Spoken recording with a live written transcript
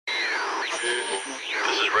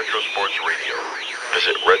This is Retro Sports Radio.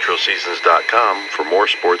 Visit RetroSeasons.com for more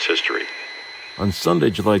sports history. On Sunday,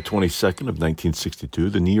 July 22nd of 1962,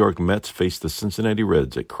 the New York Mets faced the Cincinnati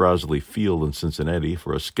Reds at Crosley Field in Cincinnati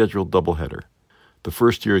for a scheduled doubleheader. The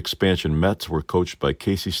first-year expansion Mets were coached by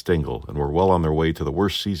Casey Stengel and were well on their way to the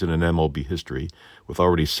worst season in MLB history, with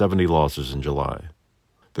already 70 losses in July.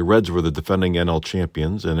 The Reds were the defending NL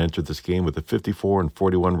champions and entered this game with a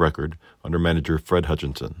 54-41 record under manager Fred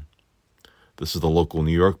Hutchinson. This is the local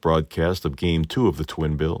New York broadcast of Game 2 of the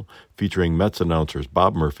Twin Bill, featuring Mets announcers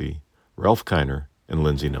Bob Murphy, Ralph Kiner, and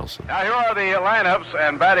Lindsey Nelson. Now here are the lineups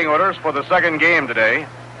and batting orders for the second game today.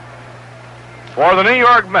 For the New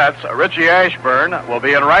York Mets, Richie Ashburn will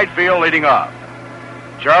be in right field leading off.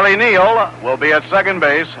 Charlie Neal will be at second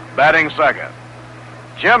base, batting second.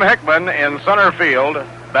 Jim Hickman in center field,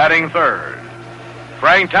 batting third.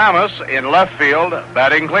 Frank Thomas in left field,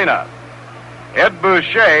 batting cleanup. Ed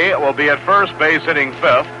Boucher will be at first base, hitting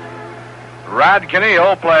fifth. Rod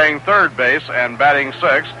Keneal playing third base and batting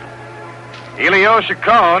sixth. Elio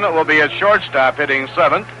Chacon will be at shortstop, hitting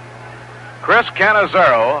seventh. Chris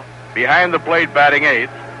Cannizzaro behind the plate, batting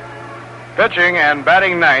eighth. Pitching and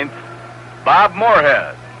batting ninth, Bob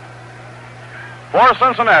Moorhead. For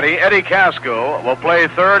Cincinnati, Eddie Casco will play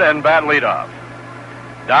third and bat leadoff.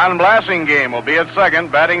 Don Blasingame will be at second,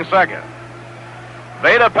 batting second.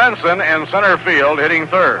 Veda Penson in center field, hitting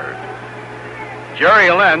third. Jerry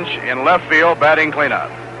Lynch in left field, batting cleanup.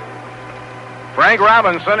 Frank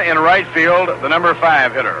Robinson in right field, the number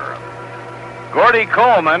 5 hitter. Gordy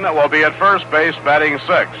Coleman will be at first base, batting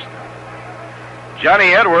sixth.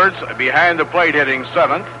 Johnny Edwards behind the plate, hitting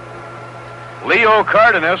seventh. Leo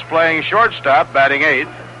Cardenas playing shortstop, batting eighth.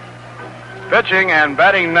 Pitching and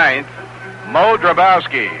batting ninth, Mo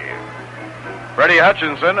Drabowski. Freddie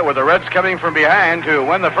Hutchinson, with the Reds coming from behind to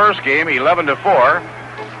win the first game 11-4,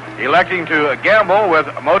 electing to gamble with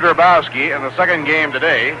Mo Drabowski in the second game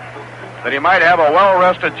today, that he might have a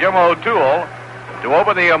well-rested Jim O'Toole to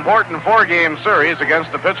open the important 4-game series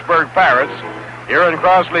against the Pittsburgh Pirates here in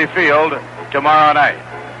Crosley Field tomorrow night.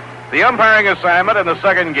 The umpiring assignment in the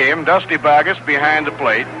second game, Dusty Boggess behind the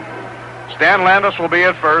plate. Stan Landis will be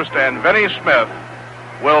at first, and Vinnie Smith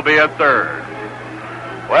will be at third.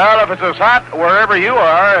 Well, if it's as hot wherever you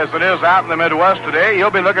are as it is out in the Midwest today,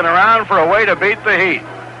 you'll be looking around for a way to beat the heat.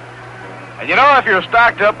 And you know, if you're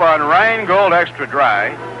stocked up on Rheingold Extra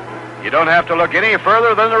Dry, you don't have to look any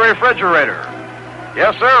further than the refrigerator.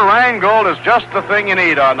 Yes, sir, Rheingold is just the thing you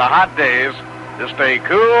need on the hot days to stay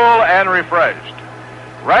cool and refreshed.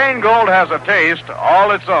 Rheingold has a taste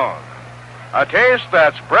all its own. A taste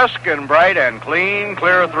that's brisk and bright and clean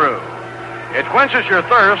clear through. It quenches your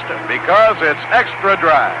thirst because it's extra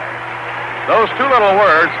dry. Those two little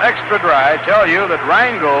words, extra dry, tell you that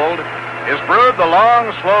Rheingold is brewed the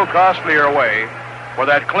long, slow, costlier way for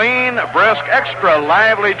that clean, brisk, extra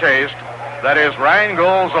lively taste that is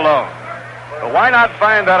Rheingold's alone. But why not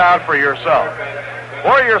find that out for yourself?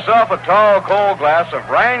 Pour yourself a tall, cold glass of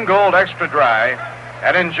Rheingold Extra Dry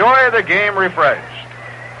and enjoy the game refreshed.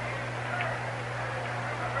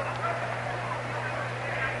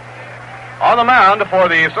 On the mound for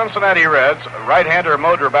the Cincinnati Reds, right-hander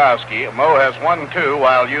Mo Drabowski. Mo has 1-2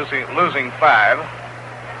 while losing 5.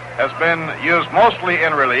 Has been used mostly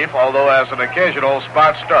in relief, although as an occasional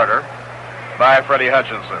spot starter by Freddie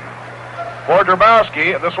Hutchinson. For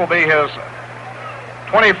Drabowski, this will be his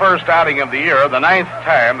 21st outing of the year, the 9th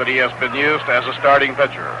time that he has been used as a starting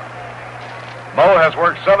pitcher. Mo has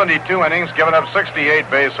worked 72 innings, given up 68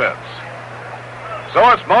 base hits. So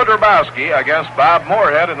it's Mo Drabowski against Bob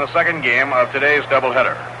Moorhead in the second game of today's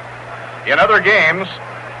doubleheader. In other games,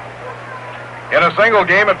 in a single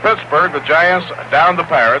game at Pittsburgh, the Giants downed the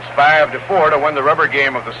Pirates 5-4 to win the rubber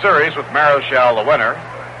game of the series, with Marichal the winner.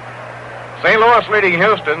 St. Louis leading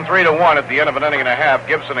Houston 3-1 at the end of an inning and a half.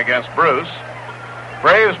 Gibson against Bruce.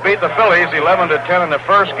 Braves beat the Phillies 11-10 in the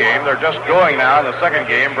first game. They're just going now in the second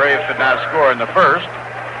game. Braves did not score in the first.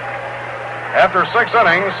 After 6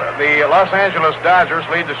 innings, the Los Angeles Dodgers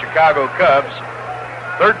lead the Chicago Cubs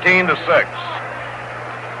 13-6.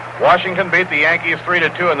 Washington beat the Yankees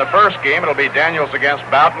 3-2 in the first game. It'll be Daniels against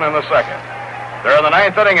Boughton in the second. They're in the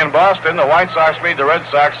 9th inning in Boston. The White Sox lead the Red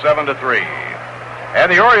Sox 7-3.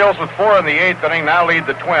 And the Orioles, with 4 in the 8th inning, now lead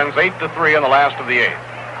the Twins 8-3 in the last of the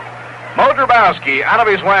 8th. Mo Drabowski out of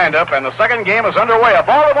his windup, and the second game is underway. A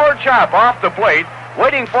Baltimore chop off the plate.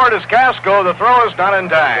 Waiting for it is Casco. The throw is done in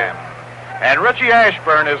time. And Richie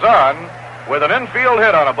Ashburn is on with an infield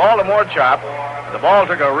hit on a Baltimore chop. The ball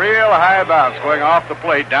took a real high bounce going off the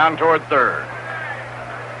plate down toward third.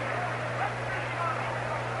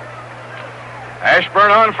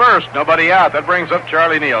 Ashburn on first, nobody out. That brings up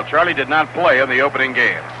Charlie Neal. Charlie did not play in the opening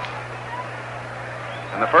game.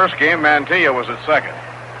 In the first game, Mantilla was at second.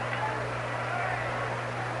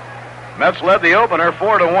 Mets led the opener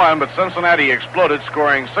 4-1, but Cincinnati exploded,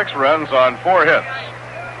 scoring 6 runs on 4 hits.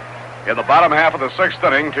 In the bottom half of the 6th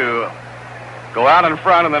inning to go out in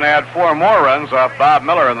front and then add 4 more runs off Bob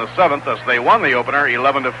Miller in the 7th as they won the opener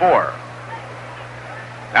 11-4.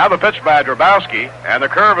 Now the pitch by Drabowski, and the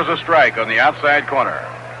curve is a strike on the outside corner.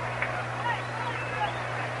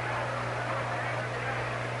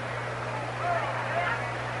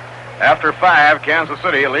 After 5, Kansas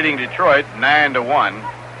City leading Detroit 9-1.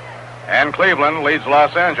 And Cleveland leads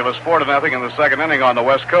Los Angeles 4-0 in the 2nd inning on the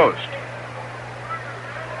West Coast.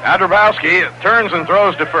 Now Drabowski turns and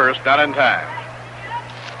throws to first, not in time.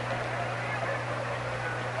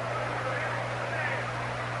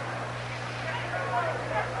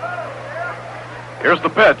 Here's the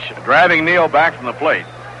pitch, driving Neal back from the plate.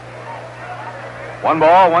 1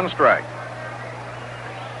 ball, 1 strike.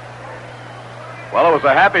 Well, it was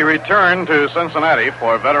a happy return to Cincinnati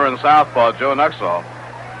for veteran southpaw Joe Nuxall.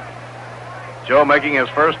 Joe making his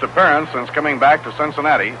first appearance since coming back to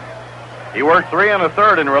Cincinnati. He worked 3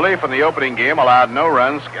 1/3 in relief in the opening game, allowed no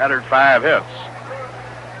runs, scattered 5 hits.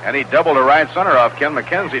 And he doubled to right center off Ken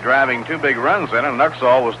McKenzie, driving 2 big runs in, and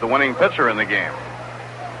Nuxall was the winning pitcher in the game.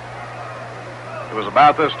 It was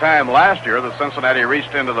about this time last year that Cincinnati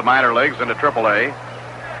reached into the minor leagues, into AAA,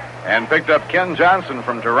 and picked up Ken Johnson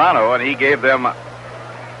from Toronto, and he gave them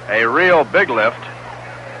a real big lift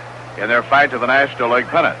in their fight to the National League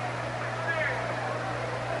pennant.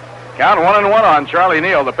 Count 1-1 on Charlie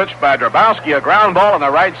Neal. The pitch by Drabowski, a ground ball on the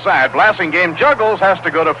right side. Blasingame juggles, has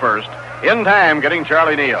to go to first. In time, getting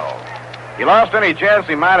Charlie Neal. He lost any chance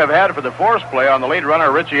he might have had for the force play on the lead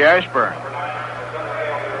runner, Richie Ashburn.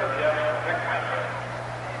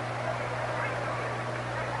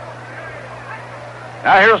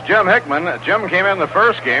 Now here's Jim Hickman. Jim came in the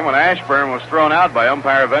first game when Ashburn was thrown out by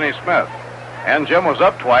umpire Vinnie Smith. And Jim was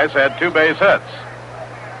up twice, had 2 base hits.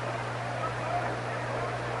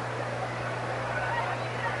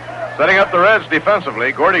 Setting up the Reds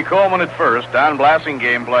defensively, Gordy Coleman at first, Don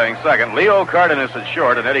Blasingame playing second, Leo Cardenas at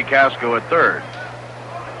short, and Eddie Casco at third.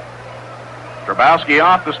 Drabowski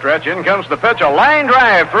off the stretch. In comes the pitch. A line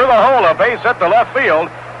drive through the hole. A base hit to left field.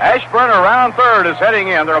 Ashburn around third is heading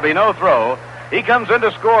in. There will be no throw. He comes in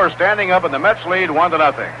to score, standing up, and the Mets lead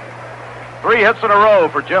 1-0. 3 hits in a row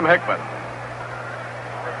for Jim Hickman.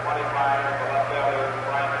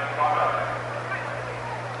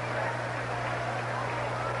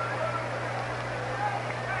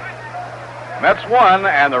 Mets 1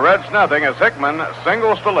 and the Reds 0 as Hickman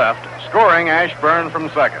singles to left, scoring Ashburn from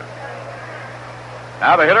second.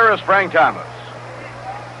 Now the hitter is Frank Thomas.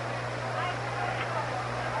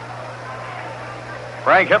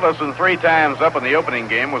 Frank hitless 3 times up in the opening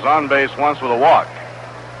game, was on base once with a walk.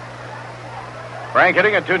 Frank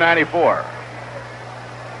hitting at .294.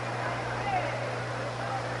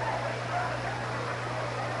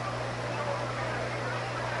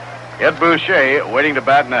 Ed Boucher waiting to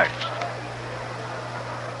bat next.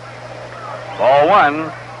 Ball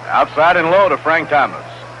 1, outside and low to Frank Thomas.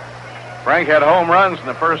 Frank had home runs in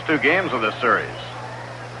the first 2 games of this series.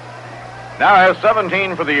 Now has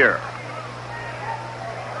 17 for the year.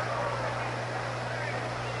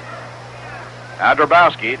 Now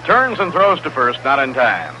Drabowski turns and throws to first, not in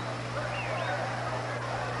time.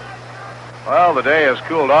 Well, the day has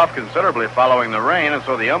cooled off considerably following the rain, and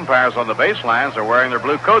so the umpires on the baselines are wearing their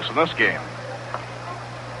blue coats in this game.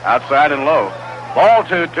 Outside and low. Ball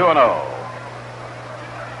 2, 2-0.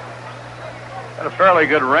 Had a fairly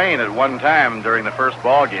good rain at one time during the first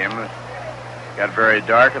ball game. It got very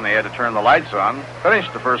dark and they had to turn the lights on.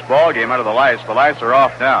 Finished the first ball game under the lights. The lights are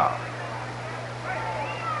off now.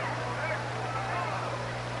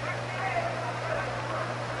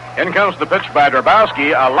 In comes the pitch by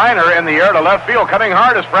Drabowski. A liner in the air to left field. Coming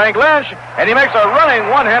hard is Frank Lynch, and he makes a running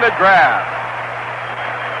one-handed grab.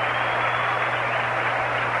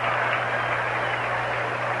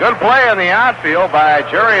 Good play in the outfield by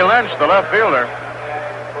Jerry Lynch, the left fielder.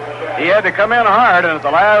 He had to come in hard, and at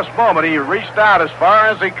the last moment he reached out as far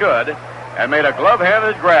as he could and made a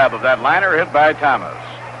glove-handed grab of that liner hit by Thomas.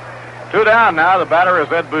 2 down now. The batter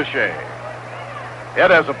is Ed Boucher. Ed,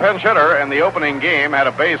 as a pinch hitter in the opening game, had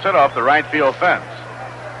a base hit off the right field fence.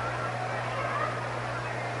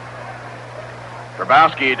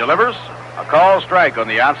 Drabowski delivers a called strike on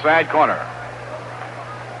the outside corner.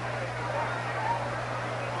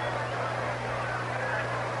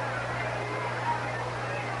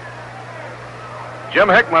 Jim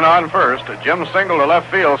Hickman on first. Jim single to left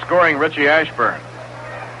field, scoring Richie Ashburn.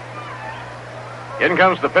 In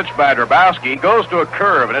comes the pitch by Drabowski. Goes to a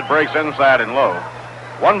curve, and it breaks inside and low.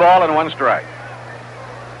 1 ball and 1 strike.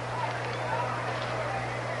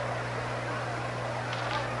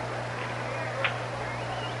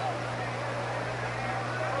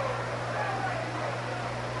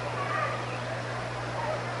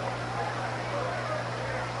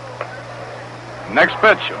 Next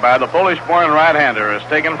pitch by the Polish-born right-hander is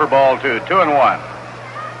taken for ball 2, 2-1.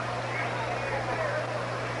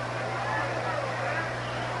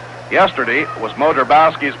 Yesterday was Mo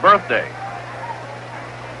Drabowski's birthday,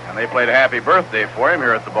 and they played a happy birthday for him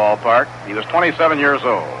here at the ballpark. He was 27 years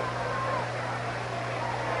old.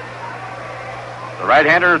 The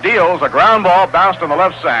right-hander deals a ground ball bounced on the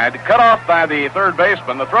left side, cut off by the third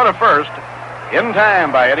baseman. The throw to first, in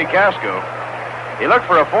time by Eddie Casco. He looked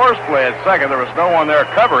for a force play at second. There was no one there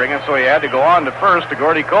covering, and so he had to go on to first to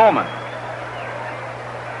Gordy Coleman.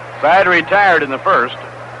 Side retired in the first.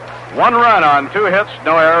 1 run on 2 hits,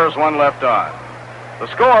 no errors, 1 left on. The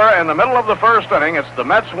score in the middle of the first inning, it's the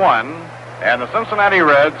Mets 1 and the Cincinnati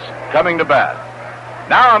Reds coming to bat.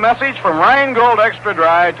 Now a message from Rheingold Extra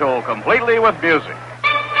Dry, told completely with music.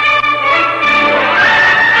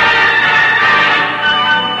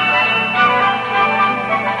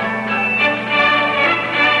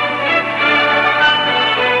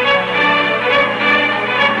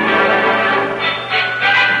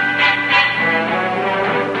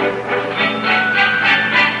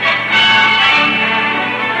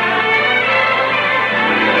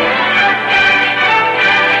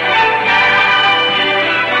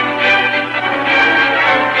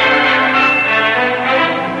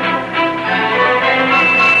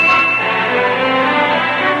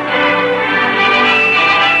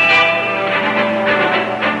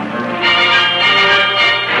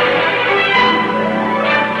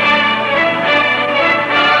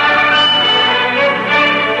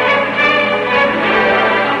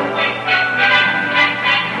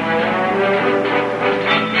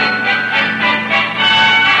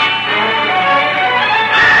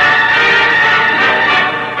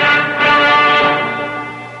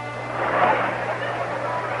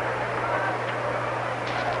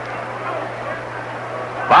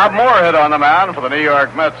 Bob Moorhead on the mound for the New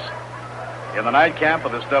York Mets. In the nightcap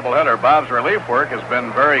of this doubleheader, Bob's relief work has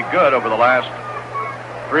been very good over the last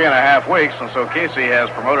 3.5 weeks, and so Casey has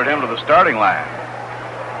promoted him to the starting line.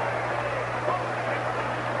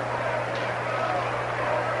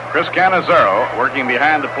 Chris Cannizzaro working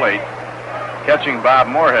behind the plate, catching Bob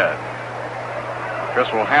Moorhead.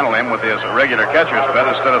 Chris will handle him with his regular catcher's mitt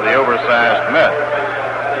instead of the oversized mitt.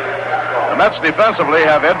 The Mets defensively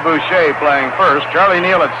have Ed Boucher playing first, Charlie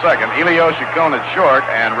Neal at second, Elio Chacon at short,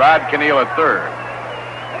 and Rod Keneal at third.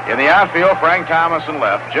 In the outfield, Frank Thomas in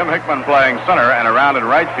left, Jim Hickman playing center, and around in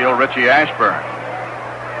right field, Richie Ashburn.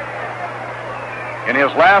 In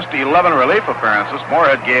his last 11 relief appearances,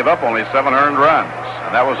 Moorhead gave up only 7 earned runs,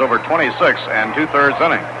 and that was over 26 and 2/3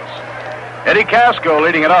 innings. Eddie Casco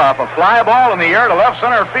leading it off, a fly ball in the air to left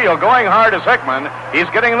center field, going hard is Hickman. He's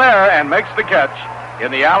getting there and makes the catch in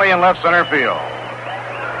the alley in left center field.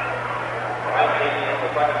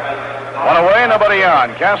 1 away, nobody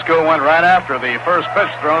on. Casco went right after the first pitch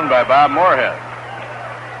thrown by Bob Moorhead.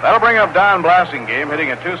 That'll bring up Don Blassingame, hitting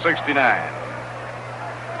at .269.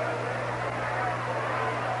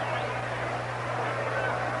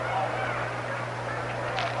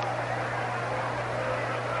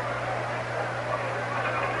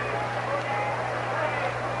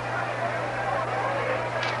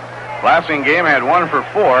 Blassingame had 1 for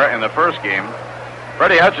 4 in the first game.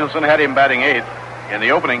 Freddie Hutchinson had him batting 8th in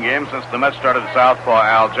the opening game since the Mets started southpaw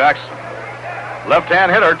Al Jackson.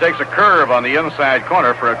 Left-hand hitter takes a curve on the inside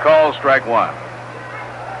corner for a call, strike 1.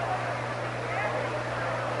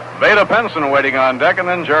 Veda Penson waiting on deck, and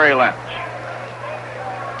then Jerry Lynch.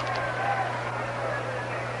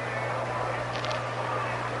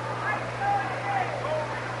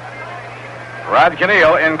 Rod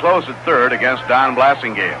Keneal in close at third against Don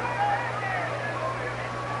Blassingame.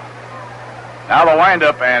 Now the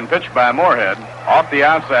windup and pitch by Moorhead off the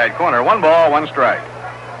outside corner. 1 ball, 1 strike.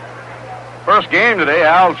 First game today,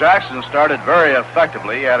 Al Jackson started very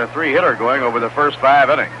effectively. He had a 3-hitter going over the first 5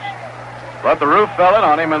 innings. But the roof fell in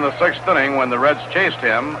on him in the 6th inning when the Reds chased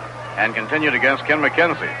him and continued against Ken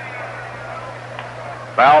McKenzie.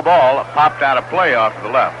 Foul ball popped out of play off to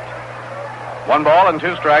the left. 1 ball and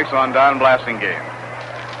 2 strikes on Don Blassingame.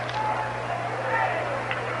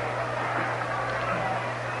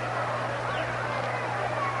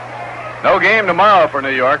 No game tomorrow for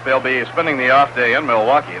New York. They'll be spending the off day in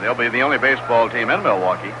Milwaukee. They'll be the only baseball team in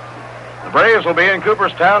Milwaukee. The Braves will be in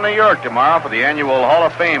Cooperstown, New York tomorrow for the annual Hall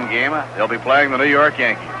of Fame game. They'll be playing the New York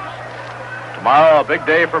Yankees. Tomorrow, a big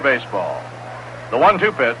day for baseball. The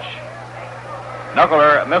 1-2 pitch.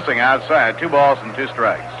 Knuckler missing outside, 2 balls and 2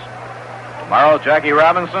 strikes. Tomorrow, Jackie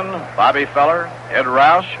Robinson, Bobby Feller, Ed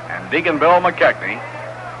Roush, and Deacon Bill McKechnie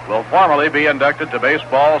will formally be inducted to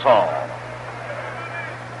Baseball's Hall.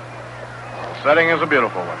 The setting is a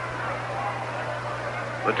beautiful one.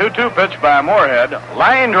 The 2-2 pitch by Moorhead.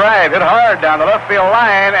 Line drive hit hard down the left field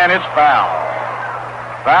line, and it's foul.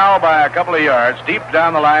 Foul by a couple of yards, deep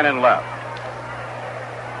down the line and left.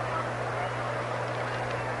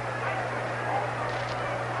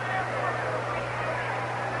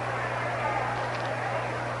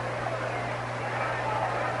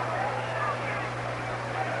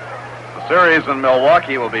 The series in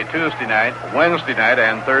Milwaukee will be Tuesday night, Wednesday night,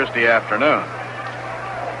 and Thursday afternoon.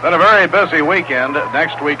 Then a very busy weekend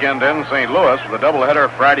next weekend in St. Louis with a doubleheader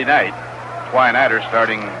Friday night. Twilighter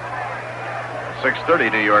starting 6:30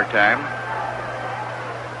 New York time.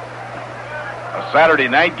 A Saturday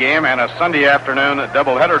night game and a Sunday afternoon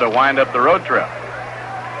doubleheader to wind up the road trip.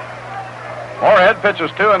 Moorhead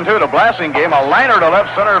pitches 2-2 to Blasingame. A liner to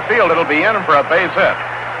left center field. It'll be in for a base hit.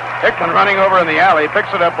 Hickman running over in the alley,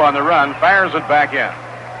 picks it up on the run, fires it back in.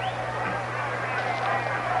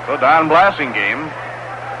 So Don Blasingame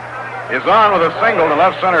is on with a single to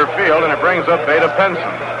left center field, and it brings up Beta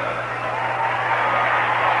Pinson.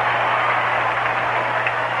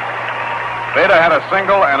 Beta had a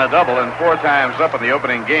single and a double and 4 times up in the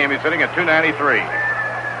opening game. He's hitting at .293.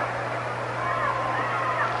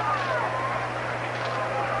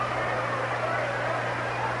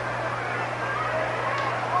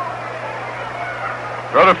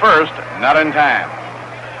 Throw to first, not in time.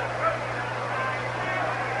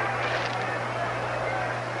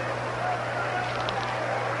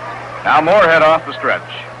 Now Moorhead off the stretch.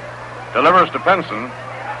 Delivers to Pinson.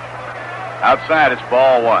 Outside, it's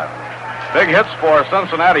ball 1. Big hits for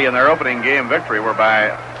Cincinnati in their opening game victory were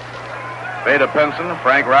by Beta Pinson,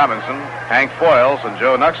 Frank Robinson, Hank Foyles, and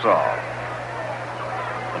Joe Nuxall.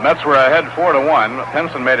 The Mets were ahead 4-1.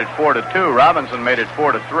 Pinson made it 4-2. Robinson made it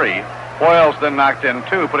 4-3. Foyles then knocked in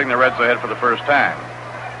 2, putting the Reds ahead for the first time.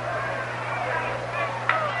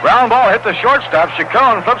 Ground ball hit the shortstop.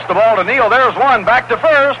 Chacon flips the ball to Neal. There's one. Back to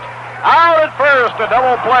first. Out at first. A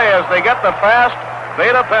double play as they get the fast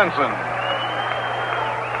Beta Pinson.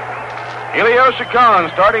 Elio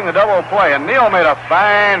Chacon starting the double play, and Neal made a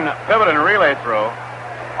fine pivot and relay throw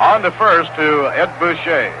on to first to Ed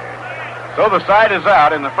Boucher. So the side is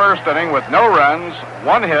out in the first inning with no runs,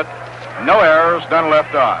 1 hit, no errors, none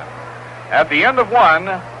left on. At the end of 1,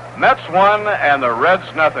 Mets 1 and the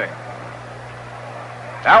Reds nothing.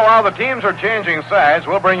 Now, while the teams are changing sides,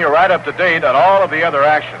 we'll bring you right up to date on all of the other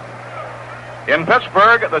action. In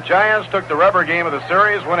Pittsburgh, the Giants took the rubber game of the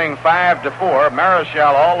series, winning 5-4.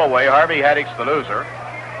 Marichal all the way. Harvey Haddix the loser.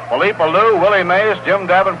 Philippe Alou, Willie Mays, Jim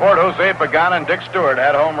Davenport, Jose Pagan, and Dick Stewart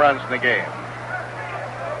had home runs in the game.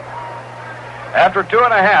 After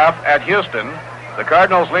 2.5 at Houston, the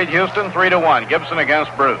Cardinals lead Houston 3-1. Gibson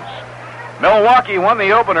against Bruce. Milwaukee won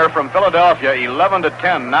the opener from Philadelphia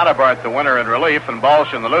 11-10. Notabart the winner in relief and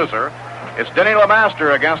Balch in the loser. It's Denny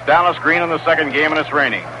LeMaster against Dallas Green in the second game, and it's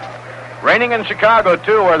raining. Raining in Chicago,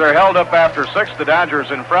 too, where they're held up after 6. The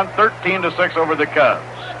Dodgers in front 13-6 over the Cubs.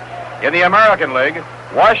 In the American League,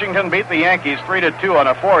 Washington beat the Yankees 3-2 on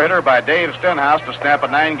a 4-hitter by Dave Stenhouse to snap a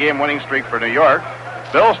 9-game winning streak for New York.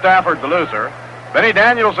 Bill Stafford the loser. Benny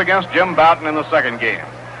Daniels against Jim Bouton in the second game.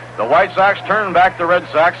 The White Sox turned back the Red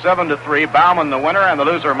Sox 7-3. Bauman the winner and the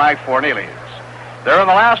loser Mike Fornelius. They're in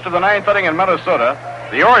the last of the 9th inning in Minnesota.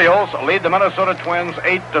 The Orioles lead the Minnesota Twins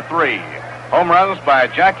 8-3. Home runs by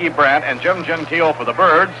Jackie Brandt and Jim Gentile for the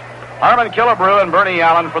Birds. Harmon Killebrew and Bernie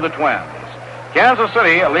Allen for the Twins. Kansas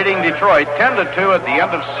City leading Detroit 10-2 at the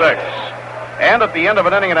end of 6. And at the end of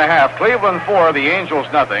an inning and a half, Cleveland 4, the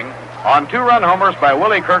Angels nothing. On 2-run homers by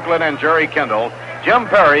Willie Kirkland and Jerry Kendall. Jim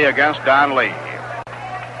Perry against Don Lee.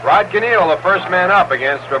 Rod Keneal, the first man up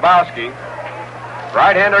against Strabowski.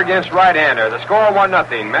 Right-hander against right-hander. The score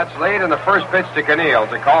 1-0. Mets lead in the first pitch to Keneal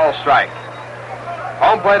to call strike.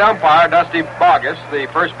 Home plate umpire Dusty Bogus, the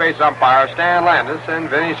first base umpire Stan Landis, and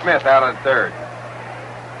Vinnie Smith out at third.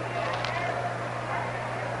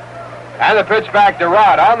 And the pitch back to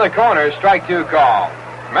Rod on the corner, strike 2 call.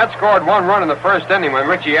 Mets scored 1 run in the first inning when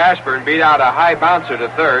Richie Ashburn beat out a high bouncer to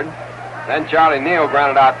third. Then Charlie Neal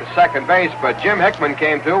grounded out to second base, but Jim Hickman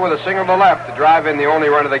came through with a single to left to drive in the only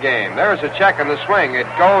run of the game. There's a check in the swing. It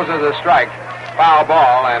goes as a strike. Foul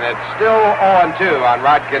ball, and it's still 0-2 on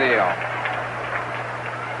Rod Keneal.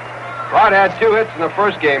 Rod had 2 hits in the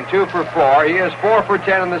first game, 2 for 4. He is 4 for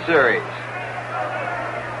 10 in the series.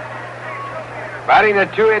 Batting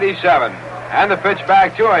at .287. And the pitch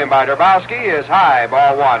back to him by Drabowski is high,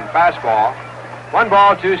 ball one, fastball. 1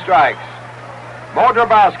 ball, 2 strikes. Mo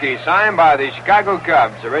Drabowski, signed by the Chicago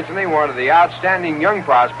Cubs, originally one of the outstanding young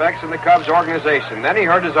prospects in the Cubs organization. Then he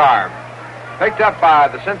hurt his arm. Picked up by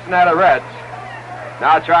the Cincinnati Reds,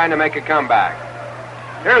 now trying to make a comeback.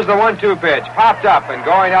 Here's the 1-2 pitch, popped up and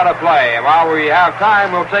going out of play. And while we have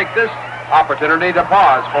time, we'll take this opportunity to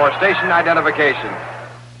pause for station identification.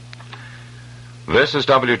 This is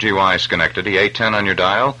WGY Schenectady, 810 on your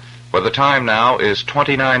dial, where the time now is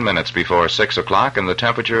 29 minutes before 6 o'clock and the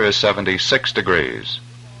temperature is 76 degrees.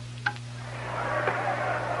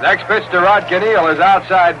 Next pitch to Rod Keneal is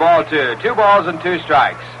outside, ball 2. 2 balls and 2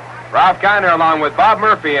 strikes. Ralph Kiner along with Bob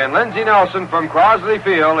Murphy and Lindsey Nelson from Crosley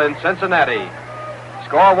Field in Cincinnati.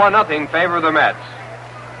 Score 1-0 favor of the Mets.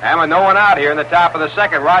 And with no one out here in the top of the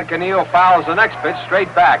second, Rod Keneal fouls the next pitch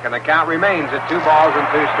straight back, and the count remains at 2 balls and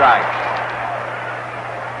 2 strikes.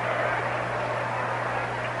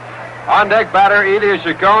 On deck batter, Elias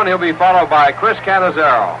Chacon. He'll be followed by Chris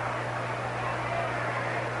Cannizzaro.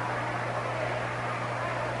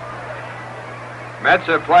 Mets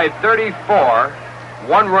have played 34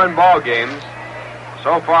 one-run ball games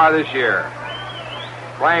so far this year.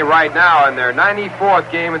 Playing right now in their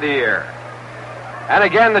 94th game of the year. And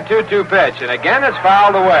again the 2-2 pitch, and again it's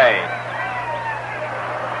fouled away.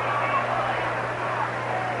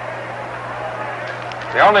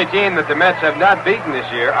 The only team that the Mets have not beaten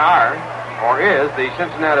this year is the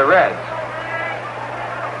Cincinnati Reds.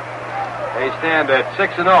 They stand at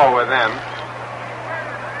 6-0 with them.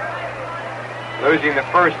 Losing the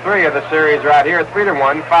first 3 of the series right here,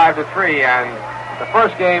 3-1, 5-3, and the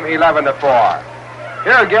first game 11-4.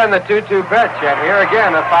 Here again the 2-2 pitch, and here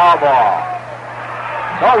again a foul ball.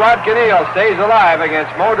 So Rod Keneal stays alive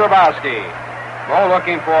against Mo Drabowski. Mo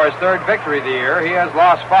looking for his 3rd victory of the year. He has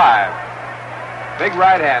lost 5. Big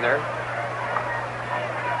right-hander.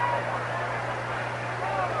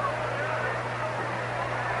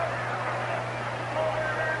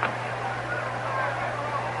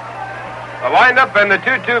 The windup and the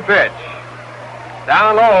 2-2 pitch.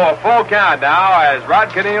 Down low, a full count now as Rod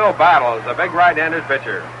Keneal battles the big right-handed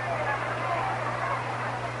pitcher.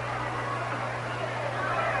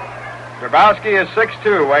 Drabowski is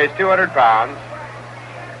 6'2", weighs 200 pounds.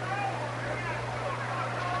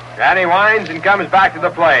 And he winds and comes back to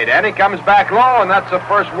the plate. And he comes back low, and that's the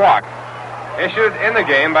first walk. Issued in the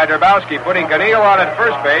game by Drabowski, putting Keneal on at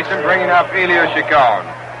first base and bringing up Elias Chacon.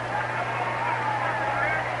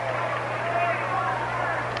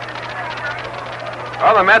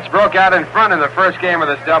 Well, the Mets broke out in front in the first game of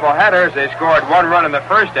this doubleheader as they scored 1 run in the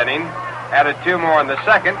first inning, added 2 more in the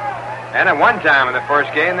second, and at one time in the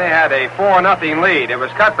first game they had a 4-0 lead. It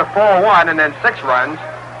was cut to 4-1, and then 6 runs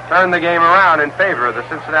turned the game around in favor of the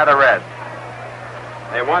Cincinnati Reds.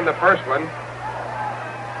 They won the first one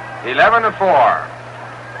 11-4.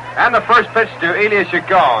 And the first pitch to Elias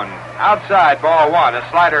Chacon. Outside, ball 1. A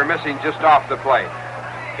slider missing just off the plate.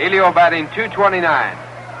 Elio batting .229.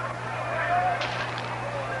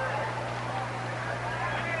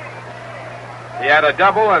 He had a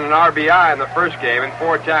double and an RBI in the first game and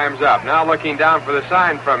 4 times up. Now looking down for the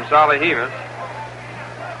sign from Salihimas.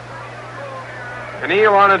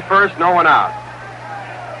 Keneal on at first, no one out.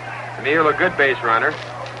 Keneal a good base runner.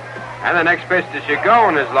 And the next pitch to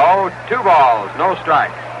Chacon is low. 2 balls, no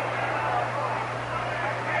strikes.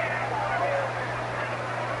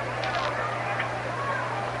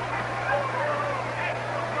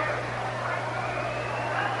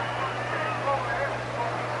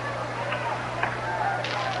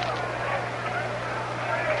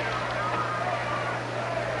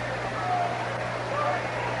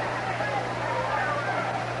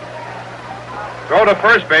 Throw to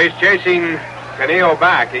first base, chasing Keneal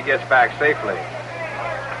back. He gets back safely.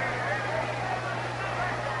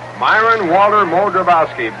 Myron Walter Mo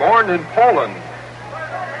Drabowski, born in Poland.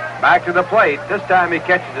 Back to the plate. This time he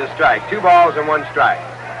catches a strike. 2 balls and 1 strike.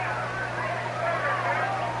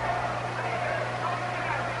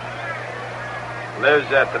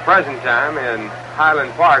 Lives at the present time in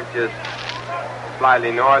Highland Park, just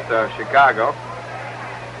slightly north of Chicago.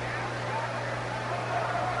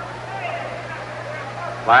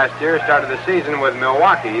 Last year, started the season with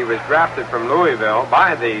Milwaukee. He was drafted from Louisville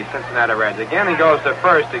by the Cincinnati Reds. Again, he goes to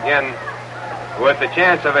first, again with the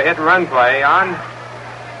chance of a hit-and-run play on.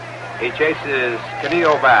 He chases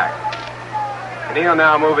Keneal back. Keneal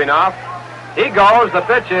now moving off. He goes. The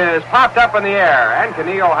pitch is popped up in the air, and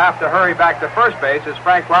Keneal will have to hurry back to first base as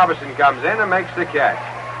Frank Robinson comes in and makes the catch.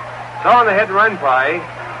 So on the hit-and-run play,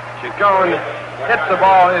 Chacon hits the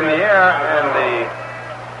ball in the air, and the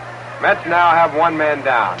Mets now have 1 man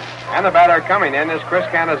down. And the batter coming in is Chris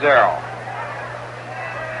Cannizzaro.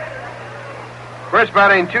 First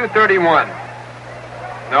batting, 231.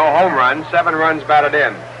 No home runs, 7 runs batted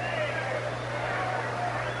in.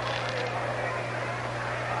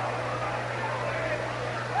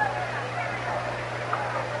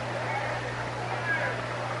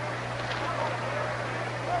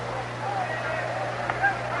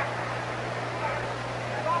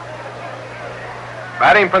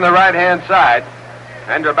 Batting from the right-hand side,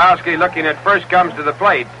 and Drabowski looking at first comes to the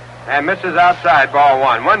plate and misses outside, ball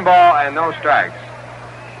 1. 1 ball and no strikes.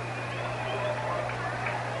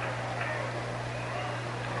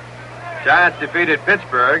 Giants defeated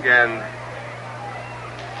Pittsburgh, and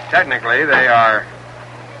technically they are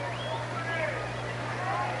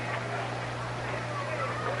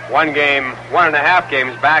 1.5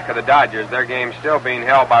 games back of the Dodgers. Their game still being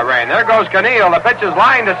held by rain. There goes Keneal. The pitch is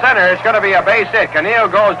lined to center. It's going to be a base hit.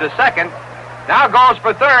 Keneal goes to second. Now goes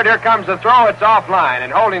for third. Here comes the throw. It's offline.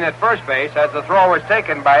 And holding at first base as the throw was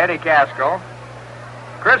taken by Eddie Casco,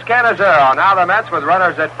 Chris Cannizzaro. Now the Mets with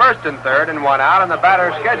runners at first and third and 1 out. And the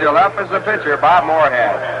batter scheduled up is the pitcher, Bob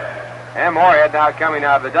Moorhead. And Moorhead now coming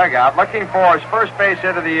out of the dugout looking for his first base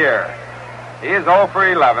hit of the year. He is 0 for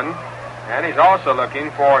 11. And he's also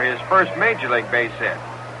looking for his first Major League base hit.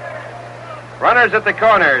 Runners at the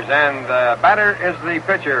corners, and the batter is the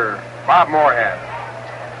pitcher, Bob Moorhead.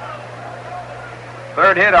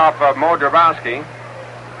 Third hit off of Mo Drabowski.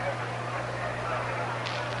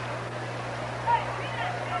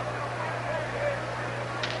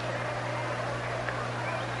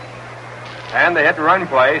 And the hit-and-run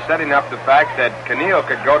play setting up the fact that Keneal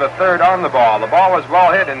could go to third on the ball. The ball was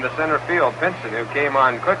well hit into center field. Pinson, who came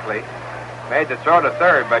on quickly, made the throw to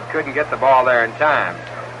third, but couldn't get the ball there in time.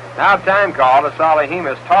 Now time call. Asali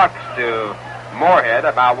Hemus talks to Moorhead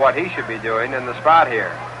about what he should be doing in the spot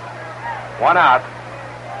here. 1 out.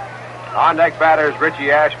 On deck batter is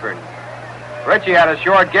Richie Ashburn. Richie had a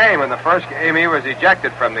short game. In the first game, he was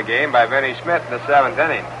ejected from the game by Vinnie Smith in the 7th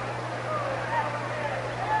inning.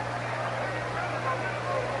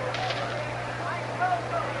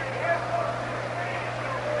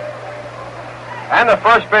 And the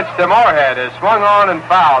first pitch to Moorhead is swung on and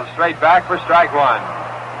fouled straight back for strike 1.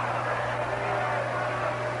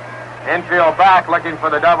 Infield back looking for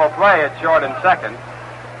the double play at short and second.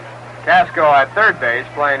 Casco at third base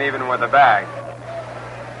playing even with the bag.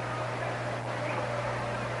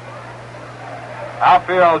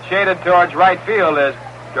 Outfield shaded towards right field as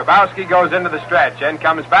Drabowski goes into the stretch and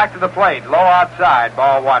comes back to the plate. Low outside,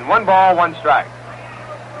 ball 1. 1 ball, 1 strike.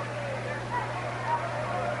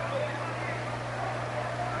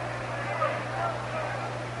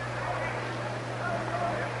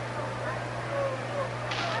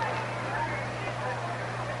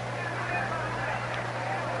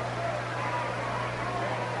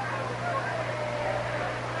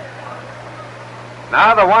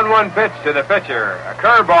 Now the 1-1 pitch to the pitcher. A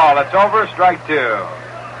curveball. It's over. Strike 2.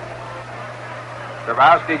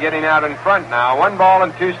 Drabowski getting out in front now. 1 ball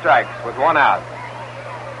and 2 strikes with 1 out.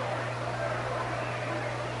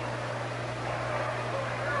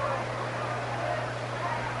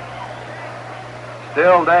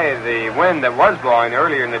 Still day. The wind that was blowing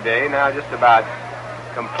earlier in the day now just about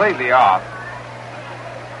completely off.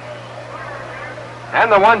 And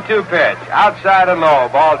the 1-2 pitch, outside and low,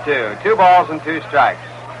 ball 2. 2 balls and 2 strikes.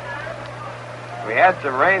 We had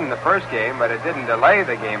some rain in the first game, but it didn't delay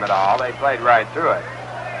the game at all. They played right through it.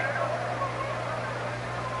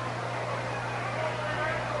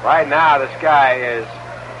 Right now, the sky is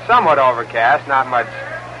somewhat overcast, not much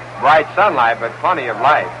bright sunlight, but plenty of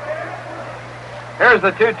light. Here's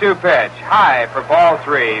the 2-2 pitch, high for ball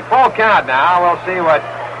 3. Full count now. We'll see what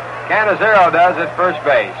Cannizzaro does at first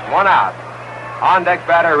base. 1 out. On deck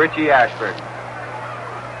batter, Richie Ashford.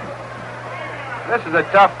 This is a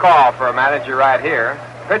tough call for a manager right here.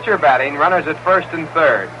 Pitcher batting, runners at first and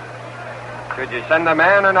third. Should you send a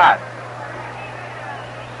man or not?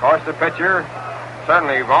 Of course, the pitcher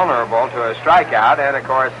certainly vulnerable to a strikeout, and of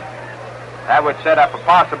course, that would set up a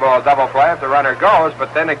possible double play if the runner goes,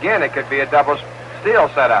 but then again, it could be a double steal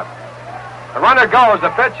setup. The runner goes, the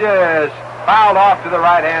pitch is fouled off to the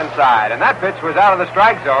right-hand side, and that pitch was out of the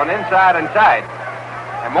strike zone, inside and tight.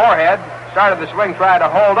 And Moorhead started the swing, tried to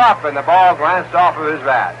hold up, and the ball glanced off of his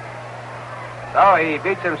bat. So he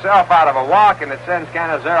beats himself out of a walk, and it sends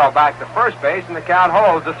Cannizzaro back to first base, and the count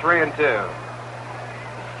holds to 3-2.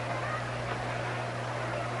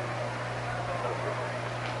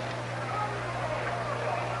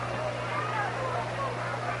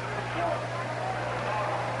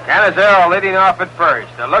 Cannizzaro leading off at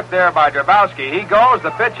first. A look there by Drabowski. He goes.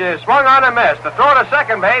 The pitch is swung on and missed. The throw to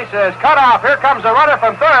second base is cut off. Here comes the runner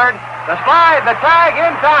from third. The slide, the tag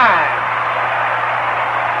in time.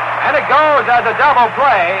 And it goes as a double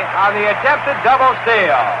play on the attempted double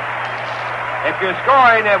steal. If you're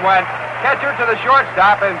scoring, it went catcher to the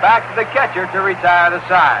shortstop and back to the catcher to retire the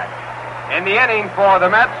side. In the inning for the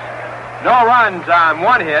Mets, no runs on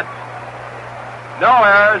one hit, no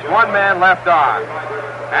errors, one man left on.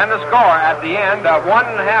 And the score at the end of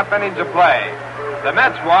 1.5 innings of play. The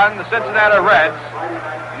Mets won, the Cincinnati Reds,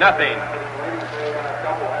 nothing.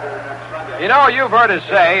 You know, you've heard us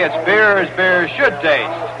say it's beer as beer should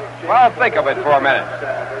taste. Well, think of it for a minute.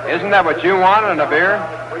 Isn't that what you want in a beer?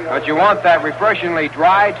 But you want that refreshingly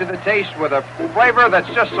dry to the taste with a flavor that's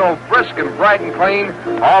just so brisk and bright and clean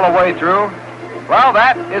all the way through? Well,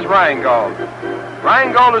 that is Rheingold.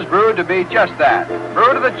 Rheingold is brewed to be just that.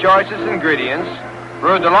 Brewed of the choicest ingredients,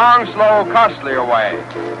 brewed the long, slow, costlier way.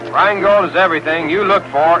 Rheingold is everything you look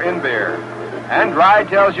for in beer. And dry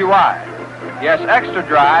tells you why. Yes, extra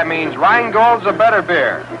dry means Rheingold's a better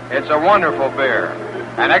beer. It's a wonderful beer.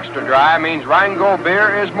 And extra dry means Rheingold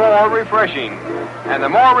beer is more refreshing. And the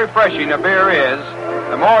more refreshing a beer is,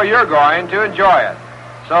 the more you're going to enjoy it.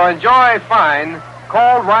 So enjoy fine,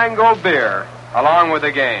 cold Rheingold beer along with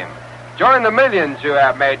the game. Join the millions who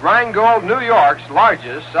have made Rheingold New York's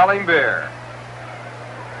largest selling beer.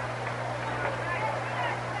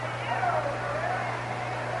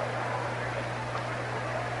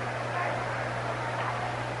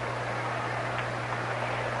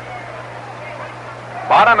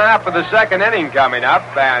 Bottom half of the second inning coming up,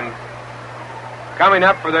 and coming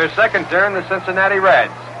up for their second turn, the Cincinnati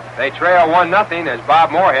Reds. They trail 1-0 as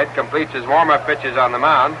Bob Moorhead completes his warm-up pitches on the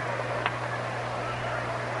mound.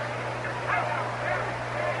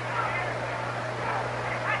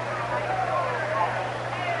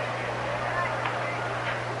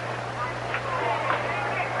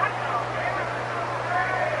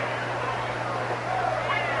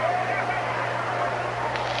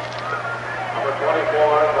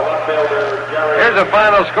 Here's the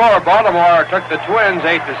final score. Baltimore took the Twins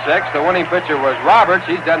 8-6. The winning pitcher was Roberts.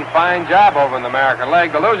 He's done a fine job over in the American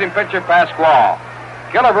League. The losing pitcher, Pasquale.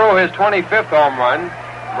 Killebrew, his 25th home run.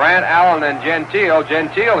 Grant, Allen, and Gentile.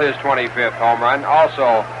 Gentile, his 25th home run,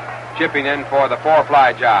 also chipping in for the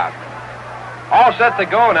 4-fly job. All set to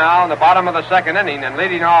go now in the bottom of the second inning, and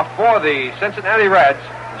leading off for the Cincinnati Reds,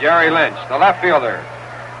 Jerry Lynch, the left fielder.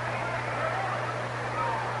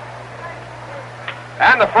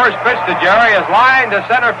 And the first pitch to Jerry is lined to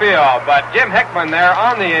center field, but Jim Hickman there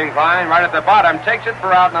on the incline right at the bottom takes it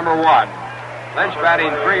for out number 1. Lynch batting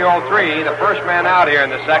 .303, the first man out here in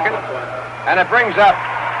the second, and it brings up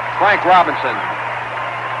Frank Robinson.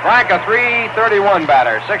 Frank, a .331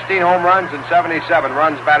 batter, 16 home runs and 77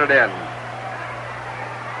 runs batted in.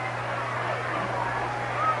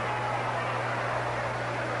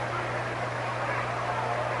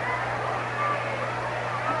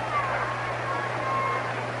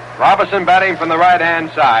 Robinson batting from the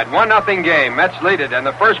right-hand side. 1-0 game. Mets lead it, and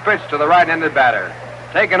the first pitch to the right-handed batter.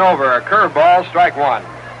 Taken over, a curveball, strike one.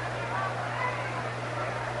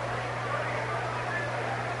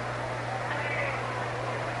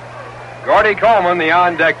 Gordy Coleman, the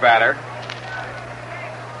on-deck batter.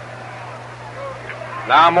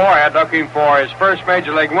 Now Moorhead, looking for his first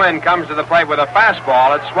major league win, comes to the plate with a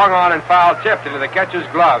fastball. It's swung on and foul-tipped into the catcher's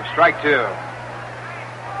glove. Strike two.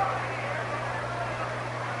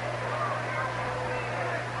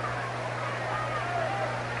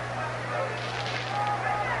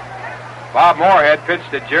 Bob Moorhead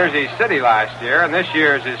pitched at Jersey City last year, and this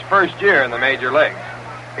year is his first year in the major leagues.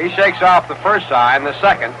 He shakes off the first sign, the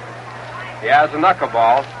second. He has a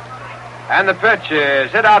knuckleball, and the pitch is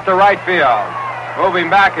hit out to right field. Moving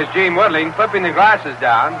back is Gene Woodling, flipping the glasses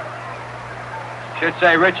down. Should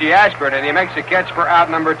say Richie Ashburn, and he makes a catch for out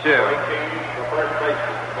number 2.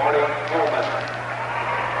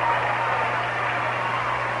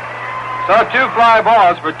 So 2 fly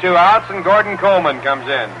balls for 2 outs, and Gordon Coleman comes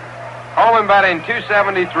in. Coleman batting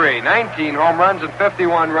 .273, 19 home runs and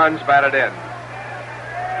 51 runs batted in.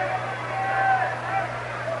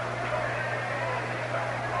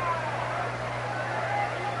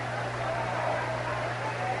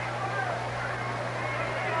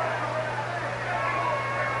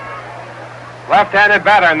 Left-handed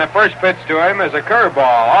batter, and the first pitch to him is a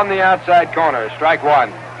curveball on the outside corner, strike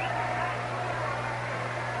one.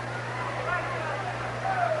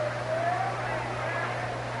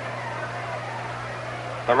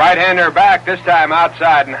 The right-hander back, this time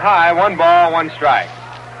outside and high. 1 ball, 1 strike.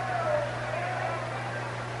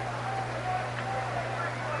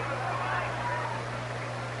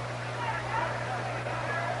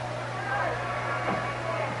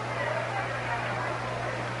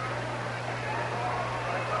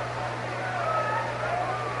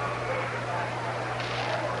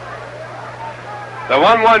 The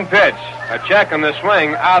 1-1 pitch. A check on the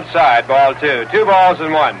swing outside, ball 2. 2 balls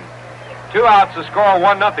and 1. 2 outs to score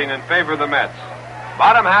 1-0 in favor of the Mets.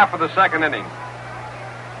 Bottom half of the second inning.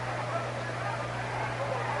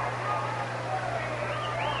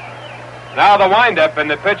 Now the windup and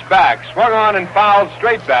the pitch back. Swung on and fouled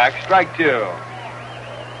straight back. Strike 2.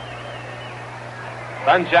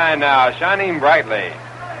 Sunshine now shining brightly.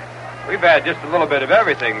 We've had just a little bit of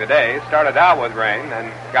everything today. Started out with rain,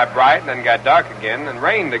 then got bright, and then got dark again, and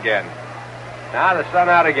rained again. Now the sun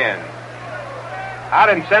out again. Out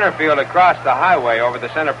in center field across the highway over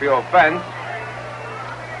the center field fence.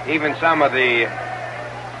 Even some of the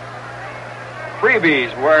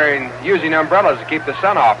freebies using umbrellas to keep the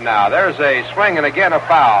sun off now. There's a swing and again a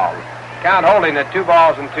foul. Count holding at 2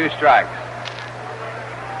 balls and 2 strikes.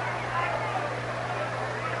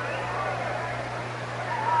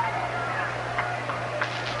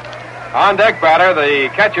 On deck batter, the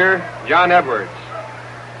catcher, John Edwards.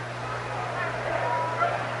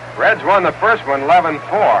 Reds won the first one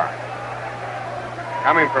 11-4.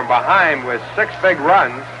 Coming from behind with 6 big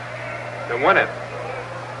runs to win it.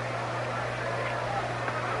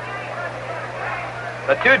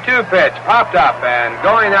 The 2-2 pitch popped up and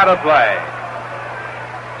going out of play.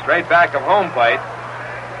 Straight back of home plate.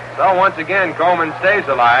 So once again, Coleman stays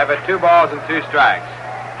alive at 2 balls and 2 strikes.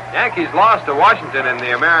 Yankees lost to Washington in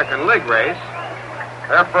the American League race.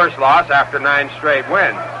 Their first loss after 9 straight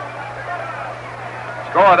wins.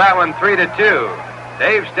 Score of that one 3-2.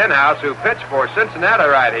 Dave Stenhouse, who pitched for Cincinnati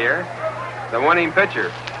right here, the winning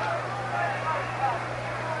pitcher.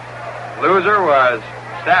 Loser was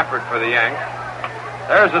Stafford for the Yanks.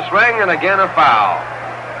 There's a swing and again a foul.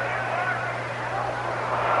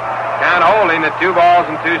 Count holding at 2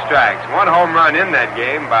 balls and 2 strikes. 1 home run in that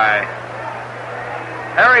game by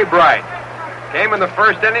Harry Bright. Came in the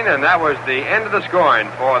first inning, and that was the end of the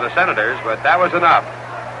scoring for the Senators, but that was enough.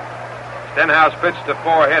 Stenhouse pitched a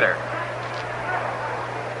 4-hitter.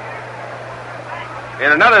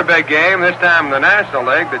 In another big game, this time in the National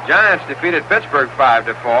League, the Giants defeated Pittsburgh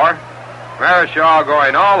 5-4. Marischal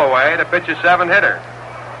going all the way to pitch a 7-hitter.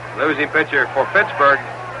 Losing pitcher for Pittsburgh,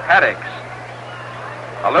 Haddix.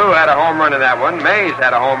 Alou had a home run in that one. Mays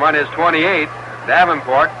had a home run, his 28th.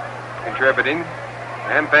 Davenport contributing.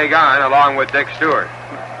 And Pagan along with Dick Stewart.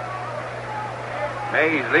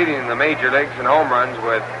 Mays leading the major leagues in home runs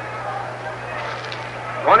with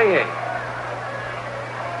 28.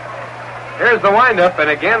 Here's the windup, and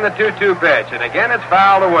again the 2-2 pitch, and again it's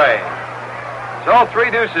fouled away. So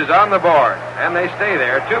 3 deuces on the board, and they stay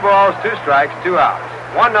there. 2 balls, 2 strikes, 2 outs.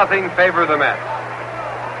 1-0 favor of the Mets.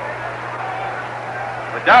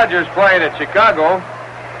 The Dodgers played at Chicago.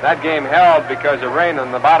 That game held because of rain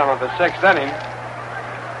in the bottom of the 6th inning.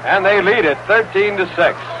 And they lead it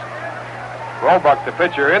 13-6. Roebuck, the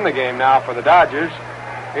pitcher in the game now for the Dodgers.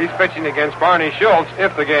 He's pitching against Barney Schultz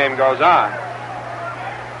if the game goes on.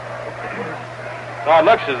 So it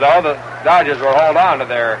looks as though the Dodgers will hold on to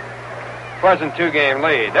their present 2-game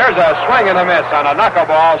lead. There's a swing and a miss on a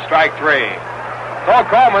knuckleball, strike 3. So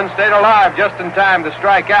Coleman stayed alive just in time to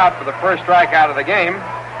strike out for the first strikeout of the game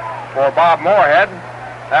for Bob Moorhead.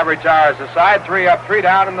 That retires the side, 3 up, 3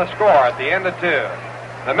 down in the score at the end of 2.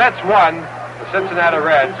 The Mets won, the Cincinnati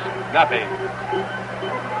Reds, nothing.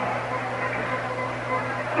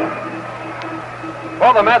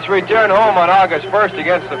 Well, the Mets return home on August 1st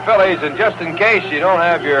against the Phillies, and just in case you don't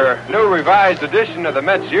have your new revised edition of the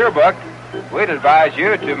Mets yearbook, we'd advise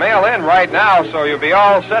you to mail in right now so you'll be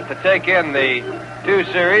all set to take in the 2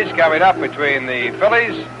 series coming up between the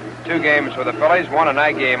Phillies. 2 games for the Phillies, 1 a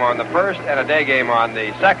night game on the 1st and a day game on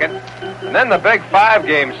the 2nd. And then the big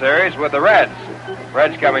 5-game series with the Reds.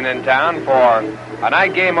 Reds coming in town for a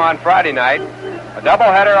night game on Friday night, a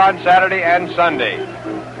doubleheader on Saturday and Sunday.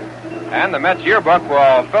 And the Mets yearbook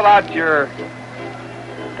will fill out your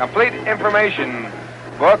complete information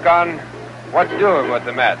book on what's doing with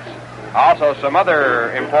the Mets. Also, some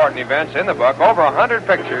other important events in the book, over 100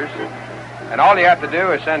 pictures. And all you have to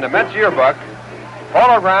do is send a Mets yearbook,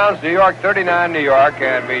 Polo Grounds, New York, 39, New York,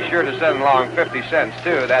 and be sure to send along 50 cents,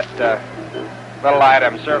 too. That little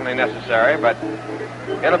item certainly necessary, but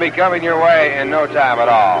it'll be coming your way in no time at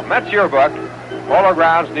all. Mets yearbook, Polo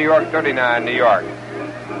Grounds, New York, 39, New York.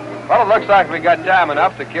 Well, it looks like we got time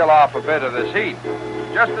enough to kill off a bit of this heat.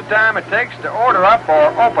 Just the time it takes to order up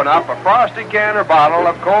or open up a frosty can or bottle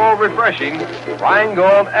of cold, refreshing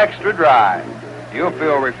Rheingold Extra Dry. You'll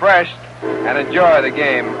feel refreshed and enjoy the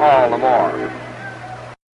game all the more.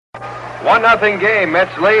 1-0 game,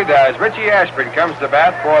 Mets lead as Richie Ashburn comes to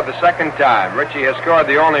bat for the second time. Richie has scored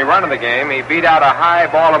the only run of the game. He beat out a high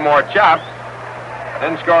Baltimore chop.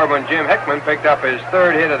 Then scored when Jim Hickman picked up his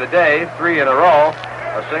third hit of the day, 3 in a row,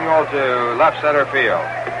 a single to left center field.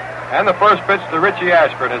 And the first pitch to Richie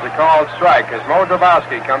Ashburn is a called strike as Mo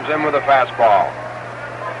Drabowski comes in with a fastball.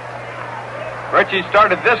 Richie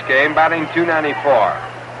started this game batting .294.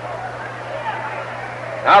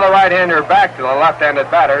 Now the right-hander back to the left-handed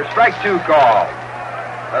batter. Strike 2 call.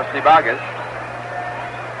 Leslie Bogus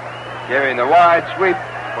giving the wide sweep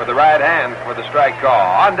with the right hand for the strike call.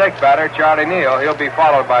 On deck batter, Charlie Neal. He'll be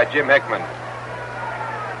followed by Jim Hickman.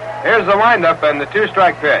 Here's the windup and the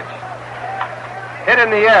 2-strike pitch. Hit in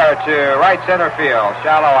the air to right center field.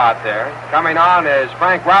 Shallow out there. Coming on is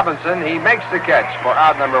Frank Robinson. He makes the catch for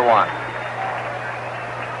out number 1.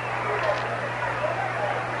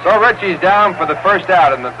 So Richie's down for the first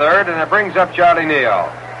out in the third, and it brings up Charlie Neal.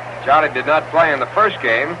 Charlie did not play in the first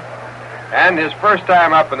game, and his first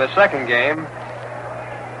time up in the second game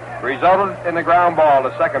resulted in a ground ball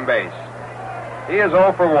to second base. He is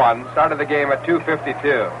 0 for 1, started the game at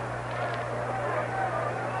 .252.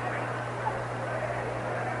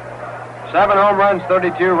 7 home runs,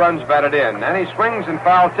 32 runs batted in, and he swings and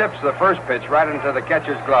foul tips the first pitch right into the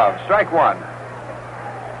catcher's glove. Strike 1.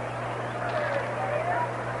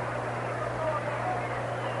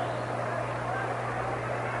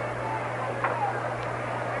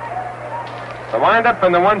 The windup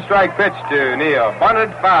and the 1-strike pitch to Neal.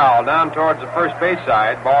 Bunted foul down towards the first base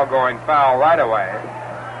side. Ball going foul right away.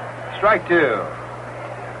 Strike 2.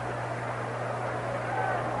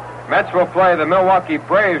 Mets will play the Milwaukee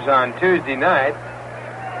Braves on Tuesday night.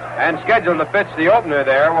 And scheduled to pitch the opener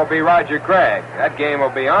there will be Roger Craig. That game will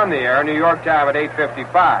be on the air, New York time at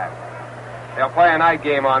 8:55. They'll play a night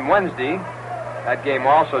game on Wednesday. That game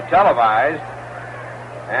also televised.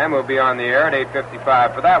 And will be on the air at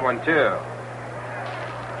 8:55 for that one, too.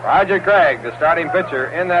 Roger Craig, the starting pitcher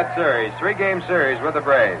in that series, 3-game series with the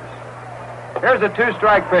Braves. Here's a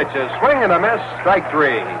 2-strike pitch, a swing and a miss, strike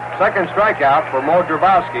 3. Second strikeout for Mo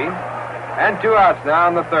Drabowski, and 2 outs now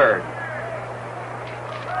in the third.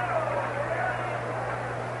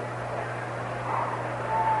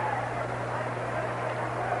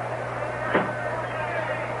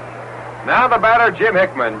 Now the batter, Jim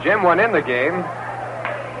Hickman. Jim went in the game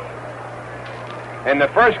in the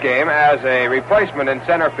first game as a replacement in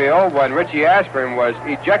center field when Richie Ashburn was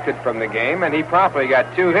ejected from the game, and he promptly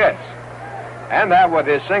got 2 hits. And that, with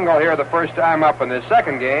his single here the first time up in the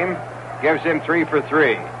second game, gives him 3 for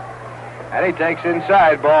 3. And he takes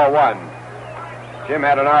inside ball 1. Jim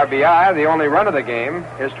had an RBI, the only run of the game,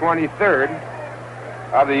 his 23rd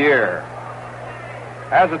of the year.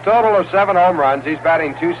 Has a total of 7 home runs. He's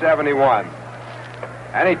batting .271.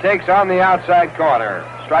 And he takes on the outside corner.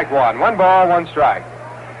 Strike 1. 1 ball, 1 strike.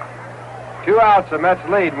 2 outs, the Mets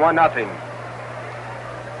lead 1-0.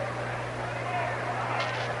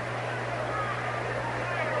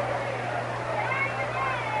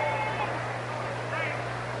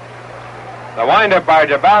 The windup by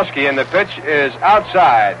Drabowski, and the pitch is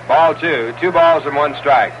outside. Ball 2. 2 balls and 1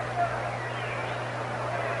 strike.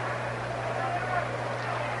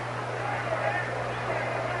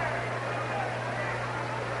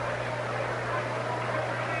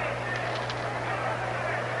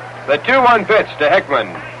 The 2-1 pitch to Hickman.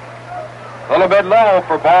 A little bit low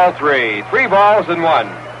for ball 3. 3 balls and 1.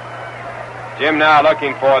 Jim now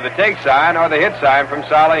looking for the take sign or the hit sign from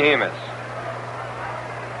Sally Hemus.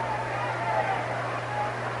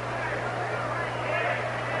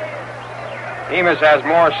 Hemus has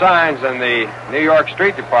more signs than the New York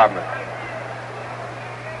Street Department.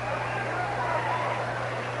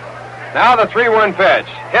 Now the 3-1 pitch.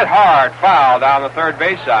 Hit hard, foul down the third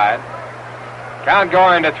base side. Count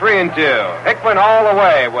going to 3-2. Hickman all the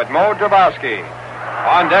way with Mo Drabowski.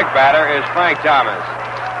 On deck batter is Frank Thomas.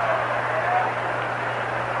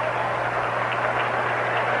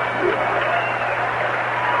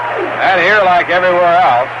 And here, like everywhere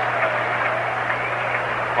else,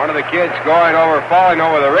 one of the kids falling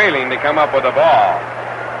over the railing to come up with a ball.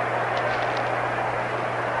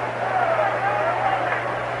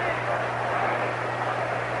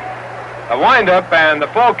 The windup and the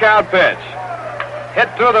full count pitch. Hit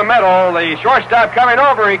through the middle. The shortstop coming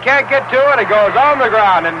over. He can't get to it. It goes on the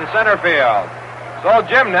ground into center field. So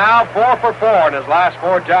Jim now 4 for 4 in his last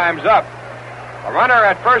 4 times up. A runner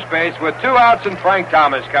at first base with 2 outs, and Frank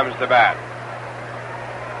Thomas comes to bat.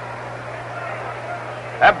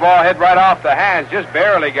 That ball hit right off the hands, just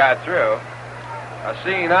barely got through. A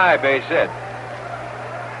CIN base hit.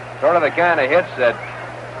 Sort of the kind of hits that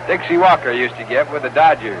Dixie Walker used to get with the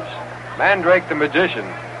Dodgers. Mandrake the Magician.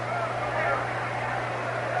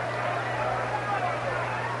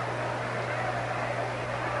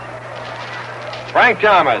 Frank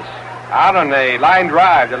Thomas Out on a line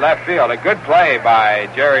drive to left field. A good play by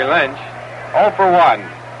Jerry Lynch. 0 for 1.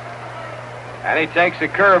 And he takes a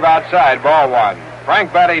curve outside, ball 1.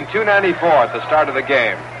 Frank batting .294 at the start of the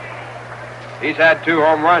game. He's had 2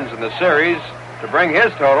 home runs in the series to bring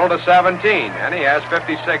his total to 17, and he has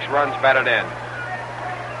 56 runs batted in.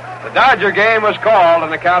 The Dodger game was called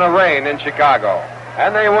on account of rain in Chicago,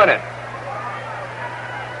 and they win it.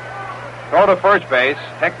 Throw to first base,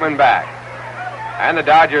 Hickman back. And the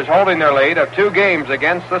Dodgers holding their lead of 2 games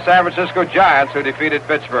against the San Francisco Giants, who defeated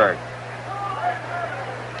Pittsburgh.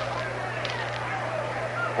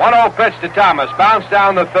 1-0 pitch to Thomas, bounce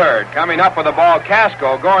down the third. Coming up with the ball,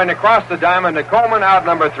 Casco going across the diamond to Coleman, out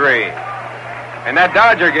number 3. In that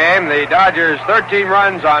Dodger game, the Dodgers 13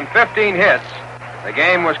 runs on 15 hits. The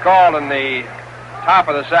game was called in the top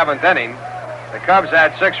of the 7th inning. The Cubs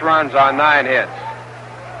had 6 runs on 9 hits.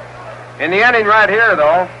 In the inning right here,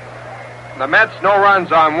 though, the Mets no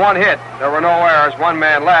runs on 1 hit. There were no errors, 1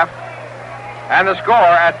 man left. And the score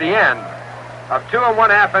at the end of 2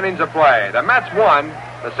 1/2 innings of play. The Mets won,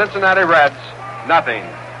 the Cincinnati Reds nothing.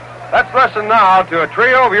 Let's listen now to a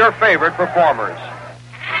trio of your favorite performers.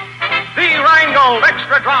 The Rheingold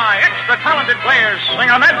Extra Dry, extra talented players sing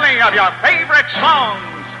a medley of your favorite songs.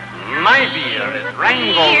 My beer is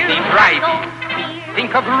Rheingold, the dry beer.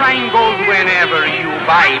 Think of Rheingold whenever you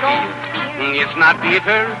buy beer. It's not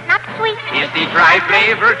bitter, not sweet. It's the dry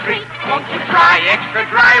flavor treat. Won't you try extra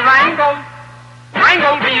dry Rheingold?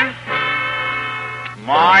 Rheingold beer.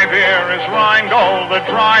 My beer is Rheingold, the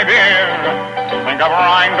dry beer. Think of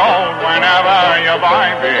Rheingold whenever you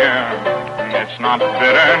buy beer. It's not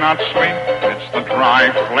bitter, not sweet. It's the dry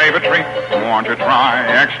flavor treat. Won't you try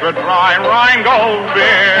extra dry Rheingold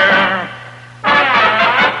beer?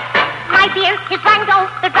 My beer is Rheingold,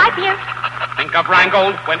 the dry beer. Think of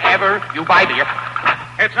Rheingold whenever you buy beer.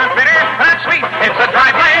 It's not bitter, not sweet. It's a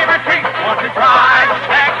dry flavor treat. Won't you try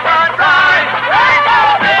extra dry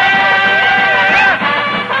Rheingold beer?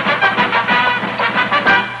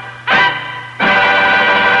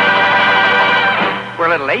 We're a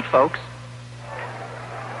little late, folks.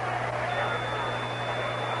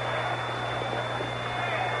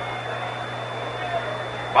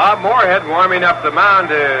 Bob Moorhead warming up the mound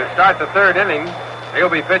to start the 3rd inning. He'll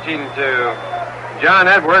be pitching to John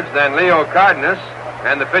Edwards, then Leo Cardenas,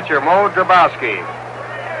 and the pitcher Mo Drabowski.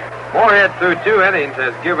 Moorhead through 2 innings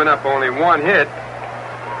has given up only 1 hit.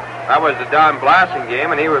 That was the Don Blassing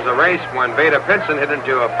game, and he was erased when Veda Pinson hit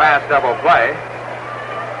into a fast double play.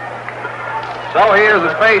 So he has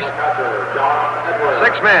faced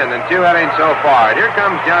 6 men in 2 innings so far. And here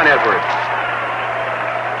comes John Edwards.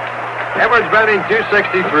 Edwards batting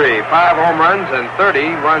 .263, 5 home runs and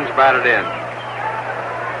 30 runs batted in.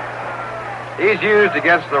 He's used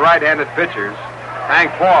against the right-handed pitchers.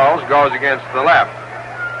 Hank Quarles goes against the left.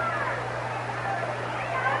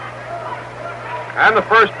 And the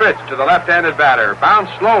first pitch to the left-handed batter.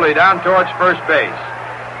 Bounced slowly down towards first base.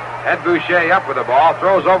 Ed Boucher up with the ball,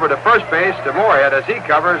 throws over to first base to Moorhead as he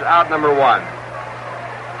covers out number 1.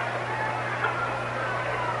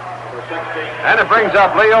 And it brings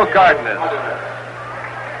up Leo Cardenas.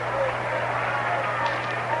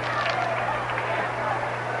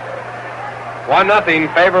 One nothing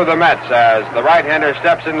favor of the Mets as the right-hander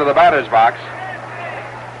steps into the batter's box.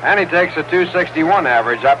 And he takes a .261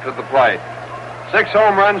 average up to the plate. 6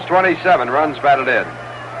 home runs, 27 runs batted in.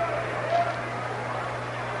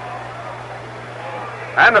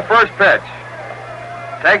 And the first pitch.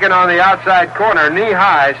 Taken on the outside corner, knee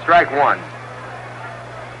high, strike 1.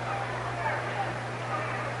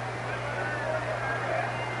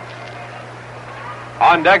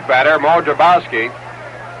 On deck batter, Mo Drabowski.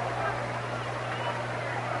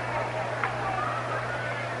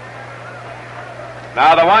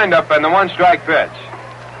 Now the windup and the 1-strike pitch.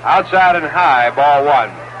 Outside and high, ball 1.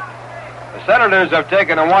 The Senators have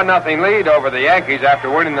taken a 1-0 lead over the Yankees after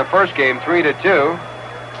winning the first game 3-2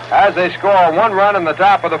 as they score 1 run in the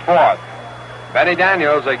top of the 4th. Benny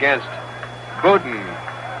Daniels against Booten.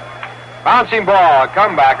 Bouncing ball, a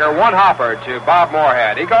comebacker, 1 hopper to Bob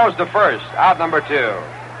Moorhead. He goes to first, out number 2.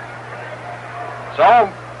 So,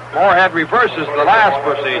 Moorhead reverses the last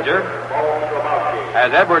procedure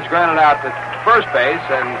as Edwards grounded out to first base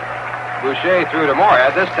and Boucher threw to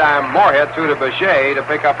Moorhead. This time, Moorhead threw to Boucher to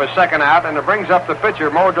pick up a second out, and it brings up the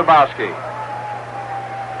pitcher, Mo Drabowski.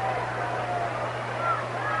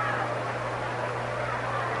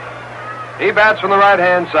 He bats from the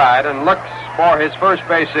right-hand side and looks for his first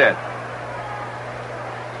base hit.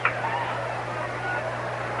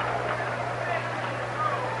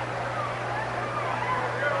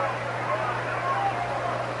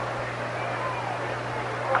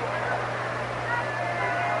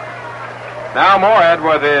 Now Moorhead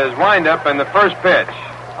with his windup and the first pitch.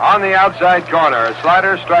 On the outside corner, a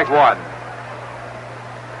slider, strike one.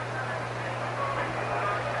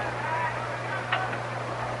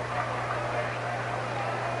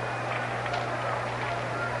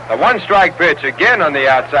 The one-strike pitch again on the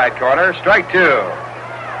outside corner, strike two.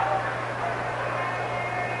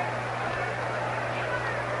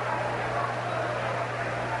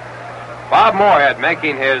 Bob Moorhead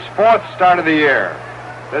making his fourth start of the year.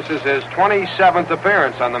 This is his 27th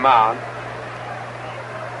appearance on the mound.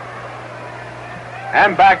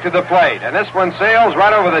 And back to the plate. And this one sails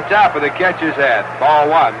right over the top of the catcher's head. Ball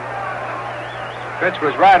one. Pitch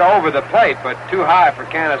was right over the plate, but too high for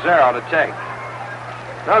Cannizzaro to take.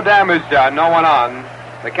 No damage done, no one on.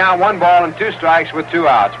 The count 1 ball and 2 strikes with 2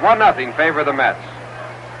 outs. 1-0 favor the Mets.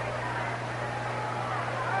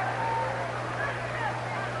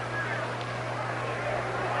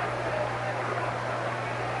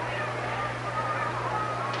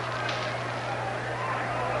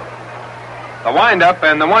 The windup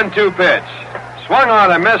and the 1-2 pitch. Swung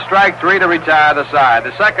on and missed, strike 3 to retire the side.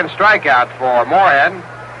 The second strikeout for Moorhead.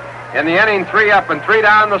 In the inning, 3 up and 3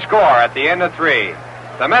 down the score at the end of 3.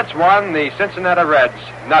 The Mets won, the Cincinnati Reds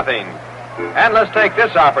nothing. And let's take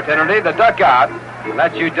this opportunity to duck out and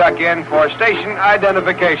let you duck in for station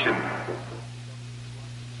identification.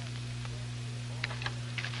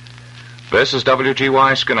 This is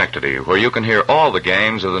WGY Schenectady, where you can hear all the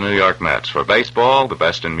games of the New York Mets. For baseball, the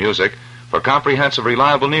best in music. For comprehensive,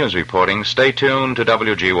 reliable news reporting, stay tuned to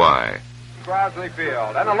WGY. Crosley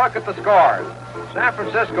Field. And a look at the scores. San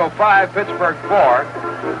Francisco 5, Pittsburgh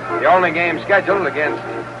 4. The only game scheduled against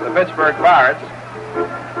the Pittsburgh Pirates.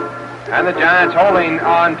 And the Giants holding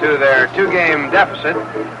on to their 2-game deficit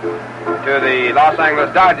to the Los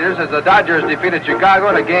Angeles Dodgers as the Dodgers defeated Chicago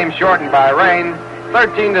in a game shortened by rain,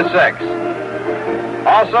 13-6.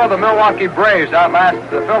 Also, the Milwaukee Braves outlasted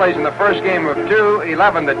the Phillies in the first game of 2,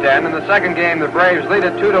 11-10. In the second game, the Braves lead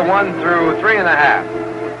it 2-1 through 3.5.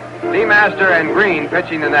 Lemaster and Green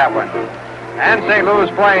pitching in that one. And St. Louis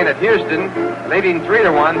playing at Houston, leading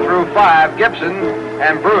 3-1 through 5. Gibson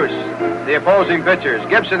and Bruce, the opposing pitchers.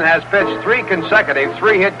 Gibson has pitched 3 consecutive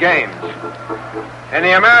 3-hit games. In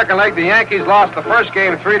the American League, the Yankees lost the first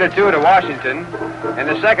game 3-2 to Washington. In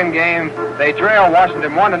the second game, they trailed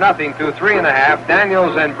Washington 1-0 through 3.5.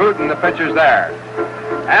 Daniels and Bruton, the pitchers there.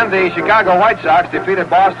 And the Chicago White Sox defeated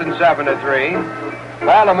Boston 7-3.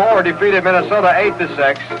 Baltimore defeated Minnesota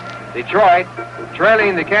 8-6. Detroit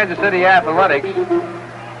trailing the Kansas City Athletics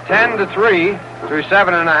 10-3 through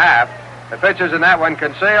 7.5. The pitchers in that one,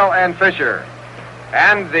 Consale and Fisher.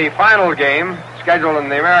 And the final game scheduled in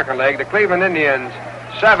the American League, the Cleveland Indians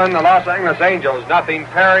 7, the Los Angeles Angels nothing.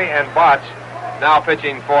 Perry and Botts now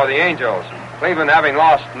pitching for the Angels. Cleveland having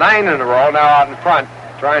lost 9 in a row, now out in front,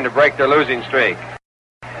 trying to break their losing streak.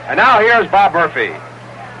 And now here's Bob Murphy.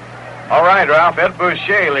 All right, Ralph. Ed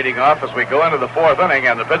Boucher leading off as we go into the 4th inning,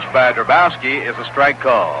 and the pitch by Drabowski is a strike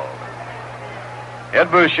call.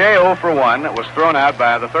 Ed Boucher 0 for 1 was thrown out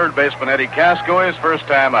by the third baseman Eddie Casco his first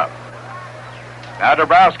time up. Now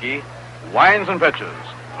Drabowski winds and pitches.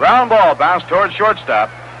 Ground ball bounced towards shortstop.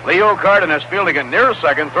 Leo Cardenas fielding it near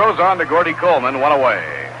second, throws on to Gordy Coleman, 1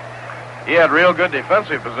 away. He had real good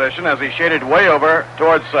defensive position as he shaded way over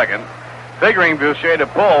towards second, figuring Boucher to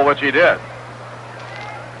pull, which he did.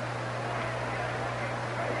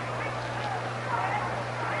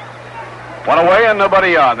 One away and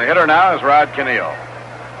nobody on. The hitter now is Rod Keneal.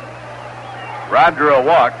 Rod drew a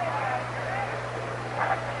walk.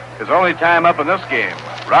 His only time up in this game.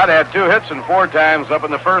 Rod had 2 hits and 4 times up in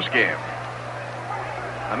the first game.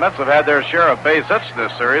 The Mets have had their share of base hits in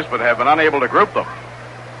this series, but have been unable to group them.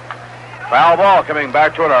 Foul ball coming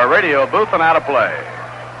back toward our radio booth and out of play.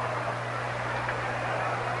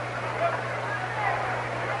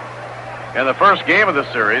 In the first game of the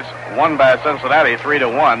series, won by Cincinnati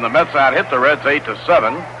 3-1, the Mets out-hit the Reds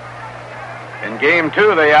 8-7. In game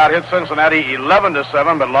 2, they out-hit Cincinnati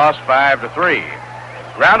 11-7, but lost 5-3.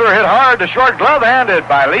 Grounder hit hard to short, glove-handed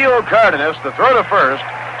by Leo Cardenas to throw to first,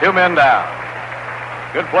 2 men down.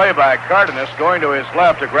 Good play by Cardenas going to his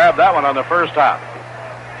left to grab that one on the first hop.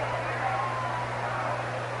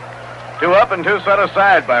 2 up and 2 set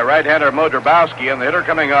aside by right-hander Mo Drabowski, and the hitter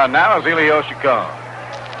coming on now is Elio Chacon.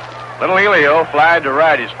 Little Elio flied to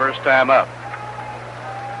right his first time up.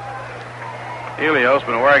 Elio's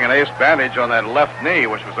been wearing an ace bandage on that left knee,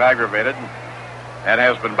 which was aggravated and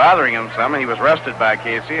has been bothering him some. He was rested by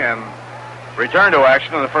Casey and returned to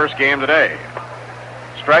action in the first game today.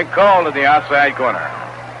 Strike called in the outside corner.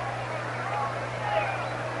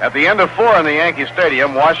 At the end of 4 in the Yankee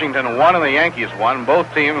Stadium, Washington won and the Yankees won,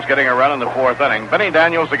 both teams getting a run in the 4th inning. Benny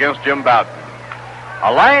Daniels against Jim Bouton.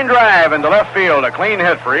 A line drive into left field, a clean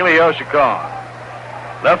hit for Elio Chacon.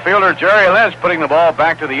 Left fielder Jerry Lynch putting the ball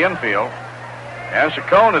back to the infield. And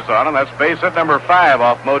Chacon is on, and that's base hit number 5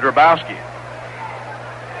 off Mo Drabowski.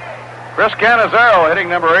 Chris Canizaro hitting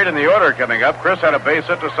number 8 in the order coming up. Chris had a base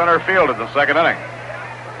hit to center field in the second inning.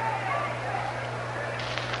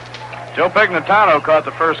 Joe Pignatano caught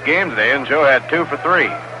the first game today, and Joe had 2 for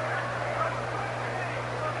 3.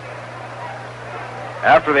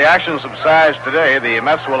 After the action subsides today, the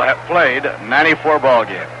Mets will have played 94 ball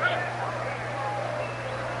games.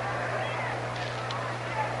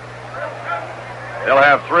 They'll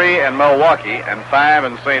have 3 in Milwaukee and 5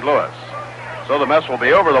 in St. Louis. So the Mets will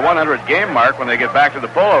be over the 100-game mark when they get back to the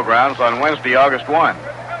Polo Grounds on Wednesday, August 1.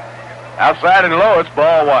 Outside and low, it's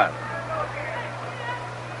ball 1.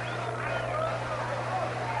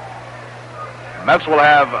 The Mets will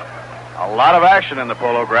have a lot of action in the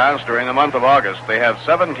Polo Grounds during the month of August. They have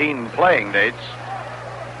 17 playing dates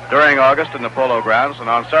during August in the Polo Grounds, and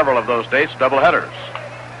on several of those dates, doubleheaders.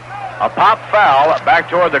 A pop foul back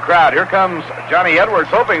toward the crowd. Here comes Johnny Edwards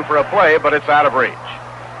hoping for a play, but it's out of reach.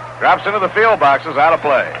 Drops into the field boxes, out of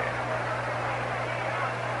play.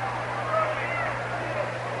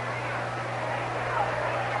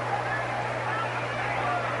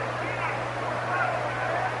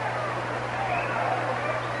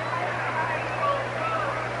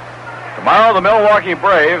 Tomorrow, the Milwaukee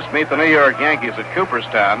Braves meet the New York Yankees at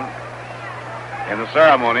Cooperstown in the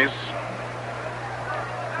ceremonies.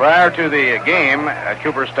 Prior to the game at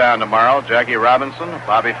Cooperstown tomorrow, Jackie Robinson,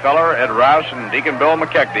 Bobby Feller, Ed Roush, and Deacon Bill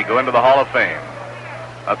McKechnie go into the Hall of Fame.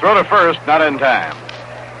 A throw to first, not in time.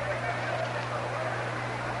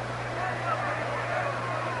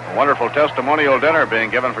 A wonderful testimonial dinner being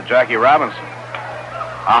given for Jackie Robinson.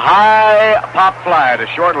 A high pop fly to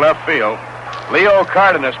short left field. Leo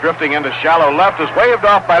Cardenas drifting into shallow left is waved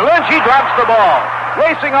off by Lynch. He drops the ball.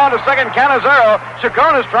 Racing on to second, Canizaro.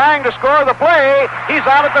 Chacon is trying to score the play. He's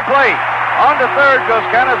out at the plate. On to third goes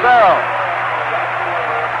Canizaro.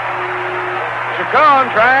 Chacon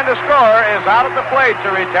trying to score is out at the plate to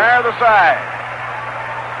retire the side.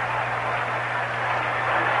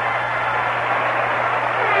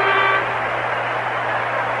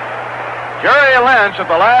 Jerry Lynch at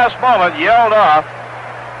the last moment yelled off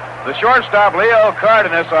the shortstop Leo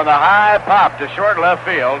Cardenas on the high pop to short left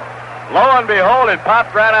field. Lo and behold, it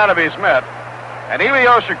popped right out of his mitt. And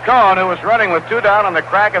Elio Chacon, who was running with 2 down on the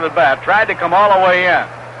crack of the bat, tried to come all the way in.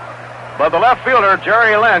 But the left fielder,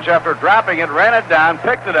 Jerry Lynch, after dropping it, ran it down,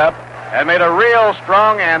 picked it up, and made a real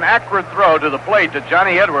strong and accurate throw to the plate to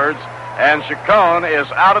Johnny Edwards. And Chacon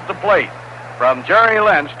is out at the plate. From Jerry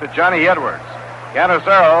Lynch to Johnny Edwards.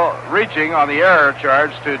 Canizaro reaching on the error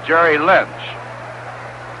charge to Jerry Lynch.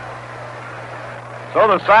 So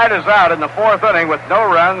the side is out in the 4th inning with no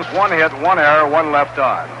runs, 1 hit, 1 error, 1 left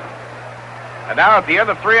on. And now at the end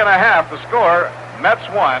of 3.5, the score, Mets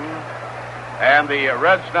 1 and the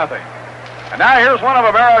Reds nothing. And now here's one of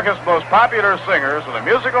America's most popular singers with a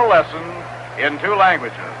musical lesson in 2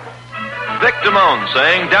 languages. Vic Damone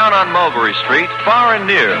saying down on Mulberry Street, far and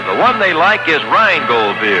near, the one they like is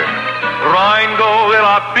Rheingold beer. Rheingold è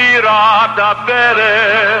la birra da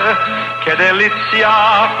bere, che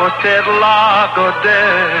delizia poterla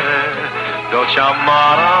godere. Dolce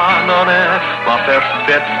amara non è, ma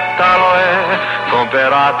perfetta lo è,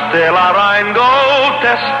 comperate la Rheingold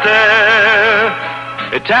teste.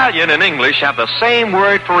 Italian and English have the same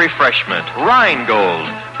word for refreshment, Rheingold.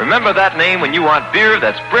 Remember that name when you want beer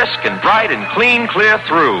that's brisk and bright and clean clear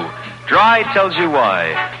through. Dry tells you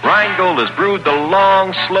why. Rheingold is brewed the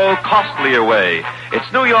long, slow, costlier way.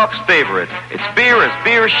 It's New York's favorite. It's beer as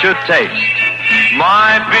beer should taste.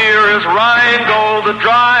 My beer is Rheingold, the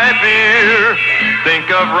dry beer.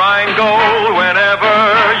 Think of Rheingold whenever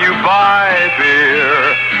you buy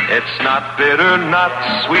beer. It's not bitter, not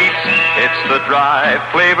sweet. It's the dry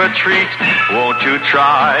flavor treat. Won't you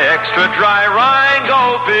try extra dry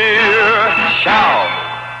Rheingold beer? Shout!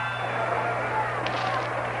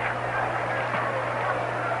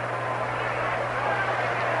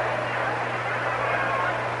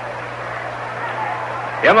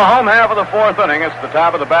 In the home half of the 4th inning, it's the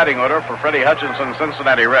top of the batting order for Freddie Hutchinson's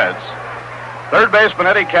Cincinnati Reds. Third baseman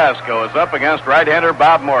Eddie Casco is up against right-hander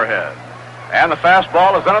Bob Moorhead. And the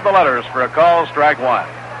fastball is into the letters for a call, strike 1.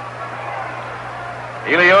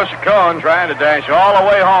 Elio Chacon trying to dash all the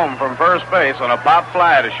way home from first base on a pop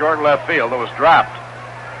fly to short left field that was dropped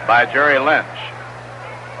by Jerry Lynch.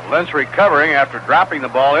 Lynch recovering after dropping the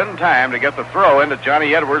ball in time to get the throw into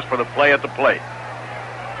Johnny Edwards for the play at the plate.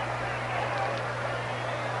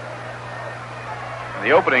 In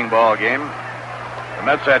the opening ball game, the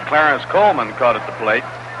Mets had Clarence Coleman caught at the plate.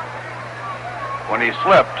 when he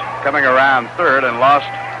slipped coming around third and lost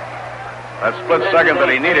that split second that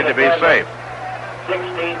he needed to be safe.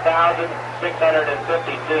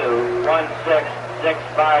 16,652,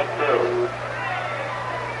 16652.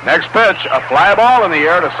 Next pitch, a fly ball in the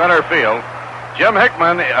air to center field. Jim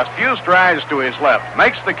Hickman, a few strides to his left,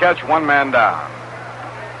 makes the catch, one man down.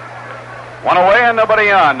 One away and nobody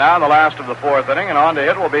on now in the last of the fourth inning, and on to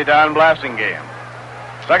hit will be Don Blassingame.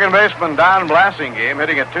 Second baseman Don Blassingame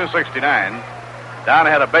hitting at 269. Don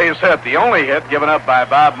had a base hit, the only hit given up by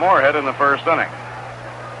Bob Moorhead in the first inning.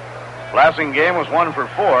 Blassingame was 1 for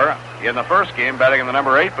 4 in the first game, batting in the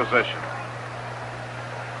number 8 position.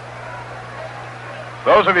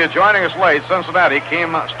 Those of you joining us late, Cincinnati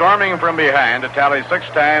came storming from behind to tally 6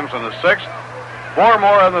 times in the 6th, 4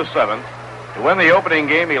 more in the 7th, to win the opening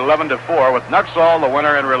game 11-4 with Nuxall the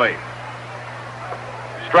winner in relief.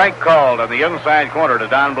 Strike called on the inside corner to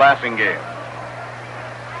Don Blassingame.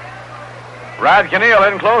 Rod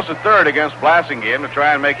Keneal in close at third against Blassingame to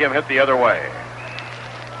try and make him hit the other way.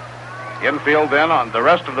 Infield then on the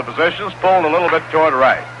rest of the positions pulled a little bit toward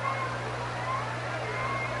right.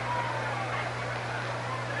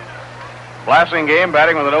 Blassingame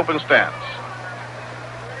batting with an open stance.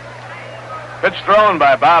 Pitch thrown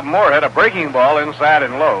by Bob Moorhead, a breaking ball inside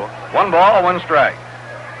and low. 1 ball, 1 strike.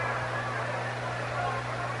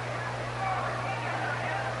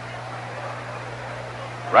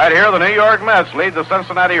 Right here, the New York Mets lead the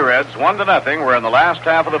Cincinnati Reds 1-0. We're in the last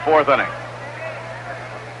half of the fourth inning.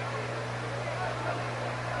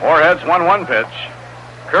 Moorhead's 1-1 pitch.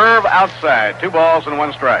 Curve outside, 2 balls and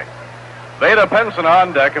 1 strike. Veda Pinson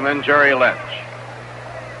on deck, and then Jerry Lynch.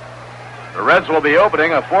 The Reds will be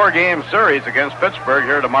opening a 4-game series against Pittsburgh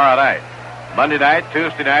here tomorrow night. Monday night,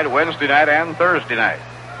 Tuesday night, Wednesday night, and Thursday night.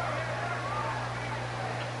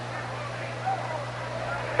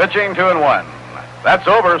 Pitching 2-1. That's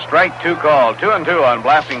over. Strike 2 called. 2-2 on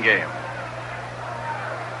Blassingame.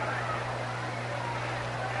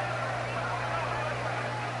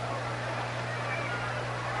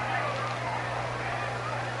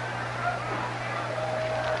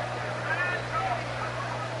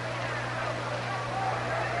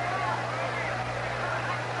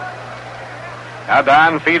 Now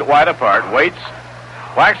Don, feet wide apart, waits,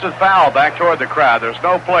 whacks it foul back toward the crowd. There's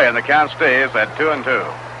no play, and the count stays at 2-2.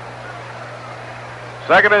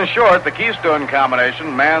 Second and short, the Keystone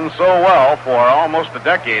combination manned so well for almost a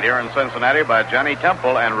decade here in Cincinnati by Johnny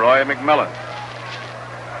Temple and Roy McMillan.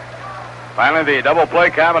 Finally, the double play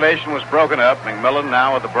combination was broken up. McMillan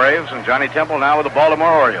now with the Braves and Johnny Temple now with the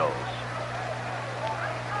Baltimore Orioles.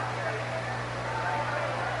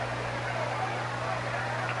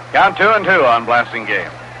 Count 2-2 on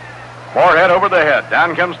Blassingame. Moorhead over the head.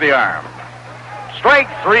 Down comes the arm. Strike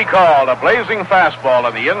 3 called. A blazing fastball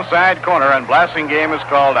on the inside corner, and Blassingame is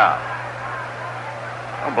called out.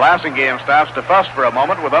 Well, Blassingame stops to fuss for a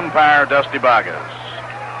moment with umpire Dusty Boggess.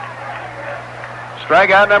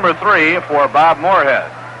 Strikeout number 3 for Bob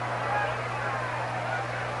Moorhead.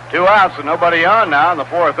 2 outs and nobody on now in the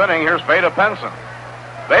fourth inning. Here's Veda Pinson.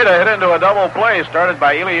 Veda hit into a double play started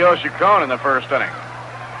by Elio Chacon in the first inning.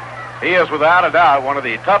 He is without a doubt one of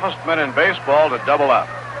the toughest men in baseball to double up.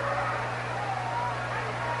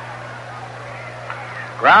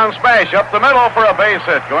 Ground smash up the middle for a base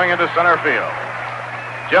hit going into center field.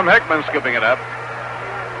 Jim Hickman scooping it up.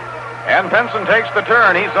 And Pinson takes the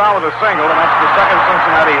turn. He's on with a single, and that's the second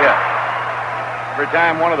Cincinnati hit. Every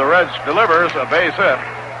time one of the Reds delivers a base hit,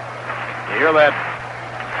 you hear that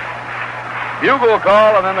bugle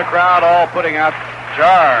call, and then the crowd all putting out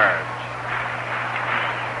charge.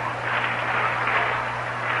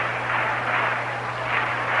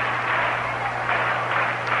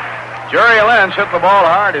 Jerry Lynch hit the ball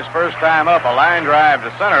hard his first time up, a line drive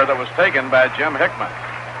to center that was taken by Jim Hickman.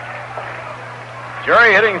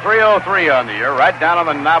 Jerry hitting .303 on the year, right down on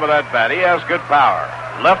the knob of that bat. He has good power.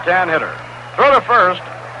 Left-hand hitter. Throw to first.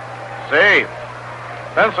 Safe.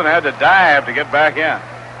 Pinson had to dive to get back in.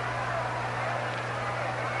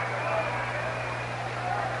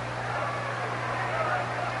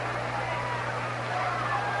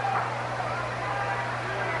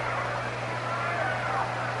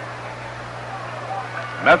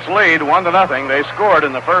 Mets lead 1-0. They scored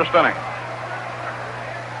in the first inning.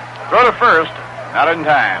 Throw to first, not in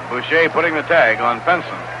time. Boucher putting the tag on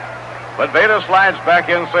Pinson. But Veda slides back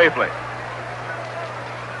in safely.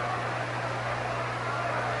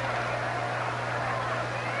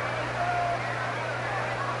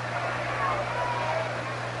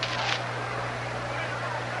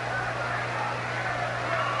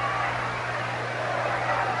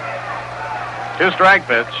 Two-strike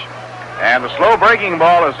pitch. And the slow breaking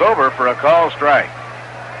ball is over for a called strike.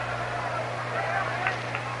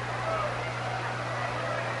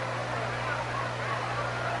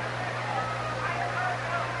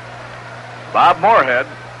 Bob Moorhead,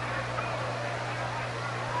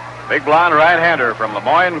 big blonde right-hander from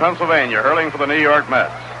Lemoyne, Pennsylvania, hurling for the New York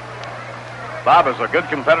Mets. Bob is a good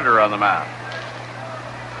competitor on the mound.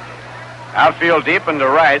 Outfield deep and to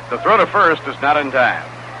right. The throw to first is not in time.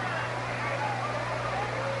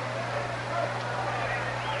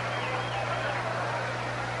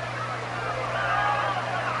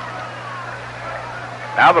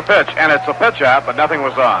 Now the pitch, and it's a pitch out, but nothing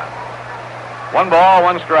was on. 1 ball,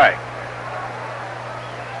 1 strike.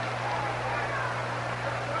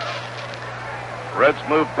 Reds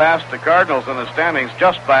moved past the Cardinals in the standings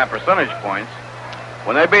just by percentage points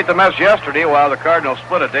when they beat the Mets yesterday, while the Cardinals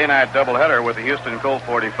split a day-night doubleheader with the Houston Colt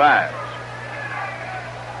 45s.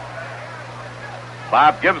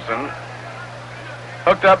 Bob Gibson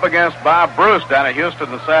hooked up against Bob Bruce down at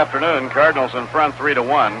Houston this afternoon. Cardinals in front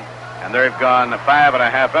 3-1, and they've gone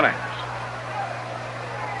 5.5 innings.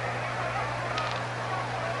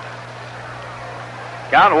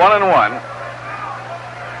 Count 1-1.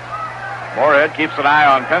 Moorhead keeps an eye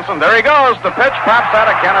on Pinson. There he goes. The pitch pops out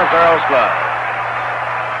of Canizaro's glove.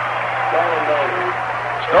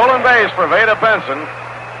 Stolen base for Veda Pinson.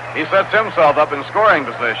 He sets himself up in scoring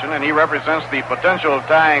position, and he represents the potential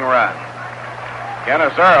tying run.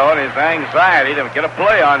 Canizaro, in his anxiety to get a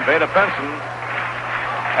play on Veda Pinson,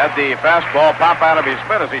 had the fastball pop out of his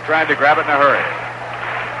mitt as he tried to grab it in a hurry.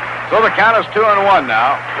 So the count is 2-1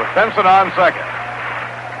 now, with Pinson on second.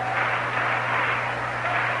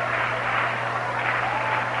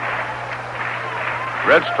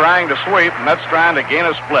 Reds trying to sweep, Mets trying to gain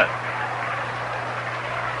a split.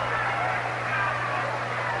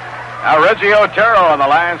 Now Reggie Otero on the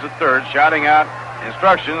lines at third, shouting out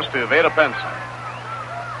instructions to Veda Pinson.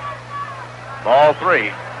 Ball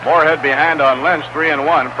 3. Moorhead behind on Lynch,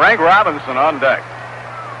 3-1. Frank Robinson on deck.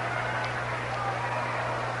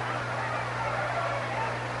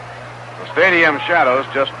 The stadium shadows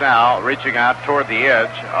just now reaching out toward the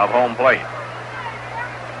edge of home plate.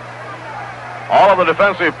 All of the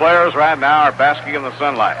defensive players right now are basking in the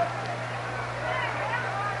sunlight.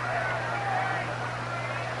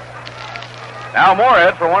 Now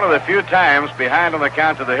Moorhead for one of the few times behind on the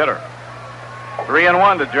count to the hitter.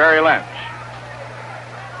 3-1 to Jerry Lynch.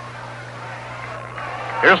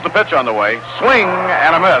 Here's the pitch on the way. Swing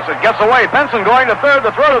and a miss. It gets away. Pinson going to third.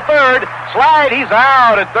 The throw to third. Slide. He's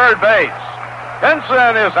out at third base.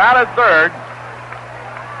 Pinson is out at third.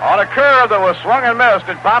 On a curve that was swung and missed,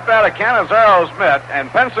 it popped out of Canizaro's mitt, and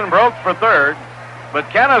Pinson broke for third. But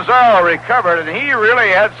Canizaro recovered, and he really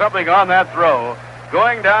had something on that throw,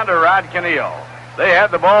 going down to Rod Cannell. They had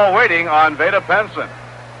the ball waiting on Veda Pinson.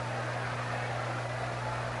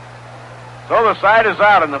 So the side is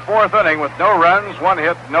out in the fourth inning with no runs, 1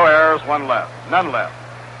 hit, no errors, none left.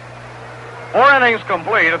 4 innings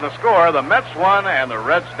complete, and the score, the Mets 1 and the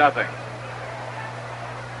Reds nothing.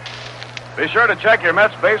 Be sure to check your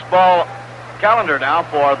Mets baseball calendar now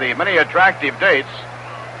for the many attractive dates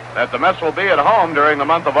that the Mets will be at home during the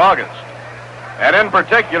month of August. And in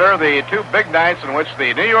particular, the 2 big nights in which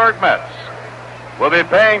the New York Mets will be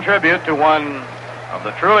paying tribute to one of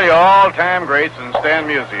the truly all-time greats in Stan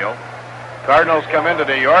Musial. Cardinals come into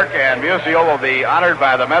New York, and Musial will be honored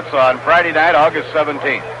by the Mets on Friday night, August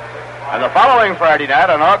 17th. And the following Friday night,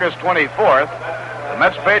 on August 24th, the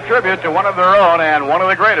Mets pay tribute to one of their own and one of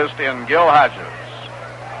the greatest in Gil Hodges.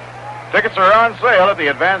 Tickets are on sale at the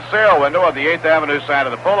advanced sale window on the 8th Avenue side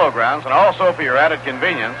of the Polo Grounds, and also for your added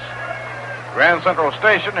convenience, Grand Central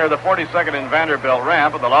Station near the 42nd and Vanderbilt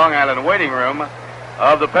ramp and the Long Island waiting room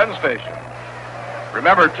of the Penn Station.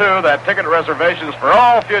 Remember, too, that ticket reservations for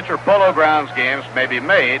all future Polo Grounds games may be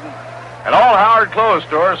made at all Howard Clothes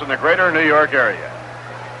stores in the greater New York area.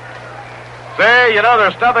 Say, you know,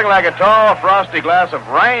 there's nothing like a tall, frosty glass of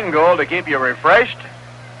Rheingold to keep you refreshed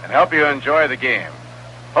and help you enjoy the game.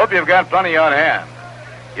 Hope you've got plenty on hand.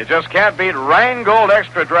 You just can't beat Rheingold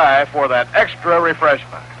Extra Dry for that extra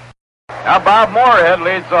refreshment. Now Bob Moorhead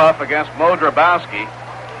leads off against Mo Drabowski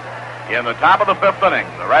in the top of the 5th inning.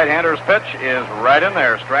 The right-hander's pitch is right in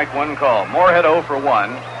there. Strike 1 call. Moorhead 0 for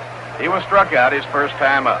 1. He was struck out his first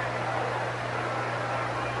time up.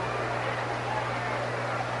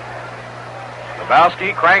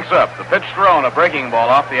 Drabowski cranks up. The pitch thrown, a breaking ball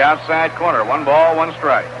off the outside corner. 1 ball, 1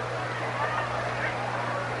 strike.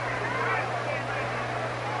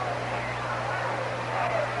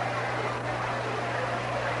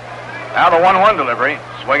 Now the 1-1 delivery.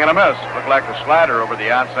 Swing and a miss. Looked like a slider over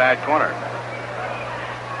the outside corner.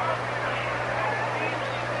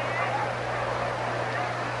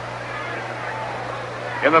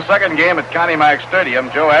 In the second game at Connie Mike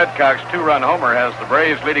Stadium, Joe Adcock's 2-run homer has the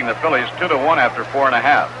Braves leading the Phillies 2-1 after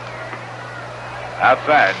 4.5.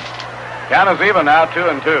 Outside. Count is even now,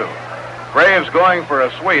 2-2. Braves going for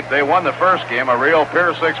a sweep. They won the first game, a real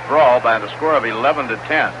Pier 6 brawl by the score of 11-10.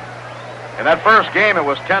 In that first game, it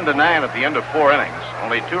was 10-9 at the end of 4 innings.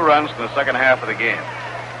 Only 2 runs in the second half of the game.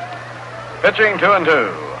 Pitching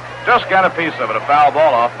 2-2. Just got a piece of it. A foul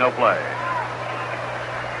ball off, no play.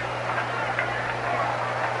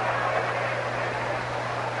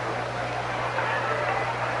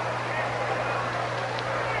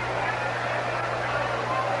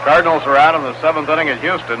 Cardinals are out in the 7th inning at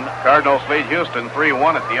Houston. Cardinals lead Houston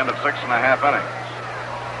 3-1 at the end of 6.5 innings.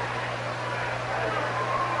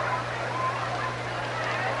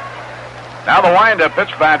 Now the windup pitch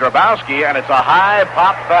by Drabowski, and it's a high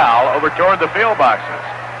pop foul over toward the field boxes.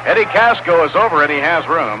 Eddie Casco is over, and he has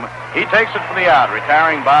room. He takes it for the out,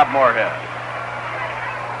 retiring Bob Moorhead.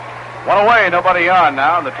 1 away, nobody on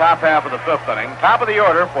now in the top half of the 5th inning. Top of the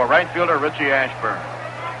order for right fielder Richie Ashburn.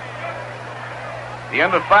 The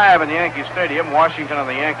end of 5 in Yankee Stadium. Washington and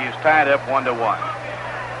the Yankees tied up 1-1.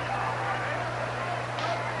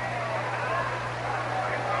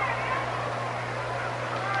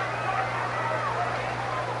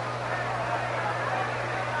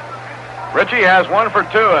 Richie has 1 for 2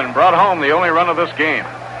 and brought home the only run of this game.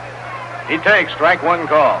 He takes strike 1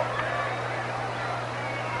 call.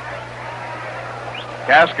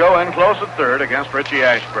 Casco in close at third against Richie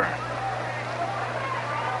Ashburn.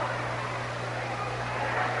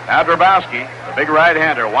 Now Drabowski, the big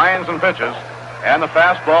right-hander, winds and pitches, and the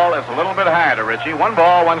fastball is a little bit high to Richie. 1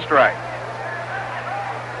 ball, 1 strike.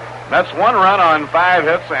 That's 1 run on 5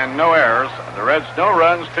 hits and no errors. The Reds, no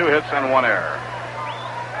runs, 2 hits, and 1 error.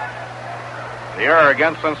 The error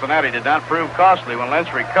against Cincinnati did not prove costly when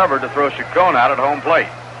Lynch recovered to throw Chacon out at home plate.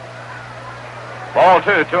 Ball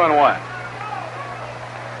 2, 2-1.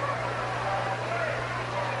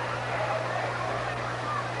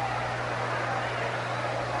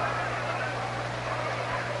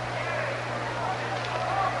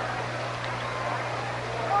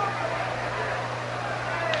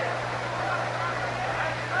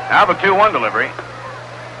 Now the 2-1 delivery.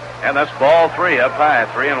 And that's ball 3 up high,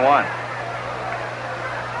 3-1.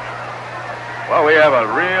 Well, we have a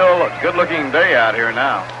real good-looking day out here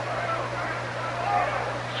now.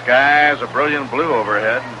 Sky is a brilliant blue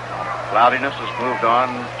overhead. Cloudiness has moved on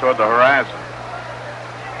toward the horizon.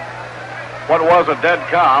 What was a dead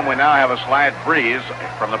calm, we now have a slight breeze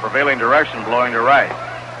from the prevailing direction blowing to right.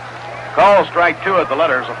 Call strike 2 at the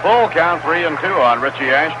letters. A full count, 3-2 on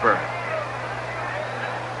Richie Ashburn.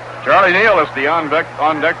 Charlie Neal is the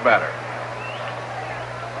on-deck batter.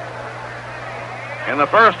 In the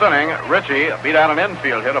first inning, Richie beat out an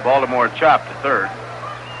infield hit, a Baltimore chop to third.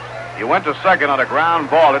 He went to second on a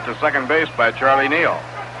ground ball hit to second base by Charlie Neal.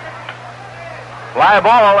 Fly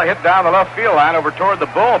ball hit down the left field line over toward the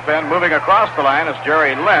bullpen. Moving across the line is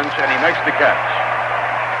Jerry Lynch, and he makes the catch.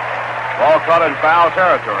 Ball caught in foul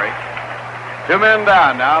territory. 2 men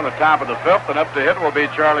down now in the top of the 5th, and up to hit will be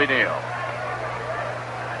Charlie Neal.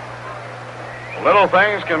 Little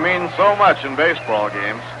things can mean so much in baseball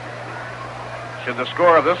games. Should the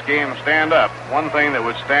score of this game stand up, one thing that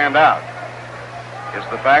would stand out is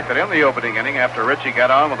the fact that in the opening inning, after Richie got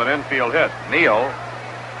on with an infield hit, Neal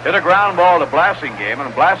hit a ground ball to Blassingame,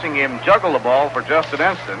 and Blassingame juggled the ball for just an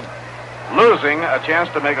instant, losing a chance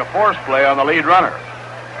to make a force play on the lead runner.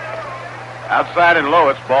 Outside and low,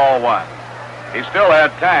 it's ball 1. He still had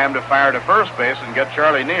time to fire to first base and get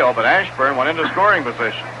Charlie Neal, but Ashburn went into scoring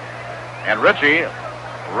position. And Richie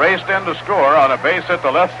raced in to score on a base hit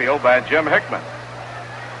to left field by Jim Hickman.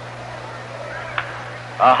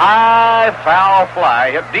 A high foul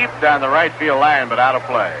fly hit deep down the right field line, but out of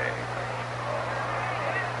play.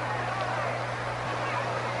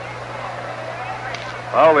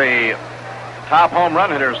 Well, the top home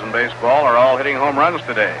run hitters in baseball are all hitting home runs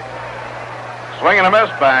today. Swing and a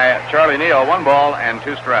miss by Charlie Neal. 1 ball and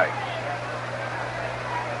 2 strikes.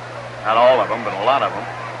 Not all of them, but a lot of them.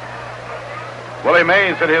 Willie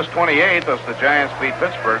Mays hit his 28th as the Giants beat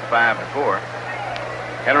Pittsburgh 5-4.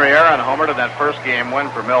 Henry Aaron homered in that first game win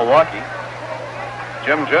for Milwaukee.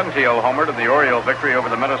 Jim Gentile homered in the Oriole victory over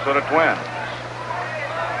the Minnesota Twins.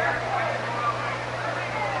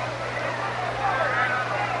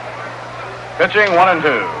 Pitching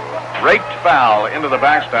 1-2. Raked foul into the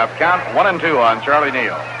backstop. Count 1-2 on Charlie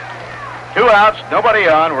Neal. 2 outs, nobody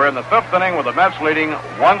on. We're in the 5th inning with the Mets leading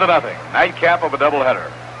 1-0. Nightcap of a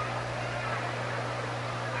doubleheader.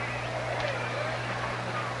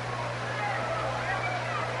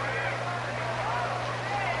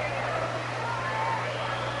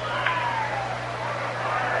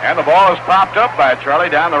 And the ball is popped up by Charlie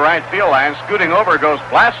down the right field line. Scooting over goes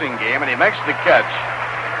Blassingame, and he makes the catch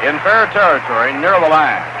in fair territory near the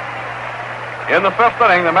line. In the fifth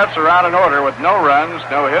inning, the Mets are out in order with no runs,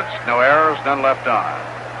 no hits, no errors, none left on.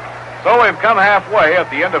 So we've come halfway at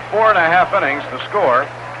the end of 4.5 innings. The score,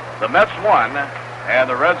 the Mets 1 and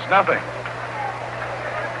the Reds nothing.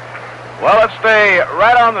 Well, let's stay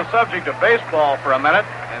right on the subject of baseball for a minute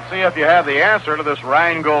and see if you have the answer to this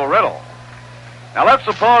Rheingold riddle. Now, let's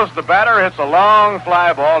suppose the batter hits a long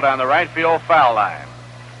fly ball down the right field foul line.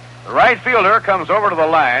 The right fielder comes over to the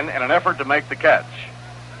line in an effort to make the catch.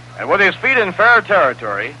 And with his feet in fair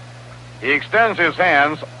territory, he extends his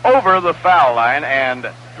hands over the foul line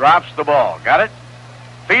and drops the ball. Got it?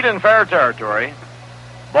 Feet in fair territory.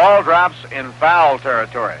 Ball drops in foul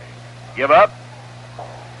territory. Give up?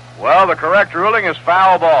 Well, the correct ruling is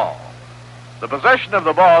foul ball. The position of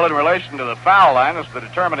the ball in relation to the foul line is the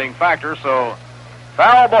determining factor, so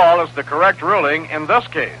foul ball is the correct ruling in this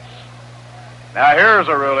case. Now, here's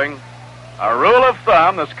a ruling, a rule of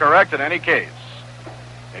thumb that's correct in any case.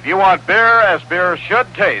 If you want beer as beer should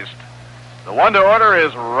taste, the one to order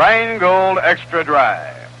is Rheingold Extra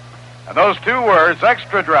Dry. And those two words,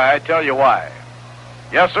 extra dry, tell you why.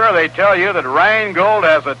 Yes, sir, they tell you that Rheingold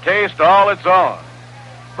has a taste all its own.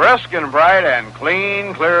 Brisk and bright and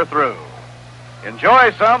clean clear through.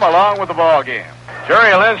 Enjoy some along with the ball game.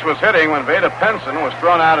 Jerry Lynch was hitting when Veda Pinson was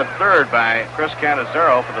thrown out at third by Chris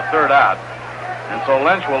Canizero for the third out. And so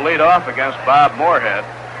Lynch will lead off against Bob Moorhead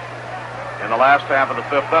in the last half of the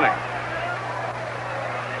fifth inning.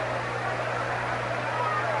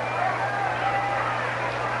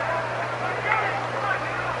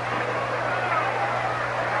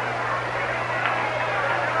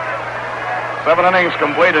 Seven innings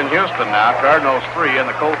complete in Houston now. Cardinals 3 and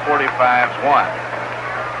the Colt 45s 1.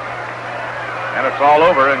 And it's all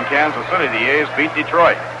over in Kansas City. The A's beat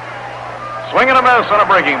Detroit. Swing and a miss on a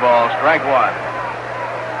breaking ball. Strike one.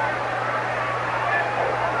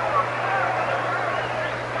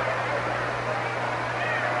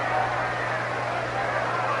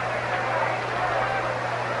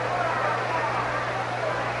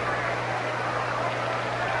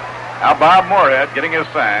 Now Bob Moorhead getting his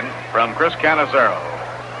sign from Chris Canizero.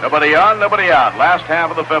 Nobody on, nobody out. Last half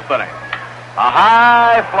of the fifth inning. A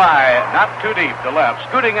high fly, not too deep to left.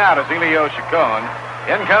 Scooting out is Elio Chacon.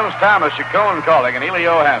 In comes Thomas. Chacon calling, and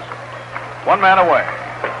Elio has it. One man away.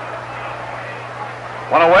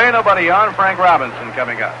 One away, nobody on. Frank Robinson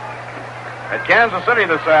coming up. At Kansas City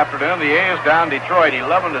this afternoon, the A's down Detroit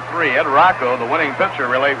 11-3. Ed Rocco, the winning pitcher,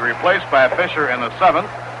 replaced by Fisher in the seventh.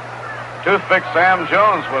 Toothpick Sam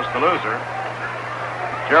Jones was the loser.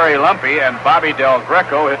 Jerry Lumpy and Bobby Del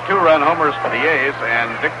Greco hit two-run homers for the A's, and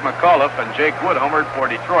Dick McAuliffe and Jake Wood homered for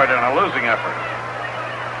Detroit in a losing effort.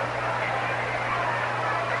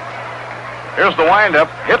 Here's the windup.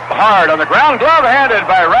 Hit hard on the ground. Glove handed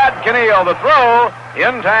by Rod Kinneal. The throw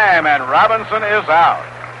in time, and Robinson is out.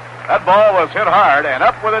 That ball was hit hard, and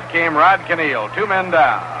up with it came Rod Kinneal. Two men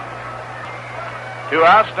down. Two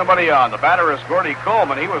outs, nobody on. The batter is Gordy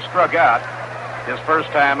Coleman. He was struck out his first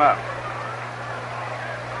time up.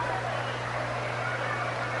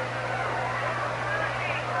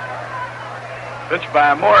 Pitch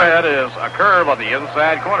by Moorhead is a curve on the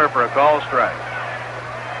inside corner for a called strike.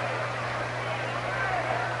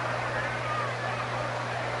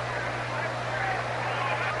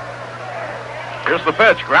 Here's the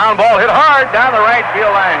pitch. Ground ball hit hard down the right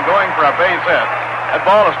field line, going for a base hit. That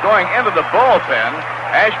ball is going into the bullpen.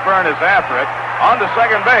 Ashburn is after it. On to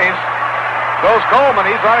second base goes Coleman.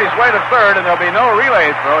 He's on his way to third, and there'll be no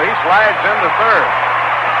relay throw. He slides into third.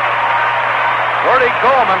 Gordy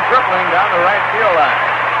Coleman tripling down the right field line.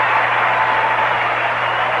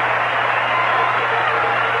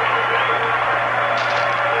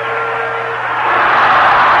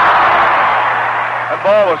 That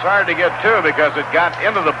ball was hard to get to because it got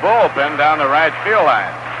into the bullpen down the right field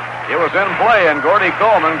line. It was in play, and Gordy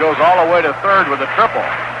Coleman goes all the way to third with a triple.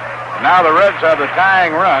 And now the Reds have the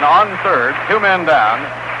tying run on third, two men down,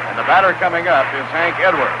 and the batter coming up is Hank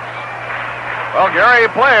Edwards. Well, Gary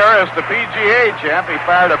Player is the PGA champ. He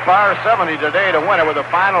fired a par 70 today to win it with a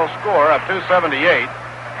final score of 278.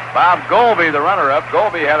 Bob Golby, the runner-up.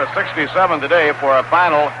 Golby had a 67 today for a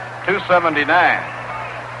final 279.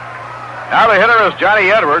 Now the hitter is Johnny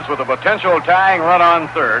Edwards with a potential tying run on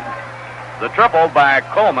third. The triple by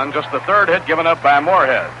Coleman, just the third hit given up by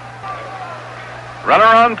Moorhead. Runner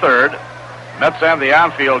on third. Mets have the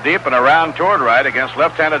outfield deep and around toward right against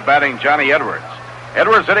left-handed batting Johnny Edwards.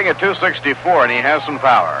 Edwards hitting at 264, and he has some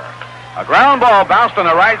power. A ground ball bounced on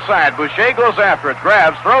the right side. Boucher goes after it,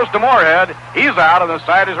 grabs, throws to Moorhead. He's out, and the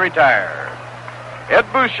side is retired.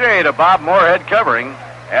 Ed Boucher to Bob Moorhead covering,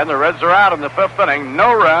 and the Reds are out in the fifth inning.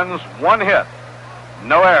 No runs, one hit.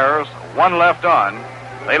 No errors, one left on.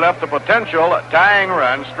 They left a potential tying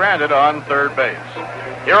run stranded on third base.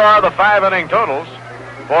 Here are the 5-inning totals.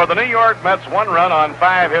 For the New York Mets, 1 run on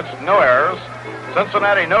 5 hits, no errors.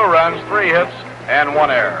 Cincinnati, no runs, 3 hits, and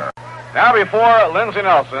 1 error. Now, before Lindsey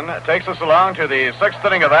Nelson takes us along to the 6th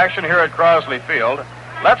inning of action here at Crosley Field,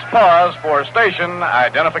 let's pause for station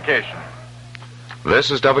identification.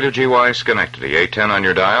 This is WGY Schenectady, 810 on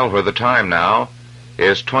your dial, where the time now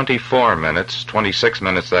is 24 minutes, 26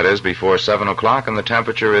 minutes that is, before 7 o'clock, and the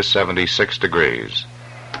temperature is 76 degrees.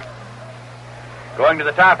 Going to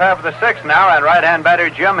the top half of the 6th now, and right-hand batter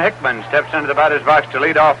Jim Hickman steps into the batter's box to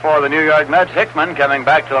lead off for the New York Mets. Hickman, coming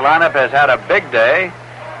back to the lineup, has had a big day.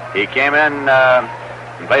 He came in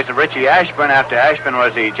place of Richie Ashburn after Ashburn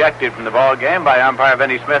was ejected from the ball game by umpire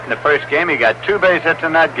Vinnie Smith in the first game. He got 2 base hits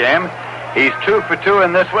in that game. He's 2 for 2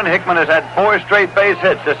 in this one. Hickman has had 4 straight base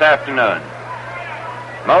hits this afternoon.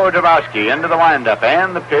 Mo Dabrowski into the windup,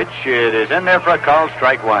 and the pitch. It is in there for a call,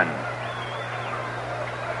 strike 1.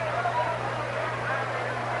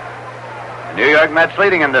 The New York Mets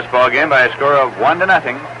leading in this ball game by a score of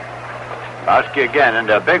 1-0. Dabrowski again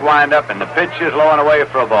into a big windup, and the pitch is low and away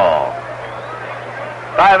for a ball.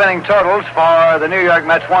 5-inning totals for the New York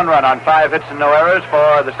Mets: 1 run on 5 hits and no errors.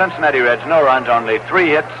 For the Cincinnati Reds, no runs, only 3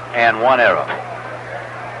 hits and 1 error.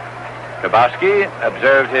 Dabrowski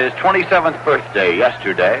observed his 27th birthday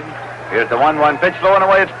yesterday. Here's the 1-1 pitch, low and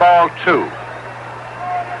away. It's ball 2.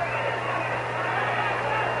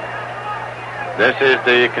 This is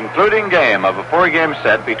the concluding game of a 4-game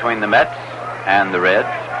set between the Mets and the Reds.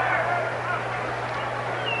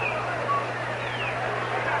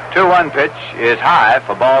 2-1 pitch is high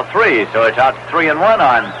for ball 3, so it's out 3-1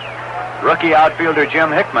 on rookie outfielder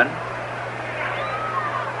Jim Hickman.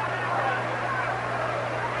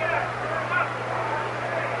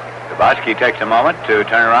 Dabrowski takes a moment to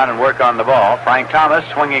turn around and work on the ball. Frank Thomas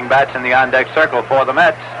swinging bats in the on-deck circle for the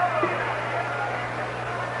Mets.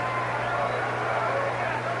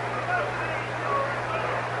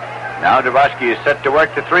 Now Dabrowski is set to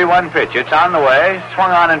work the 3-1 pitch. It's on the way,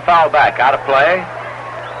 swung on and fouled back, out of play.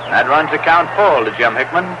 That runs the count full to Jim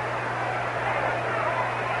Hickman.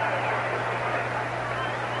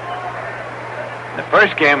 The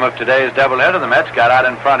first game of today's doubleheader, the Mets got out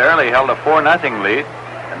in front early, held a 4-0 lead,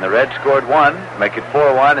 and the Reds scored 1, make it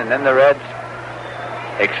 4-1, and then the Reds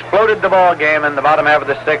exploded the ball game in the bottom half of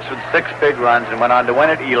the 6th with 6 big runs and went on to win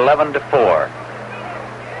it 11-4.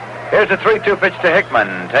 Here's a 3-2 pitch to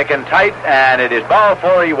Hickman, taken tight, and it is ball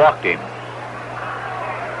 4. He walked him.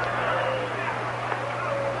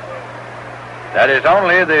 That is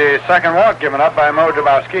only the second walk given up by Mo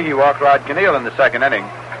Dabrowski. He walked Rod Keneal in the 2nd inning.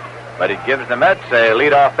 But it gives the Mets a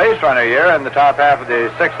leadoff base runner here in the top half of the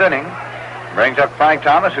 6th inning. Brings up Frank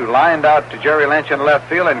Thomas, who lined out to Jerry Lynch in left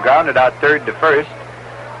field and grounded out 3rd to 1st.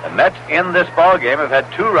 The Mets in this ball game have had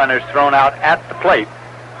 2 runners thrown out at the plate.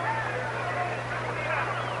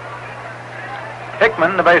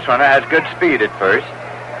 Hickman, the base runner, has good speed at first.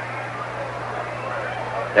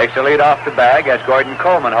 Takes the lead off the bag as Gordon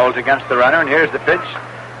Coleman holds against the runner, and here's the pitch.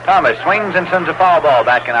 Thomas swings and sends a foul ball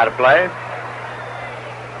back and out of play.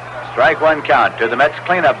 Strike 1 count to the Mets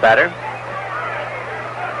cleanup batter.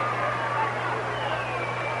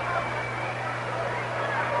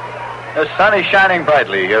 The sun is shining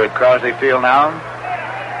brightly here at Crosley Field now.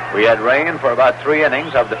 We had rain for about 3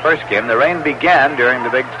 innings of the first game. The rain began during the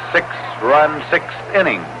big 6-run 6th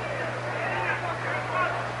inning.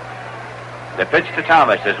 The pitch to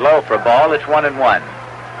Thomas is low for a ball. It's 1-1.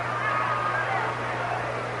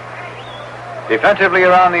 Defensively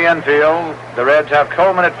around the infield, the Reds have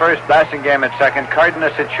Coleman at first, Blassingame at second,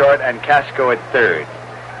 Cardenas at short, and Casco at third.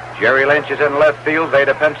 Jerry Lynch is in left field,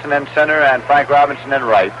 Vada Pinson in center, and Frank Robinson in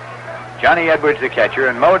right. Johnny Edwards the catcher,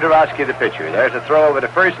 and Mo Dabrowski the pitcher. There's a throw over to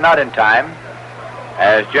first, not in time,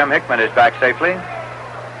 as Jim Hickman is back safely.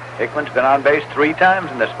 Hickman's been on base 3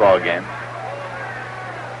 times in this ball game.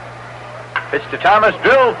 Pitch to Thomas,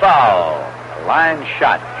 drill foul. A line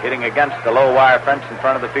shot, hitting against the low wire fence in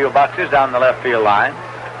front of the field boxes down the left field line.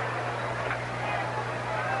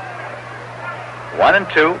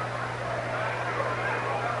 1-2.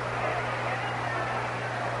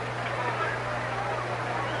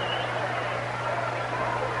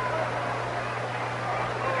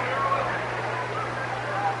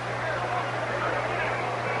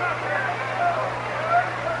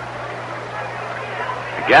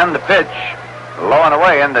 Again, the pitch, low and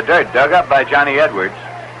away in the dirt, dug up by Johnny Edwards.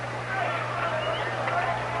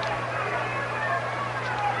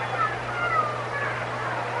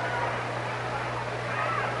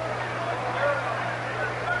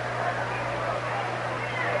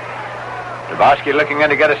 Bosky looking in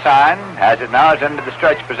to get a sign. Has it now. Is into the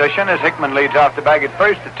stretch position as Hickman leads off the bag at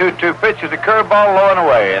first. The 2-2 pitch is a curveball low and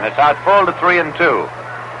away, and it's out full to 3-2.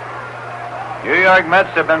 New York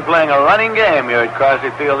Mets have been playing a running game here at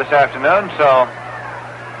Crosley Field this afternoon, so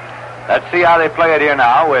let's see how they play it here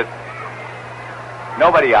now with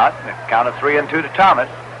nobody out. The count of 3-2 to Thomas.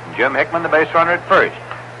 And Jim Hickman, the base runner at first.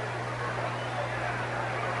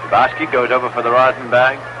 Bosky goes over for the rosin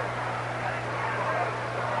bag.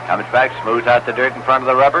 Comes back, smooths out the dirt in front of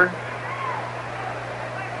the rubber.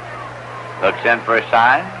 Looks in for a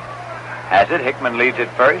sign. Has it. Hickman leads it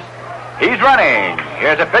first. He's running.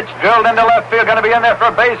 Here's a pitch drilled into left field. Going to be in there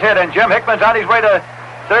for a base hit. And Jim Hickman's on his way to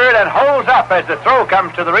third and holds up as the throw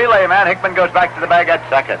comes to the relay man. Hickman goes back to the bag at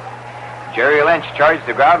second. Jerry Lynch charged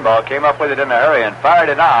the ground ball, came up with it in a hurry, and fired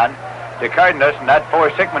it on to Cardenas, and that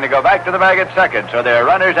forced Hickman to go back to the bag at second. So there are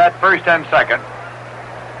runners at first and second.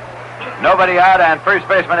 Nobody out, and first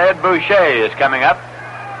baseman Ed Boucher is coming up.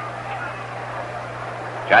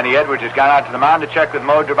 Johnny Edwards has gone out to the mound to check with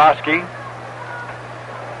Mo Drabowsky.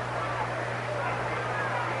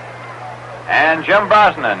 And Jim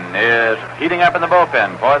Brosnan is heating up in the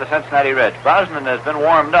bullpen for the Cincinnati Reds. Brosnan has been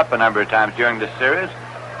warmed up a number of times during this series,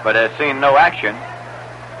 but has seen no action.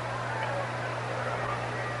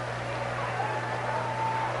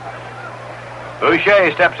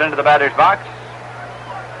 Boucher steps into the batter's box.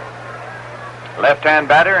 Left-hand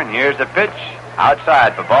batter, and here's the pitch.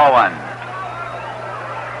 Outside for ball one.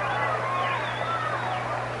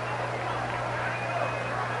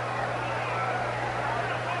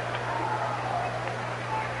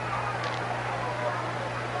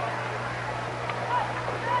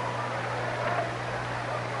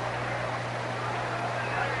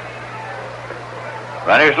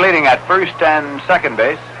 Runners leading at first and second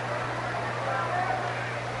base.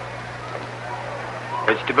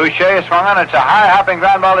 Pitch to Boucher, swung on. It's a high-hopping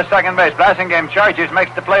ground ball to second base. Blasingame charges,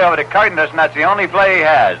 makes the play over to Cardenas, and that's the only play he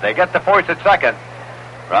has. They get the force at second.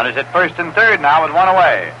 Runners at first and third now with one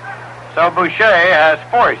away. So Boucher has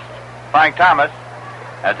forced Frank Thomas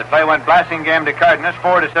as the play went Blasingame to Cardenas,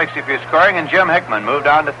 4-6 if you're scoring, and Jim Hickman moved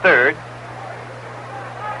on to third.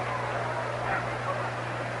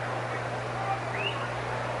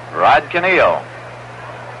 Rod Keneal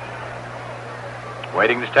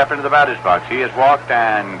waiting to step into the batter's box. He has walked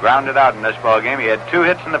and grounded out in this ball game. He had 2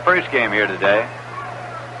 hits in the first game here today.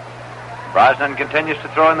 Brosnan continues to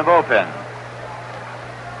throw in the bullpen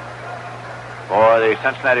for the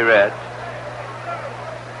Cincinnati Reds.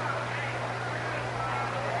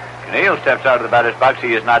 Keneal steps out of the batter's box.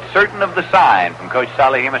 He is not certain of the sign from Coach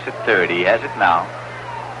Salahimas at third. He has it now.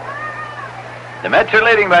 The Mets are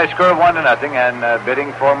leading by a score of 1-0 and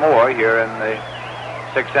bidding for more here in the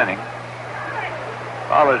 6th inning.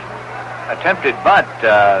 Ball is attempted bunt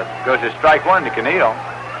goes to strike one to Keneal.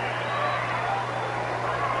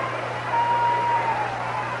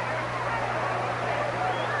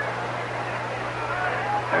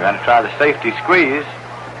 They're going to try the safety squeeze,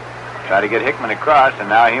 try to get Hickman across, and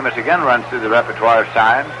now Hemus again runs through the repertoire of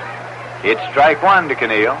signs. It's strike one to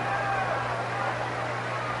Keneal.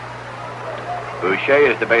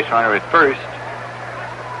 Boucher is the base runner at first.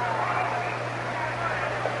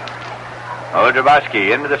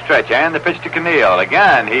 Drabowsky into the stretch, and the pitch to Keneal.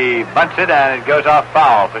 Again, he bunts it, and it goes off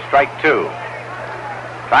foul for strike two.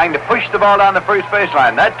 Trying to push the ball down the first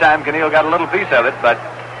baseline. That time, Keneal got a little piece of it, but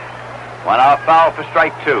went off foul for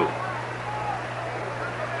strike two.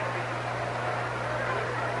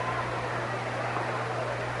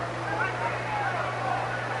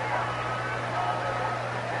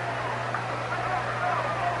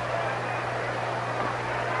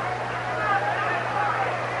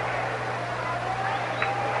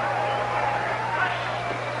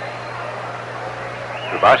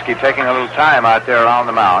 Bosky taking a little time out there around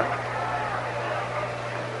the mound.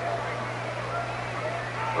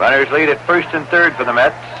 Runners lead at first and third for the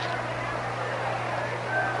Mets.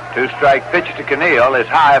 2-strike pitch to Keneal is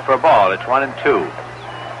high for a ball. It's 1-2.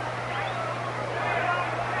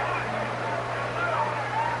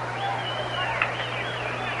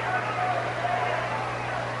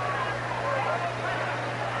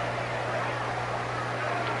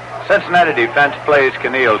 Cincinnati defense plays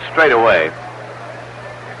Keneal straight away.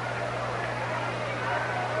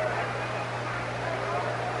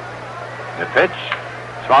 The pitch,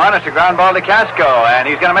 swung on. It's a ground ball to Casco, and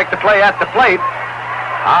he's going to make the play at the plate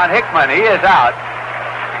on Hickman. He is out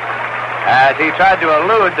as he tried to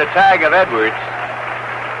elude the tag of Edwards.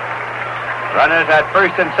 Runners at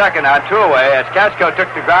first and second on 2 away as Casco took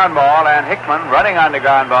the ground ball, and Hickman, running on the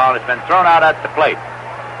ground ball, has been thrown out at the plate.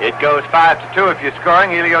 It goes 5-2 if you're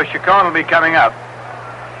scoring. Elio Chacon will be coming up.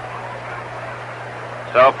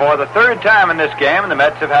 So for the third time in this game, the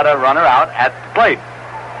Mets have had a runner out at the plate.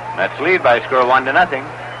 Mets lead by a score of 1-0.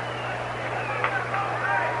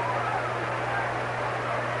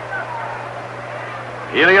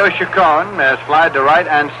 Helio Chacon has flied to right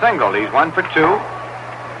and singled. He's 1 for 2.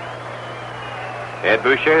 Ed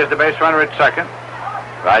Boucher is the base runner at second.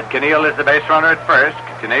 Rod Keneal is the base runner at first.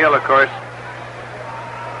 Keneal, of course,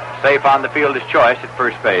 safe on the fielder's choice at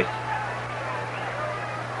first base.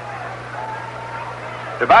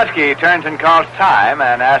 Duboski turns and calls time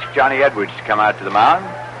and asks Johnny Edwards to come out to the mound.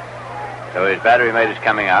 So his battery mate is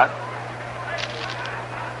coming out.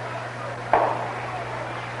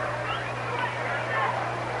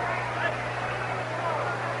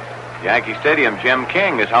 Yankee Stadium, Jim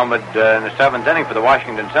King is homered in the seventh inning for the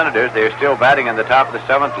Washington Senators. They are still batting in the top of the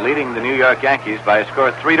seventh, leading the New York Yankees by a score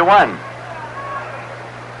of 3-1.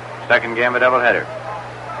 Second game, a doubleheader.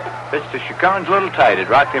 Pitch to Chacon's a little tight. It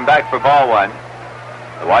rocked him back for ball one.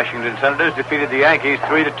 The Washington Senators defeated the Yankees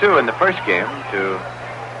 3-2 in the first game to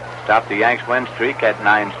stop the Yanks' win streak at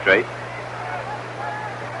 9 straight.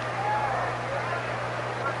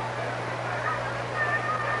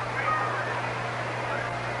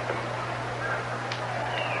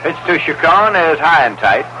 Pitch to Chacon is high and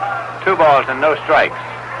tight. 2 balls and no strikes.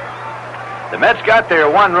 The Mets got their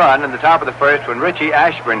 1 run in the top of the first when Richie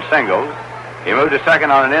Ashburn singled. He moved to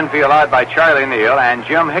second on an infield out by Charlie Neal, and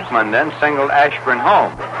Jim Hickman then singled Ashburn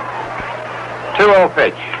home. 2-0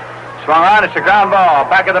 pitch. Swung on, it's a ground ball.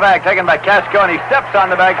 Back of the bag, taken by Casco, and he steps on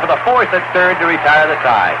the bag for the fourth at third to retire the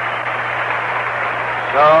tie.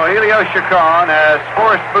 So Helio Chacon has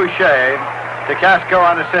forced Boucher to Casco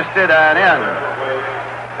unassisted and in.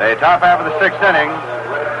 The top half of the sixth inning,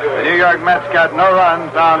 the New York Mets got no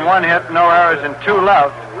runs on 1 hit, no errors, and 2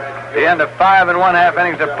 left. The end of 5 1/2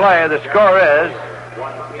 innings of play. The score is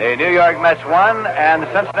the New York Mets 1 and the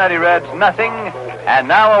Cincinnati Reds 0. And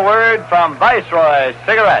now a word from Viceroy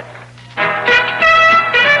Cigarettes.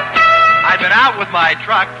 I've been out with my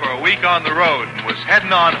truck for a week on the road and was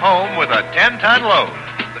heading on home with a 10-ton load.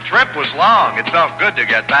 The trip was long. It felt good to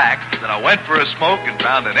get back. Then I went for a smoke and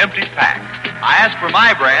found an empty pack. I asked for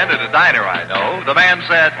my brand at a diner I know. The man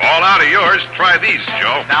said, All out of yours. Try these,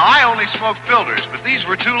 Joe. Now, I only smoke filters, but these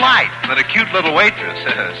were too light. Then a cute little waitress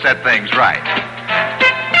set things right.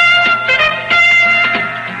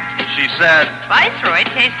 She said, Viceroy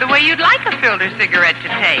tastes the way you'd like a filter cigarette to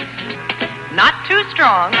taste. Not too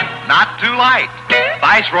strong. Not too light.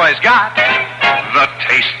 Viceroy's got the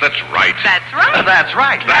taste that's right. That's right. That's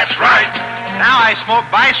right. That's right. Now I smoke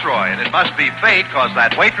Viceroy, and it must be fate, because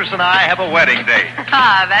that waitress and I have a wedding date.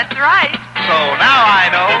 Ah, that's right. So now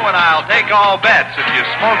I know when I'll take all bets. If you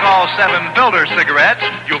smoke all 7 filter cigarettes,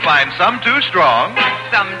 you'll find some too strong.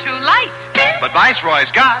 Some too light. But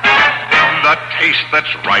Viceroy's got the taste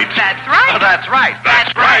that's right. That's right. That's right.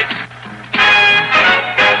 That's right.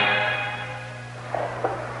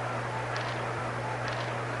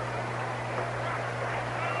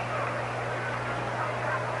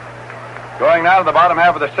 Going now to the bottom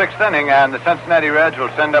half of the sixth inning, and the Cincinnati Reds will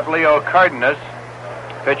send up Leo Cardenas.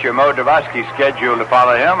 Pitcher Mo Dvorsky scheduled to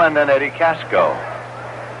follow him, and then Eddie Casco.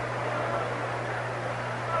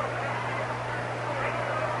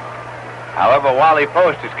 However, Wally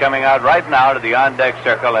Post is coming out right now to the on-deck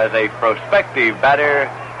circle as a prospective batter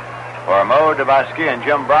for Mo Dvorsky, and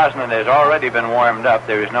Jim Brosnan has already been warmed up.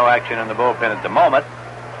 There is no action in the bullpen at the moment,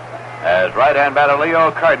 as right-hand batter Leo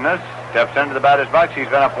Cardenas steps into the batter's box. He's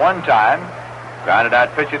been up 1 time. Grounded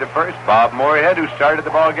out pitcher to first. Bob Moorhead, who started the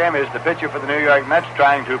ball game, is the pitcher for the New York Mets,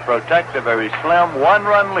 trying to protect a very slim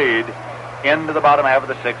 1-run lead into the bottom half of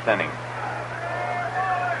the sixth inning.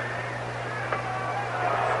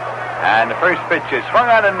 And the first pitch is swung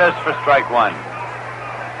on and missed for strike 1.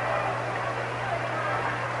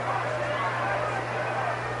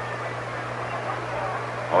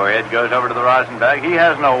 Moorhead goes over to the rosin bag. He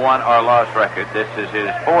has no won or loss record. This is his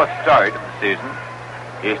 4th start of the season.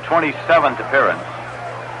 His 27th appearance.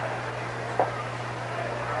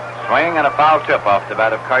 Swing and a foul tip off the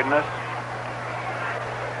bat of Cardenas.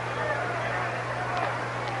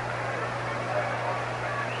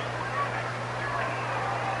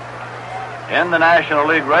 In the National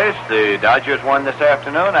League race, the Dodgers won this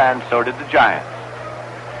afternoon, and so did the Giants,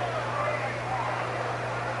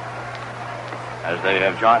 as they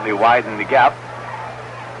have jointly widened the gap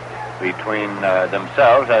between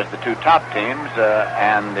themselves as the 2 top teams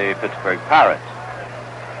and the Pittsburgh Pirates.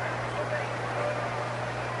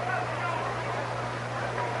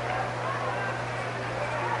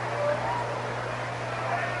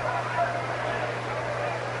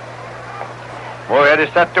 Moorhead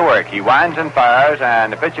is set to work. He winds and fires,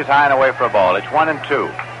 and the pitch is high and away for a ball. It's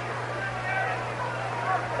 1-2.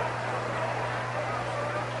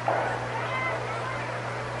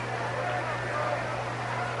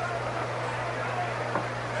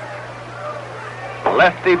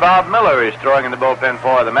 Lefty Bob Miller is throwing in the bullpen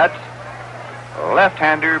for the Mets.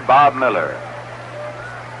 Left-hander Bob Miller.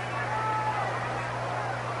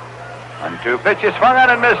 1-2 pitch is swung on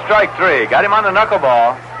and missed, strike three. Got him on the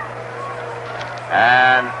knuckleball.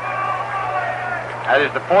 And that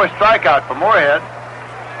is the fourth strikeout for Moorhead.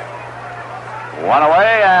 One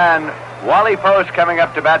away, and Wally Post coming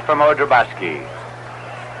up to bat for Mo Drabaski.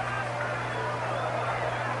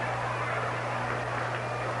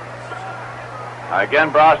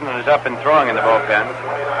 Again, Brosnan is up and throwing in the bullpen.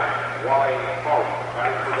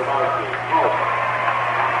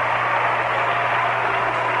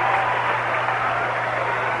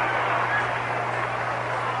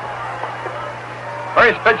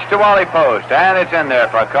 First pitch to Wally Post, and it's in there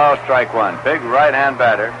for a call, strike one. Big right-hand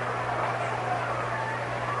batter.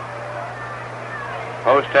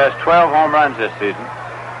 Post has 12 home runs this season.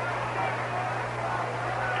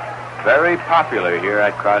 Very popular here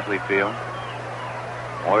at Crosley Field.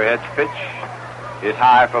 Moorhead's pitch is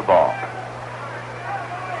high for ball.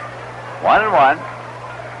 1-1.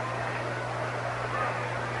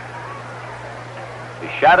 The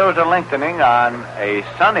shadows are lengthening on a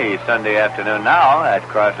sunny Sunday afternoon now at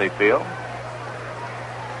Crosley Field.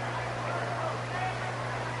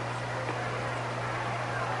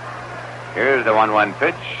 Here's the 1-1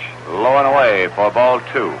 pitch, low and away for ball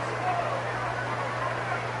two.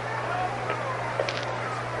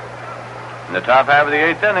 In the top half of the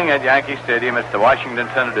eighth inning at Yankee Stadium, it's the Washington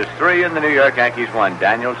Senators 3 and the New York Yankees 1.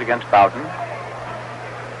 Daniels against Boughton.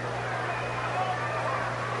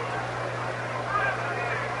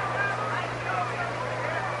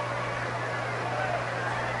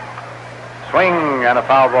 Swing and a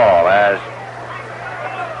foul ball as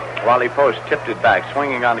Wally Post tipped it back,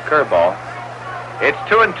 swinging on the curveball. It's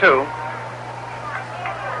 2-2.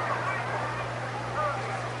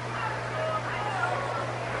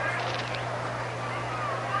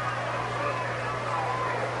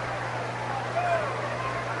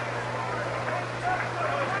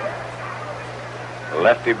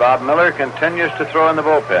 Lefty Bob Miller continues to throw in the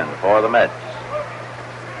bullpen for the Mets.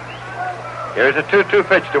 Here's a 2-2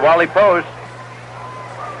 pitch to Wally Post.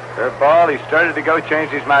 Curveball, he started to go,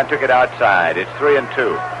 changed his mind, took it outside. It's 3-2.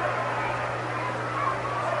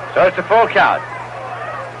 So it's a full count.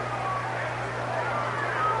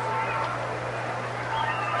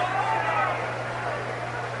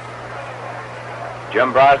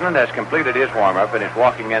 Jim Brosnan has completed his warm-up and is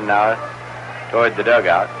walking in now toward the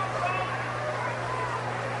dugout.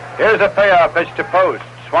 Here's a payoff pitch to Post.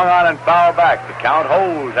 Swung on and fouled back. The count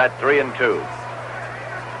holds at 3-2.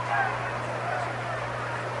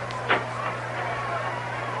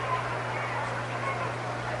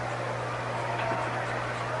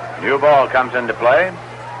 New ball comes into play.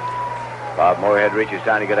 Bob Moorhead reaches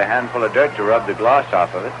down to get a handful of dirt to rub the gloss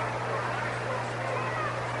off of it.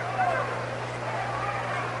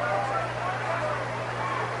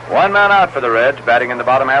 One man out for the Reds, batting in the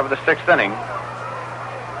bottom half of the sixth inning.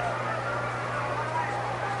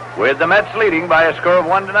 With the Mets leading by a score of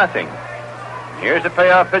 1-0. Here's a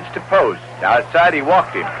payoff pitch to Post. Outside, he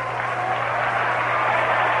walked him.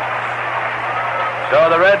 So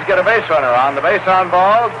the Reds get a base runner on the base on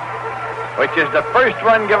ball, which is the first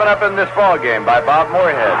run given up in this ball game by Bob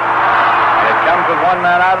Moorhead. And it comes with one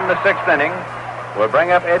man out in the sixth inning. We'll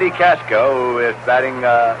bring up Eddie Casco, who is batting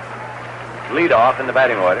leadoff in the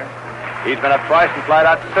batting order. He's been up twice and flied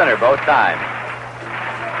out to center both times.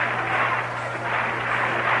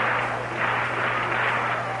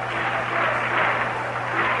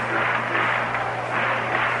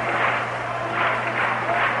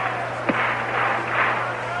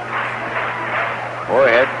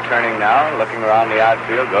 Moorhead turning now, looking around the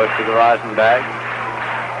outfield, goes to the rosin bag.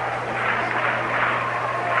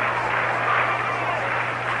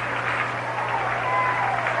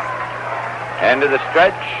 End of the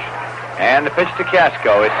stretch, and the pitch to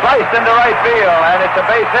Casco is sliced into right field, and it's a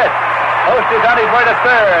base hit. Post is on his way to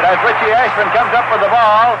third as Richie Ashburn comes up with the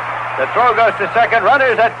ball. The throw goes to second,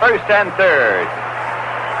 runners at first and third.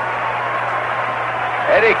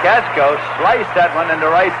 Eddie Casco sliced that one into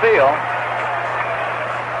right field.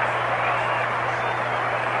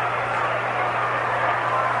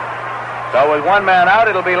 So with one man out,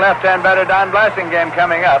 it'll be left-hand batter Don Blasingame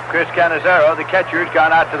coming up. Chris Cannizzaro, the catcher, has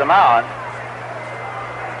gone out to the mound.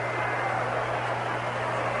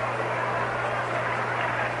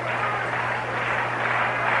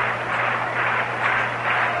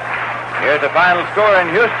 Here's the final score in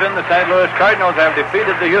Houston. The St. Louis Cardinals have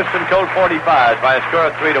defeated the Houston Colt 45s by a score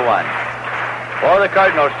of 3-1. For the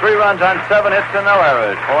Cardinals, 3 runs on 7 hits and no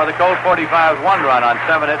errors. For the Colt 45s, 1 run on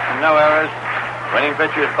 7 hits and no errors. Winning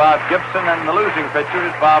pitcher is Bob Gibson, and the losing pitcher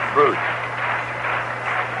is Bob Bruce.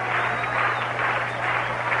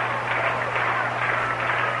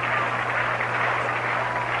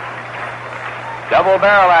 Double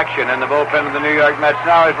barrel action in the bullpen of the New York Mets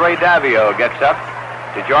now as Ray Davio gets up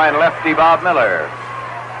to join lefty Bob Miller.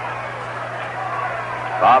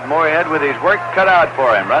 Bob Moorhead with his work cut out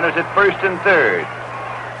for him. Runners at first and third.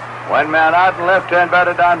 One man out and left-hand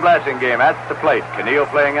batter Don Blasingame at the plate. Keneal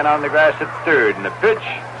playing in on the grass at third, and the pitch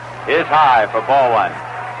is high for ball one.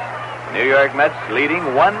 New York Mets leading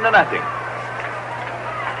 1-0.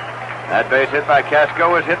 That base hit by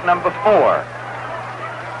Casco was hit number 4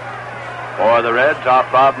 for the Reds off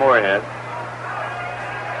Bob Moorhead.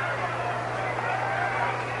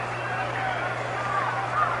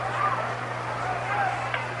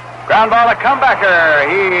 Ground ball, a comebacker.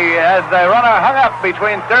 He has the runner hung up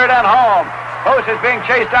between third and home. Post is being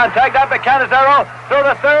chased down, tagged up by Canizero. Through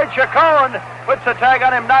the third, Chacon puts the tag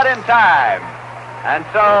on him, not in time. And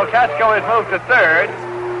so Casco is moved to third.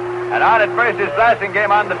 And on at first is Blasingame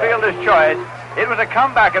on the fielder's choice. It was a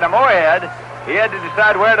comebacker to Moorhead. He had to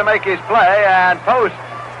decide where to make his play, and Post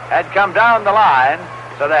had come down the line.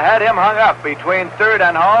 So they had him hung up between third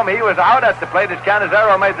and home. He was out at the plate as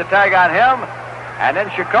Canizero made the tag on him. And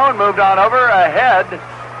then Chacon moved on over ahead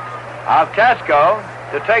of Casco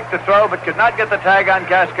to take the throw, but could not get the tag on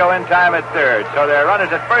Casco in time at third. So their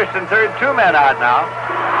runners at first and third, 2 men out now.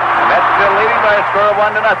 And that's still leading by a score of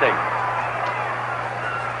 1-0.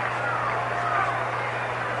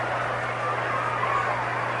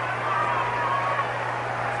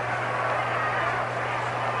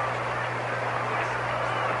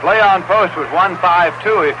 The play on post was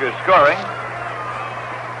 1-5-2 if you're scoring.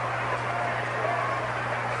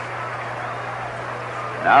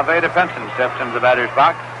 Now Veda Penson steps into the batter's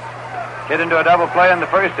box. Hit into a double play in the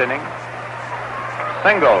first inning.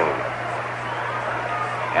 Single.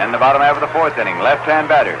 In the bottom half of the fourth inning. Left-hand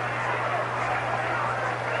batter.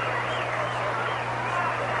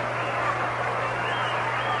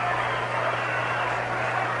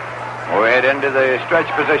 Moorhead into the stretch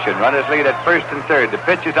position. Runners lead at first and third. The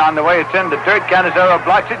pitch is on the way. It's in the dirt. Canizero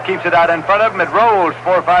blocks it. Keeps it out in front of him. It rolls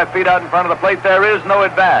 4 or 5 feet out in front of the plate. There is no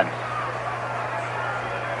advance.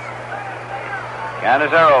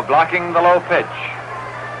 Canizero blocking the low pitch.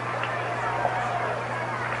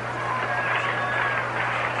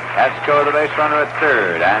 Casco the base runner at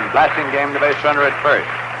third, and Blasingame the base runner at first.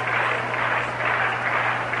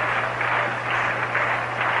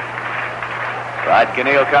 Rod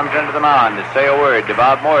Keneal comes into the mound to say a word to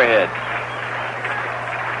Bob Moorhead.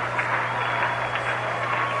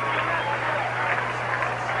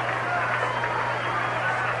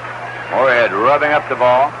 Moorhead rubbing up the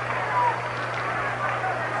ball.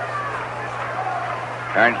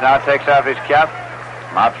 Kearns now takes off his cap,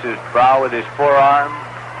 mops his brow with his forearm.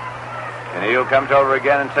 Keneal comes over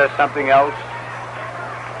again and says something else.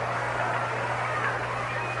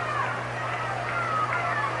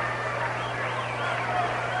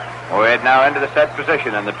 Moorhead now into the set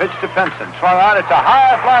position, and the pitch to Penson. Swung on, it's a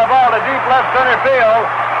high fly ball to deep left center field.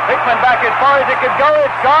 Hickman back as far as it could go.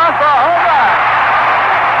 It's gone for a home run.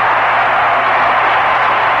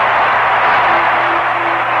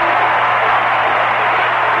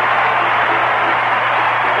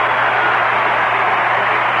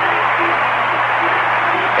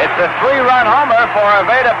 It's a 3-run homer for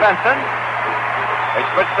Veda Penson, which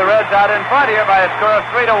puts the Reds out in front here by a score of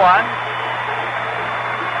 3-1.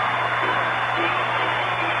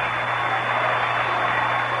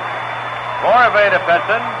 For Veda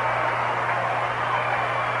Penson,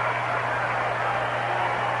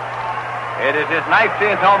 it is his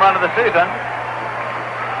 19th home run of the season.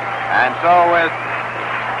 And so with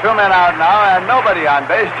 2 men out now and nobody on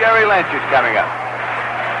base, Jerry Lynch is coming up.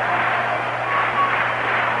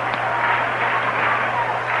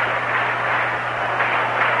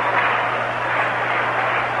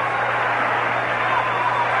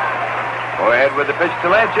 Moorhead with the pitch to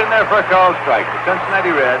Lynch in there for a called strike. The Cincinnati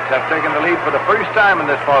Reds have taken the lead for the first time in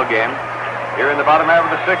this ball game here in the bottom half of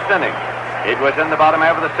the 6th inning. It was in the bottom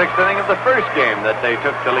half of the 6th inning of the first game that they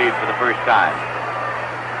took the lead for the first time.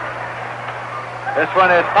 This one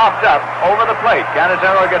is popped up over the plate.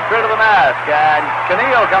 Canizero gets rid of the mask, and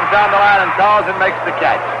Keneal comes down the line and calls and makes the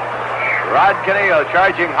catch. Rod Keneal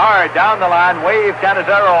charging hard down the line, waved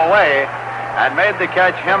Canizero away, and made the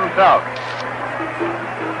catch himself.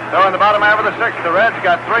 So in the bottom half of the 6th, the Reds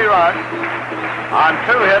got 3 runs on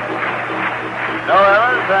 2 hits, no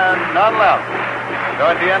errors, and none left.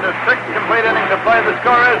 So at the end of 6 complete innings of play, the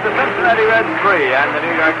score is the Cincinnati Reds 3 and the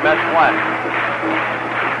New York Mets 1.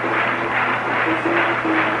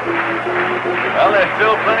 Well, there's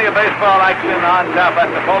still plenty of baseball action on tap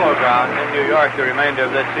at the Polo Grounds in New York the remainder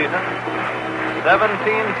of this season. 17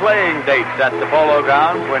 playing dates at the Polo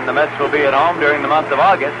Grounds when the Mets will be at home during the month of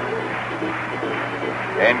August.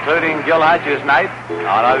 including Gil Hatch's night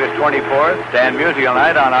on August 24th, Stan Musial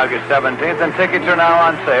night on August 17th, and tickets are now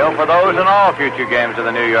on sale for those and all future games of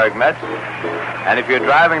the New York Mets. And if you're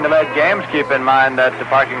driving the Met games, keep in mind that the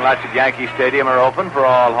parking lots at Yankee Stadium are open for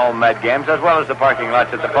all home Met games, as well as the parking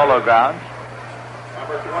lots at the Polo Grounds.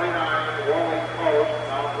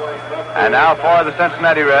 And now for the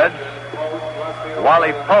Cincinnati Reds,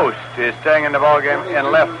 Wally Post is staying in the ballgame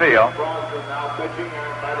in left field.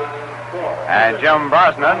 And Jim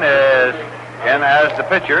Brosnan is in as the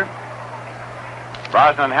pitcher.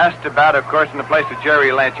 Brosnan has to bat, of course, in the place of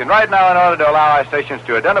Jerry Lynch. And right now, in order to allow our stations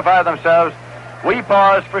to identify themselves, we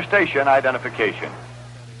pause for station identification.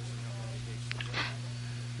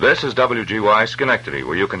 This is WGY Schenectady,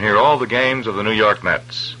 where you can hear all the games of the New York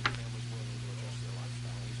Mets.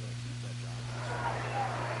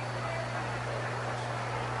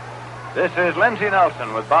 This is Lindsey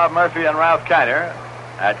Nelson with Bob Murphy and Ralph Kiner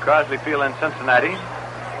at Crosley Field in Cincinnati,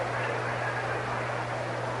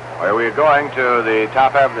 where we're going to the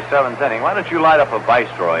top half of the seventh inning. Why don't you light up a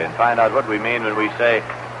Viceroy and find out what we mean when we say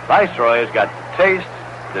Viceroy has got taste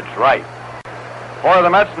that's right. For the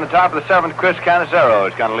Mets in the top of the seventh, Chris Cannizzaro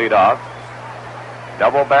is going to lead off.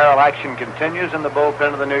 Double barrel action continues in the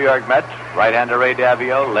bullpen of the New York Mets. Right-hander Ray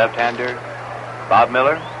Davio, left-hander Bob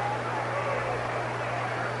Miller.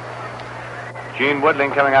 Gene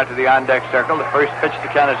Woodling coming out to the on-deck circle. The first pitch to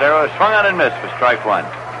Cannizzaro is swung on and missed for strike one.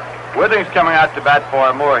 Woodling's coming out to bat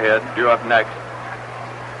for Moorhead, due up next.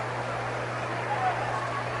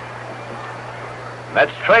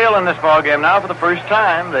 Mets trail in this ballgame now for the first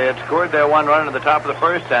time. They had scored their one run at the top of the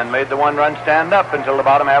first and made the one run stand up until the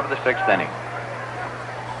bottom half of the sixth inning.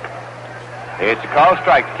 It's a call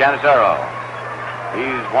strike to Cannizzaro.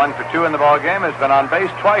 He's 1 for 2 in the ballgame, has been on base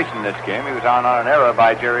twice in this game. He was on an error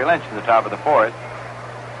by Jerry Lynch in the top of the fourth.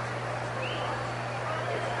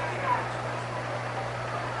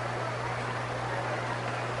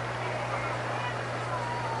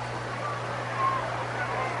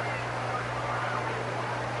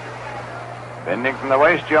 Bending from the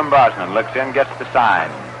waist, Jim Brosnan looks in, gets the sign.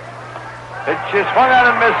 Pitch is swung on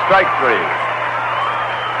and missed, strike three.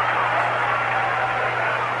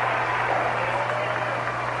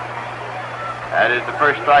 That is the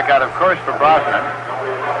first strikeout, of course, for Brosnan.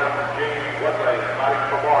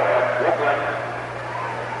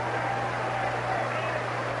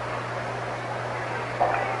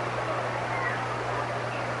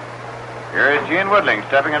 Here is Gene Woodling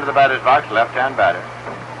stepping into the batter's box, left-hand batter.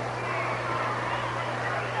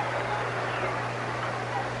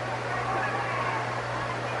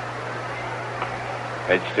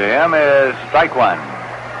 Pitch to him is strike one.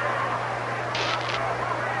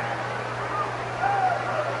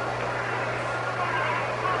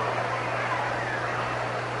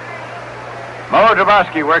 Mo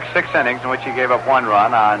Drabowski worked 6 innings in which he gave up 1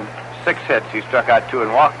 run. On 6 hits, he struck out 2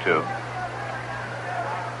 and walked 2.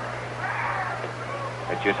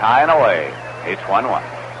 Pitch is high and away. It's 1-1.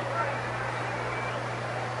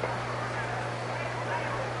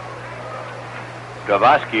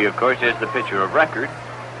 Drabowski, of course, is the pitcher of record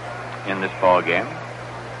in this ball game.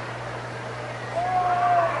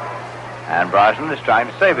 And Brosnan is trying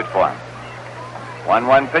to save it for him.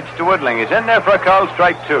 1-1 pitch to Woodling. He's in there for a called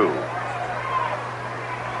strike 2.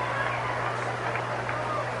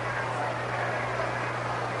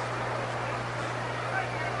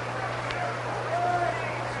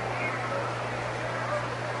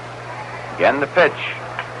 Again the pitch.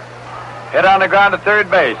 Hit on the ground to third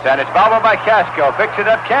base, and it's bobbled by Casco. Picks it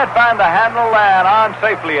up, can't find the handle, and on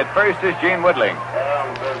safely at first is Gene Woodling.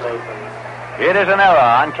 It is an error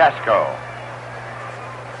on Casco.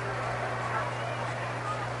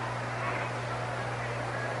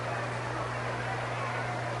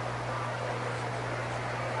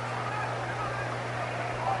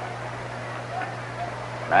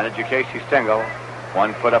 Manager Casey Stengel,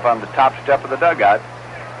 1 foot up on the top step of the dugout,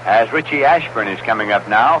 as Richie Ashburn is coming up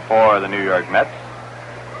now for the New York Mets,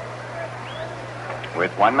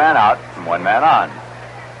 with 1 man out and 1 man on.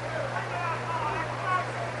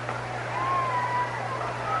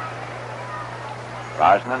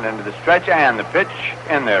 Brosnan into the stretch, and the pitch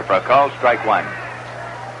in there for a call, strike 1.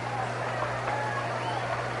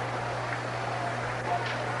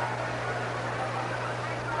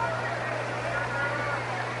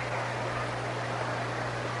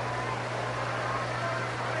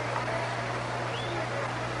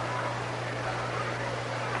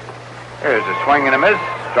 There's a swing and a miss.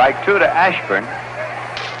 Strike 2 to Ashburn.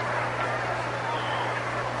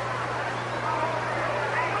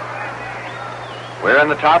 We're in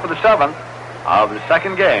the top of the 7th of the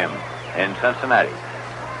second game in Cincinnati.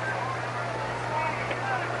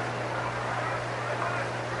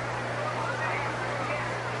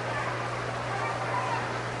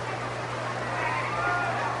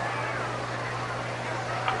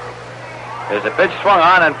 There's a pitch swung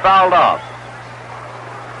on and fouled off.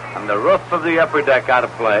 On the roof of the upper deck out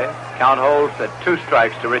of play. Count holds at 2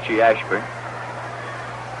 strikes to Richie Ashburn.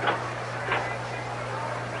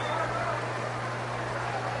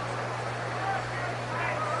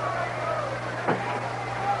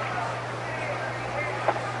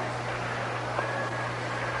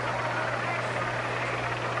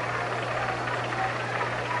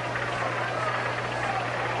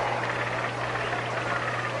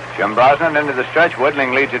 Jim Brosnan into the stretch.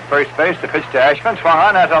 Woodling leads at first base. The pitch to Ashburn. Swung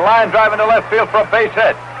on as a line drive into left field for a base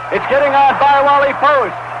hit. It's getting on by Wally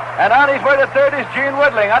Post. And on his way to third is Gene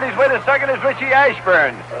Woodling. On his way to second is Richie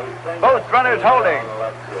Ashburn. Both runners holding.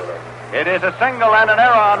 It is a single and an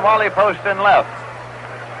error on Wally Post in left.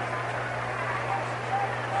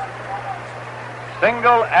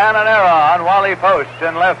 Single and an error on Wally Post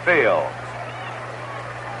in left field.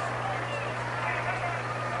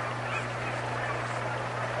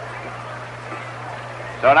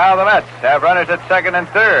 So now the Mets have runners at second and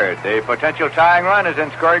third. The potential tying run is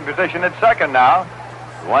in scoring position at second now.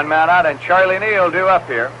 1 man out, and Charlie Neal due up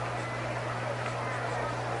here.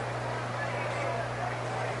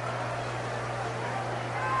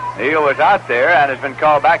 Neal was out there and has been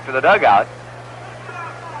called back to the dugout.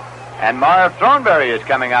 And Marv Thornberry is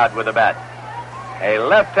coming out with a bat. A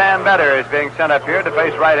left-hand batter is being sent up here to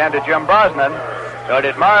face right-handed Jim Brosnan. So it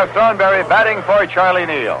is Marv Thornberry batting for Charlie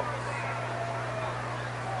Neal.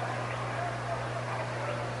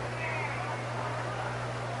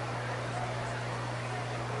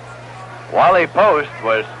 Wally Post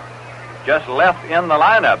was just left in the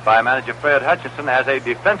lineup by manager Fred Hutchinson as a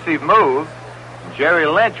defensive move. Jerry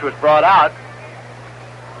Lynch was brought out,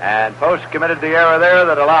 and Post committed the error there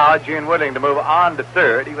that allowed Gene Woodling to move on to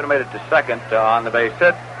third. He would have made it to second on the base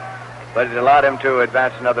hit, but it allowed him to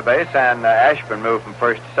advance another base, and Ashburn moved from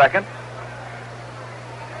first to second.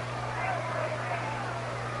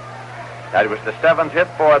 That was the 7th hit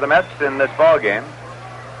for the Mets in this ball game.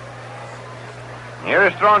 Here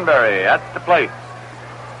is Thornberry at the plate.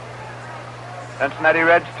 Cincinnati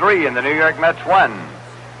Reds 3 and the New York Mets 1.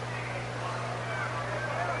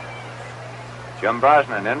 Jim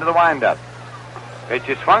Brosnan into the windup. Pitch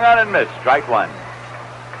is swung on and missed. Strike 1.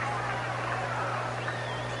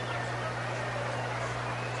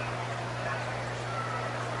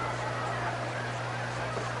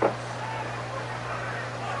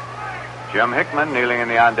 Jim Hickman kneeling in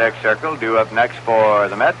the on-deck circle, due up next for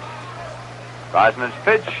the Mets. Brosnan's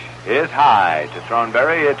pitch is high to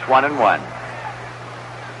Thornberry. It's 1-1.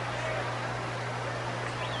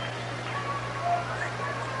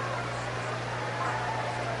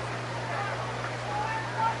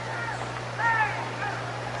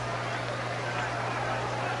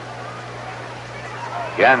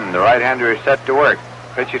 Again, the right-hander is set to work.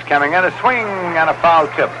 Pitch is coming in, a swing and a foul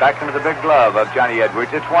tip back into the big glove of Johnny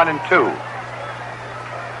Edwards. It's 1-2.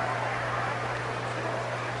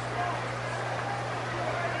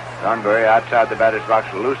 Thornberry outside the batter's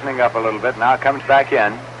box, loosening up a little bit. Now comes back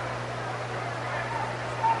in.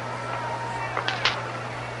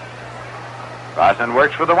 Brosnan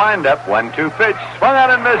works for the windup. 1-2 pitch. Swung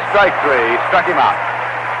out and missed. Strike 3. Struck him out.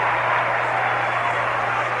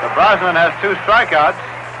 So Brosnan has 2 strikeouts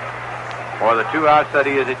for the 2 outs that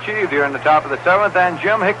he has achieved here in the top of the 7th, and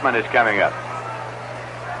Jim Hickman is coming up.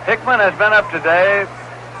 Hickman has been up today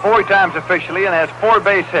 4 times officially and has 4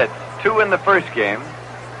 base hits. 2 in the first game.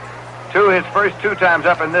 2 his first 2 times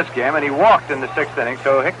up in this game, and he walked in the 6th inning,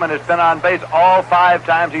 so Hickman has been on base all 5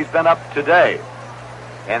 times he's been up today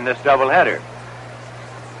in this doubleheader.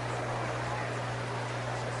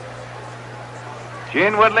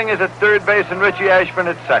 Gene Woodling is at third base and Richie Ashburn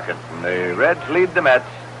at second. And the Reds lead the Mets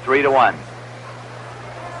 3-1.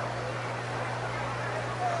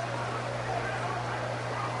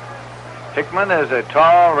 Hickman is a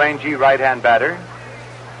tall, rangy right-hand batter.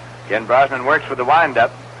 Again, Brosnan works with the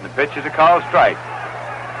windup. And the pitch is a called strike.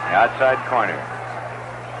 The outside corner.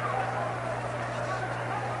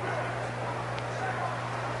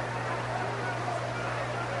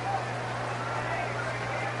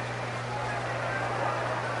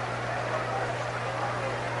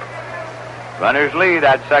 Runners lead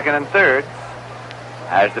at second and third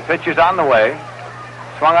as the pitch is on the way.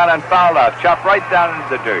 Swung on and fouled off. Chopped right down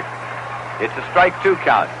into the dirt. It's a strike 2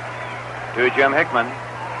 count to Jim Hickman.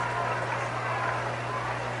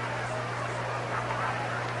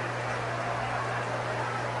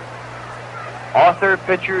 Author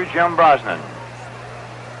pitcher Jim Brosnan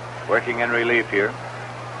working in relief here.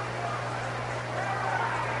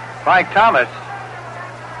 Frank Thomas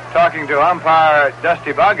talking to umpire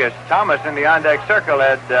Dusty Bogus. Thomas in the on-deck circle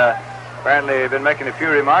had apparently been making a few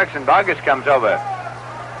remarks, and Bogus comes over.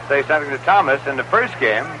 say something to Thomas. In the first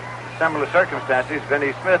game, similar circumstances,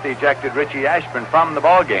 Vinnie Smith ejected Richie Ashburn from the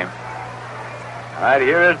ball game. All right,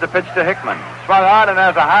 here is the pitch to Hickman. Swung on and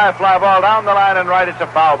has a high fly ball down the line and right. It's a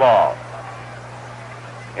foul ball.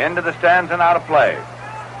 Into the stands and out of play.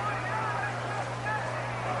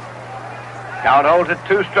 Count holds it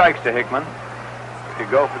 2 strikes to Hickman. He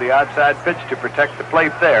could go for the outside pitch to protect the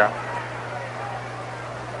plate there.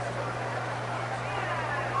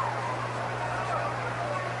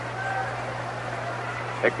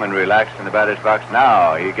 Hickman relaxed in the batter's box.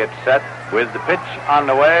 Now he gets set with the pitch on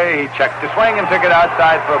the way. He checked the swing and took it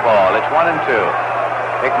outside for a ball. It's 1-2.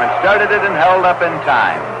 Hickman started it and held up in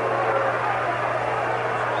time.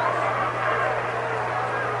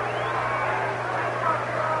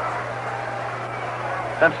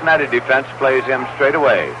 Cincinnati defense plays him straight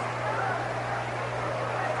away.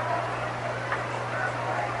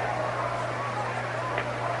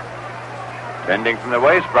 Bending from the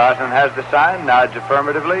waist, Brosnan has the sign, nods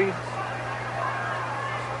affirmatively.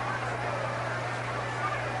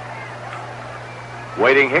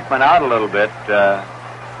 Waiting Hickman out a little bit.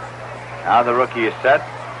 Now the rookie is set.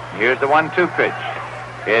 Here's the 1-2 pitch.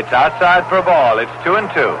 It's outside for a ball. It's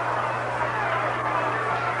 2-2.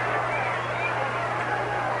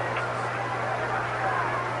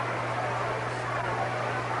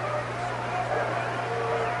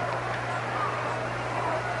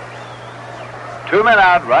 Two men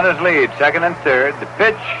out, runners lead, second and third. The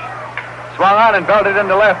pitch swung on and belted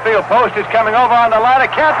into left field. Post is coming over on the line.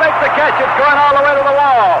 It can't make the catch. It's going all the way to the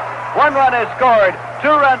wall. 1 run is scored.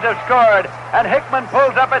 2 runs have scored. And Hickman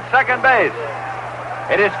pulls up at second base.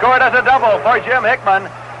 It is scored as a double for Jim Hickman.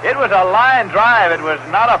 It was a line drive. It was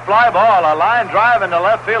not a fly ball. A line drive into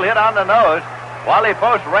left field, hit on the nose. Wally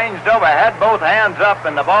Post ranged over, had both hands up,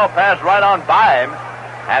 and the ball passed right on by him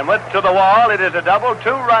and went to the wall. It is a double, 2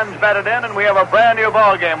 runs batted in, and we have a brand new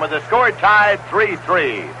ball game with the score tied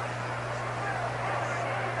 3-3.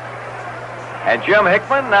 And Jim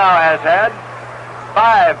Hickman now has had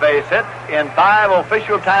 5 base hits in 5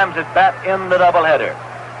 official times at bat in the doubleheader.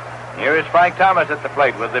 Here is Frank Thomas at the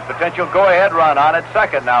plate with the potential go-ahead run on at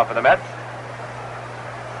second now for the Mets.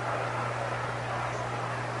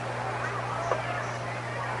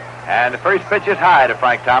 And the first pitch is high to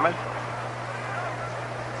Frank Thomas.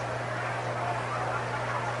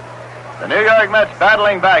 The New York Mets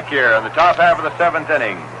battling back here in the top half of the 7th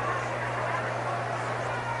inning.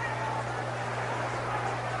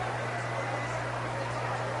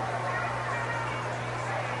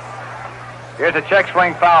 Here's a check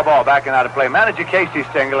swing foul ball backing out of play. Manager Casey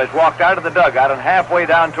Stengel has walked out of the dugout and halfway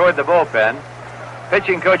down toward the bullpen.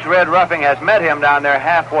 Pitching coach Red Ruffing has met him down there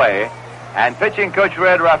halfway. And pitching coach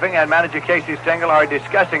Red Ruffing and manager Casey Stengel are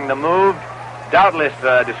discussing the move, doubtless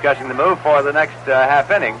discussing the move for the next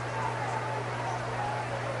half inning.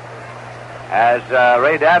 As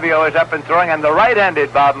Ray Davio is up and throwing, and the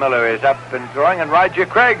right-handed Bob Miller is up and throwing, and Roger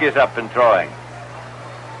Craig is up and throwing.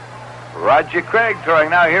 Roger Craig throwing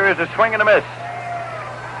now. Here is a swing and a miss.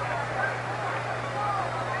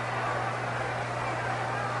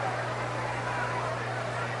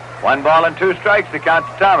 One ball and 2 strikes to count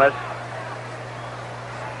to Thomas.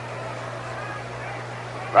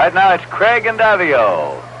 Right now it's Craig and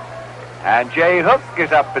Davio. And Jay Hook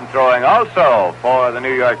is up and throwing also for the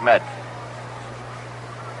New York Mets.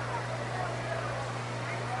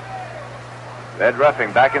 Red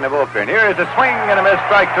Ruffing back in the bullpen. Here is a swing and a miss.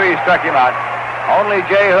 Strike 3 struck him out. Only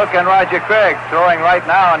Jay Hook and Roger Craig throwing right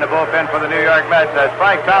now in the bullpen for the New York Mets as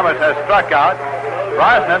Frank Thomas has struck out.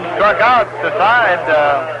 Brosnan struck out the side.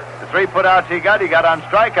 The 3 putouts he got on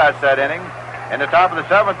strikeouts that inning. In the top of the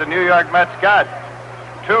 7th, the New York Mets got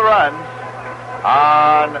 2 runs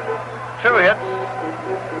on 2 hits.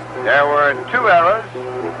 There were 2 errors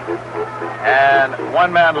and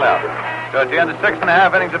 1 man left. So at the end of 6.5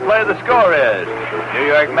 innings of play, the score is New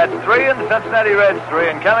York Mets 3 and the Cincinnati Reds 3.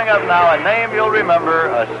 And coming up now, a name you'll remember,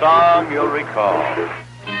 a song you'll recall.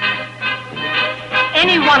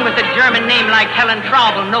 Anyone with a German name like Helen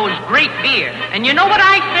Traubel knows great beer. And you know what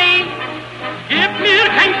I say? Gib mir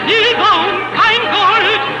kein Silber und kein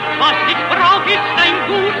Gold. Was ich brauch ist ein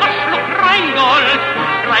guter Schluck Rheingold.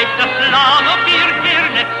 Treibt das Lagerbier her,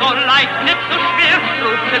 nicht so leicht, nicht so schwer.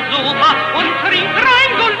 Ruft es super und trinkt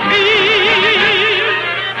Rheingold-Bier.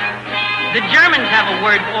 The Germans have a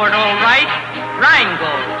word for it all right.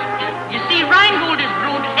 Rheingold. You see, Rheingold is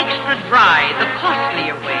brewed extra dry, the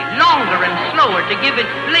costlier way, longer and slower to give it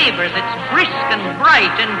flavors. It's brisk and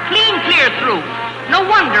bright and clean clear through. No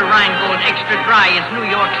wonder Rheingold Extra Dry is New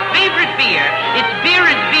York's favorite beer. It's beer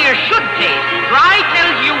as beer should taste. Dry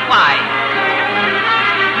tells you why.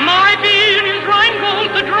 My beer is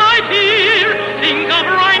Rheingold, the dry beer. Think of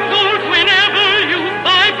Rheingold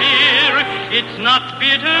It's not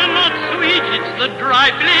bitter, not sweet, it's the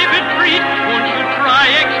dry flavored treat. Won't you try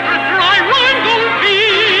extra dry Rheingold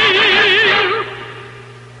beer?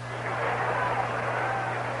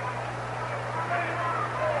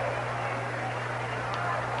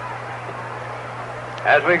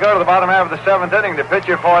 As we go to the bottom half of the seventh inning, the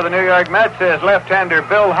pitcher for the New York Mets is left-hander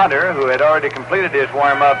Bill Hunter, who had already completed his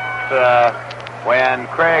warm-up when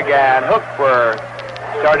Craig and Hook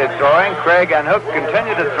started throwing. Craig and Hook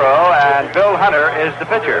continue to throw, and Bill Hunter is the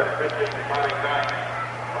pitcher.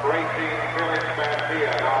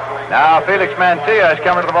 Now Felix Mantilla is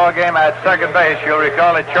coming to the ball game at second base. You'll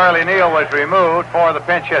recall that Charlie Neal was removed for the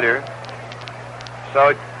pinch hitter.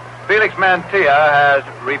 So Felix Mantilla has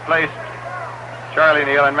replaced Charlie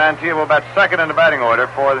Neal, and Mantilla will bat second in the batting order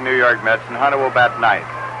for the New York Mets, and Hunter will bat ninth.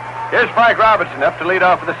 Here's Frank Robinson up to lead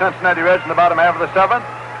off for the Cincinnati Reds in the bottom half of the seventh.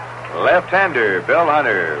 Left-hander Bill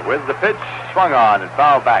Hunter with the pitch swung on and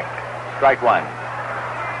fouled back. Strike one.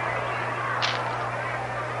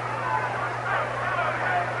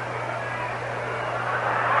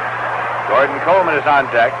 Gordon Coleman is on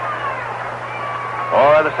deck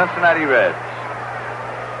for the Cincinnati Reds.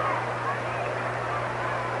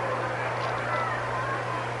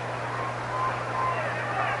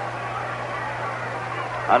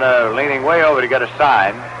 Hunter leaning way over to get a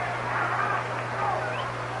sign.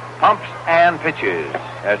 Pumps and pitches.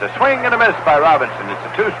 There's a swing and a miss by Robinson.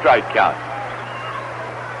 It's a two-strike count.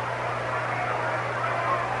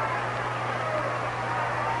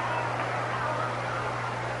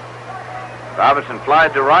 Robinson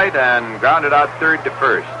flied to right and grounded out third to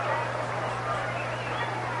first.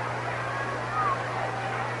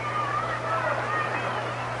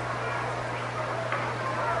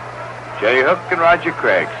 Jay Hook and Roger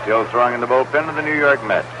Craig still throwing in the bullpen of the New York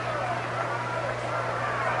Mets.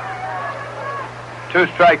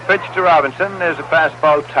 Two-strike pitch to Robinson. There's a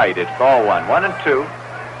fastball tight. It's ball one. 1-2.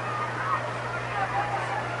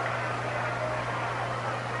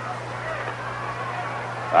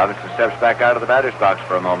 Robinson steps back out of the batter's box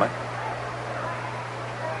for a moment.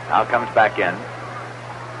 Now comes back in.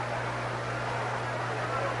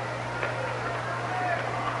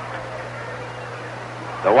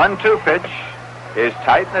 The 1-2 pitch is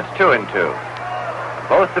tight, and it's 2-2.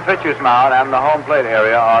 Both the pitcher's mound and the home plate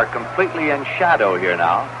area are completely in shadow here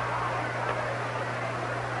now.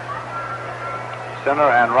 Center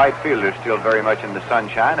and right fielders still very much in the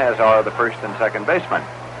sunshine, as are the first and second basemen.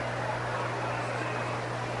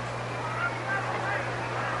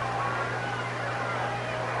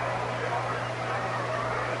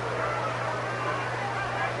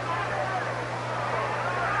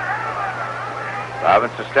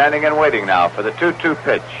 Robinson standing and waiting now for the 2-2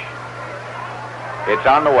 pitch. It's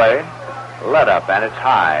on the way. Let up, and it's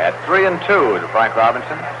high at 3-2 to Frank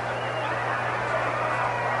Robinson.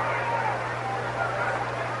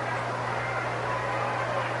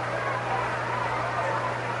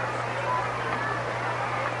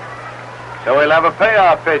 So we'll have a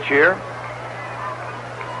payoff pitch here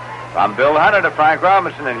from Bill Hunter to Frank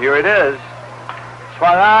Robinson, and here it is.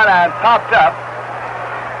 Swung on and popped up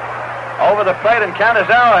over the plate, and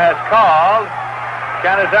Canizaro has called.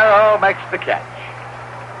 Canizaro makes the catch.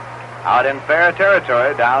 Out in fair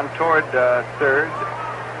territory, down toward third.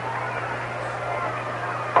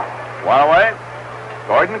 One away.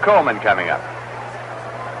 Gordon Coleman coming up.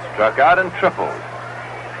 Struck out and tripled.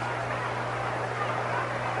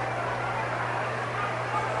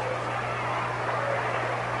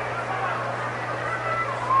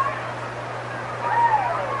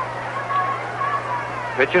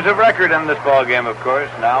 Pitchers of record in this ballgame, of course,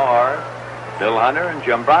 now are Bill Hunter and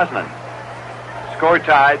Jim Brosnan. Score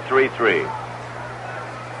tied 3-3.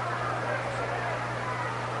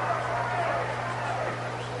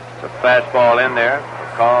 It's a fastball in there.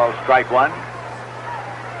 Call strike one.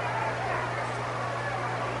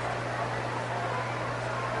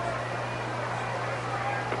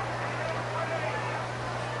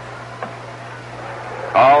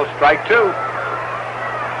 Call strike two.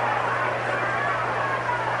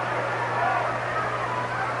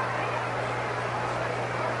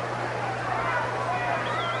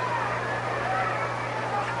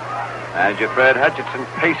 Manager Fred Hutchinson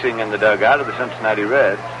pacing in the dugout of the Cincinnati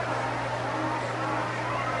Reds.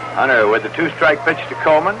 Hunter with the two-strike pitch to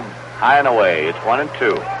Coleman. High and away. It's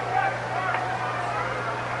 1-2.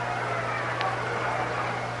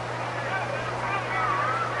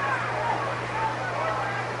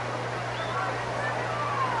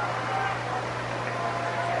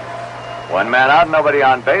 One man out, nobody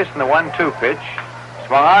on base, and the 1-2 pitch.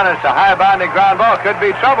 Swung on, it's a high-bounding ground ball. Could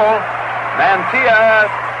be trouble. Mantilla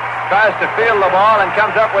tries to field the ball and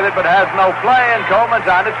comes up with it, but has no play, and Coleman's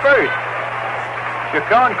on at first.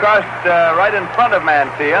 Chacon crossed right in front of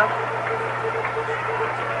Mantilla.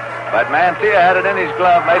 But Mantilla had it in his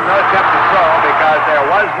glove, made no attempt to throw because there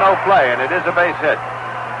was no play, and it is a base hit.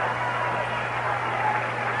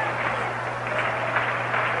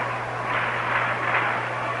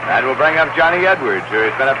 That will bring up Johnny Edwards, who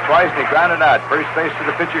has been up twice, and he grounded out first base to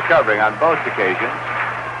the pitcher covering on both occasions.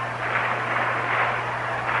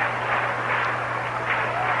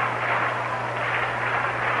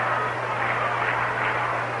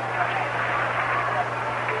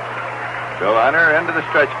 So Hunter into the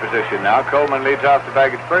stretch position now. Coleman leads off the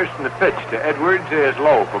bag at first, and the pitch to Edwards is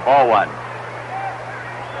low for ball one.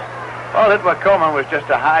 Well, hit by Coleman was just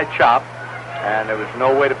a high chop, and there was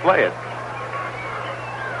no way to play it.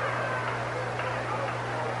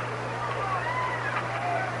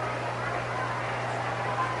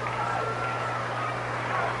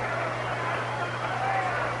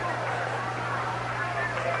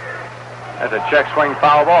 That's a check swing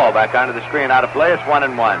foul ball back onto the screen, out of play. It's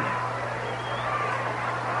 1-1.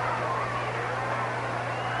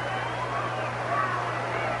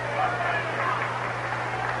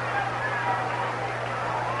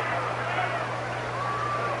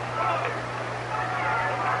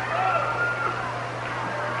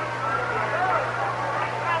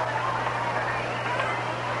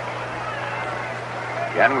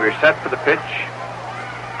 Again, we're set for the pitch.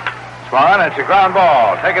 Swung, it's a ground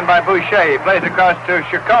ball taken by Boucher. He plays across to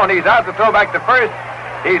Chacon. He's out to throw back to first.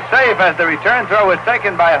 He's safe as the return throw was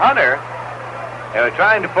taken by Hunter. They were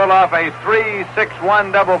trying to pull off a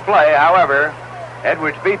 3-6-1 double play. However,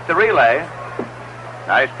 Edwards beat the relay.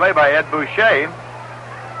 Nice play by Ed Boucher.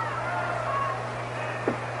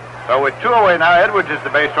 So with 2 away now, Edwards is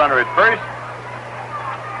the base runner at first.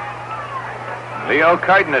 Leo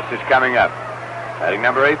Cardenas is coming up. Batting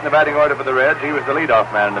number 8 in the batting order for the Reds. He was the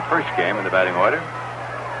leadoff man in the first game in the batting order.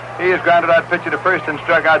 He has grounded out pitcher to first and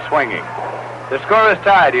struck out swinging. The score is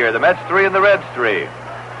tied here. The Mets 3 and the Reds 3.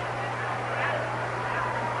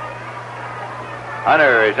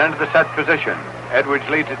 Hunter is into the set position. Edwards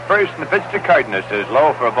leads at first, and the pitch to Cardenas is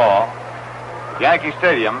low for a ball. At Yankee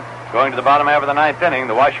Stadium, going to the bottom half of the ninth inning,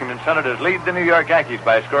 the Washington Senators lead the New York Yankees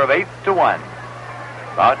by a score of 8-1.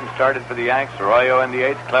 Boughton started for the Yanks, Arroyo in the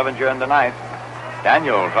 8th, Clevenger in the 9th.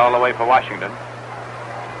 Daniels all the way for Washington.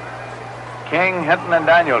 King, Hinton, and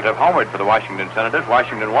Daniels have homered for the Washington Senators.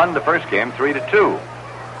 Washington won the first game 3-2.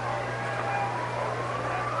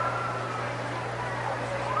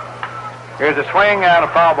 Here's a swing and a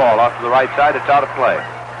foul ball off to the right side. It's out of play.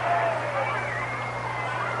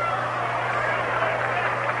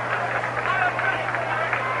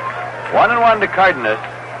 One and one to Cardenas.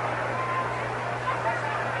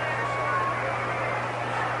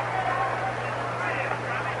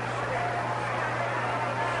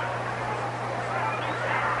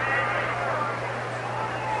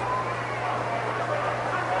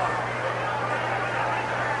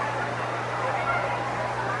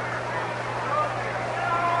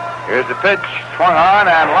 Here's the pitch, swung on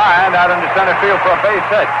and lined out into center field for a base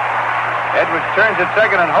hit. Edwards turns at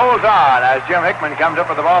second and holds on as Jim Hickman comes up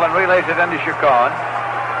with the ball and relays it into Chacon.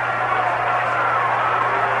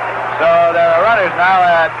 So there are runners now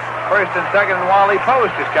at first and second, and Wally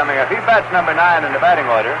Post is coming up. He bats number 9 in the batting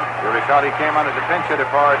order. You'll recall he came on as a pinch hitter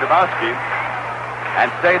for Dabowski and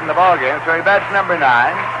stayed in the ballgame, so he bats number 9.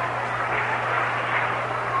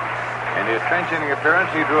 In his pinch hitting appearance,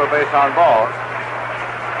 he drew a base on balls.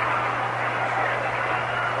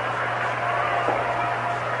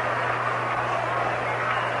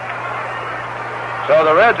 So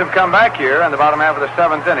the Reds have come back here in the bottom half of the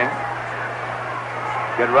 7th inning.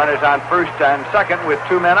 Get runners on first and second with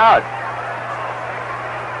 2 men out.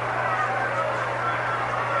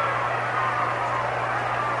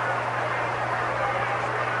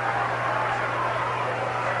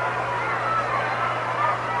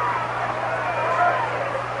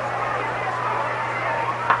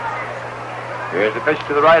 Here's the pitch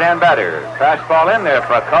to the right-hand batter. Fastball in there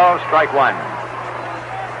for a call, strike one.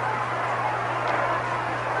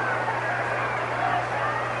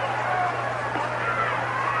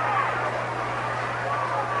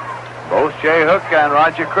 Both Jay Hook and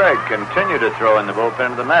Roger Craig continue to throw in the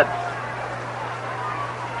bullpen of the Mets.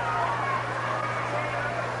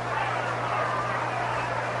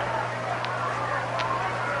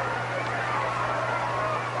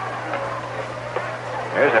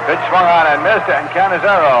 Here's a pitch swung on and missed, and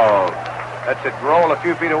Canizaro lets it roll a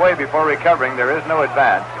few feet away before recovering. There is no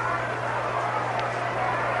advance.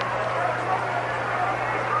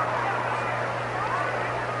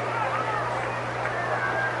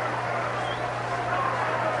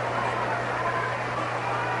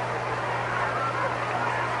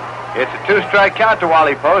 It's a two-strike count to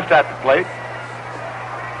Wally Post at the plate.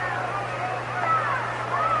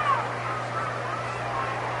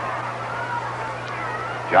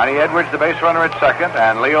 Johnny Edwards, the base runner at second,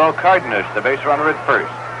 and Leo Cardenas, the base runner at first.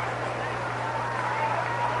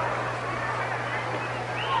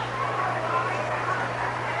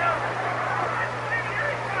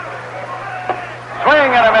 Swing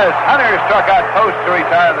and a miss. Hunter struck out Post to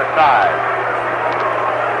retire the side.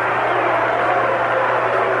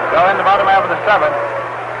 So in the bottom half of the seventh,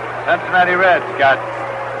 Cincinnati Reds got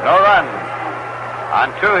no runs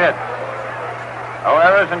on 2 hits, no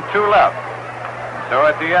errors, and 2 left. So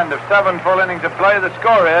at the end of 7 full innings of play, the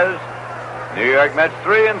score is New York Mets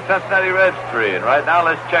 3 and Cincinnati Reds 3. And right now,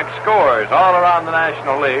 let's check scores all around the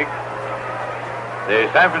National League.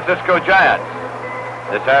 The San Francisco Giants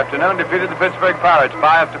this afternoon defeated the Pittsburgh Pirates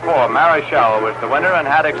 5-4. Marichal was the winner and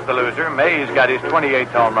Haddock's the loser. Mays got his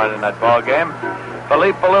 28th home run in that ball game.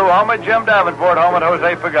 Philippe Ballou home at Jim Davenport home at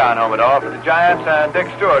Jose Pagan home at all for the Giants, and Dick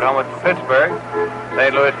Stewart home at Pittsburgh.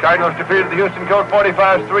 St. Louis Cardinals defeated the Houston Colt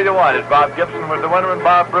 45s 3-1 as Bob Gibson was the winner and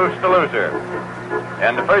Bob Bruce the loser.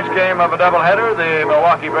 In the first game of a doubleheader, the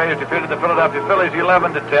Milwaukee Braves defeated the Philadelphia Phillies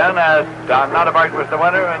 11-10 as Don Notabart was the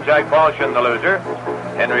winner and Jack Balshin the loser.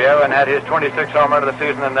 Henry Aaron had his 26th home run of the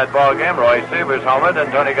season in that ball game. Roy Sievers homered and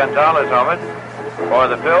Tony Gonzalez homered for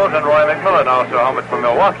the Phils, and Roy McMillan also homered for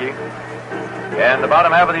Milwaukee. In the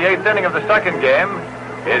bottom half of the 8th inning of the second game,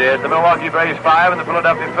 it is the Milwaukee Braves 5 and the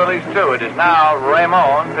Philadelphia Phillies 2. It is now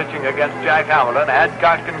Ramon pitching against Jack Hamilton.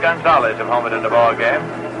 Adcock and Gonzalez have homered in the ball game.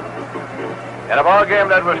 In a ball game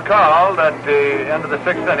that was called at the end of the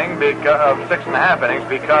 6th inning of 6.5 innings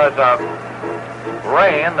because of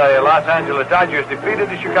rain, the Los Angeles Dodgers defeated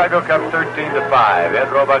the Chicago Cubs 13-5. Ed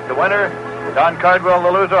Roebuck the winner, Don Cardwell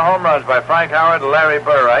the loser. Home runs by Frank Howard and Larry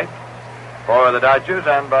Burright for the Dodgers,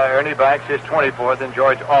 and by Ernie Banks his 24th, and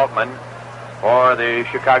George Altman for the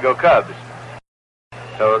Chicago Cubs.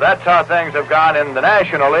 So that's how things have gone in the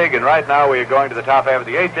National League, and right now we are going to the top half of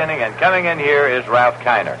the 8th inning, and coming in here is Ralph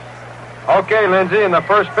Kiner. Okay, Lindsay, and the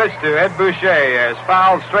first pitch to Ed Boucher is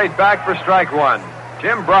fouled straight back for strike 1.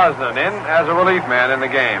 Jim Brosnan in as a relief man in the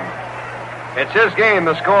game. It's his game,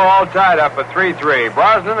 the score all tied up at 3-3.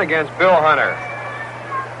 Brosnan against Bill Hunter.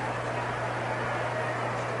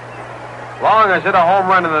 Long has hit a home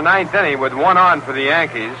run in the 9th inning with 1 on for the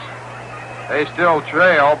Yankees. They still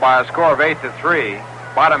trail by a score of 8-3,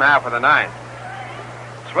 bottom half of the 9th.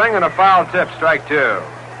 Swing and a foul tip, strike 2.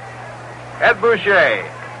 Ed Boucher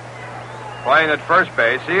playing at first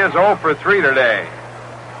base. He is 0 for 3 today.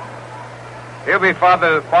 He'll be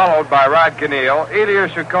followed by Rod Keneal,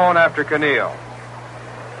 Elias Chacon after Keneal.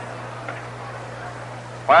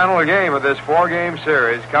 Final game of this 4-game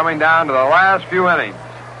series coming down to the last few innings.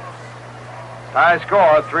 Tie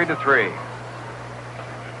score 3-3.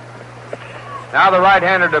 Now the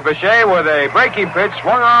right-hander to Boucher with a breaking pitch,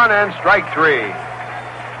 swung on and strike 3.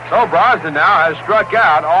 So Brosnan now has struck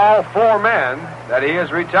out all 4 men that he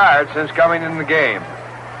has retired since coming in the game.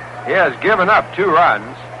 He has given up 2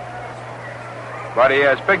 runs, but he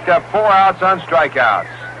has picked up 4 outs on strikeouts.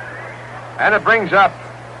 And it brings up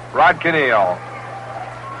Rod Keneal.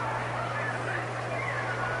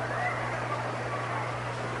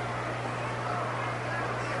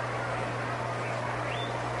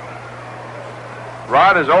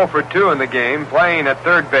 Rod is 0 for 2 in the game, playing at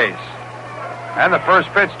third base. And the first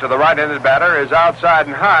pitch to the right-handed batter is outside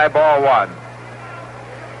and high, ball 1.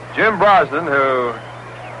 Jim Brosnan, who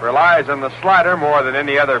relies on the slider more than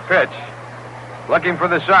any other pitch, looking for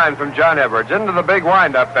the sign from John Edwards. Into the big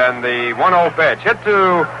windup and the 1-0 pitch. Hit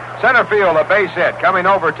to center field, a base hit. Coming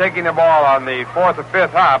over, taking the ball on the 4th or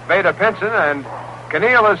 5th hop, Beta Pinson, and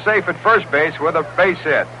Keneal is safe at first base with a base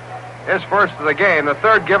hit. His first of the game, the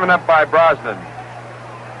third given up by Brosnan.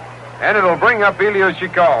 And it'll bring up Elias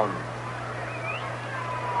Chacon.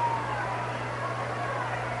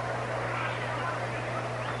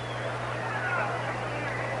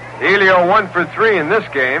 Elio 1 for 3 in this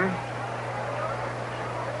game.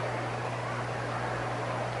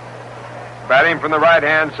 Batting from the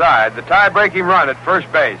right-hand side. The tie-breaking run at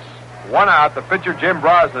first base. 1 out, the pitcher Jim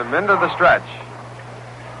Brosnan into the stretch.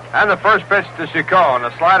 And the first pitch to Chacon.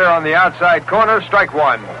 A slider on the outside corner, strike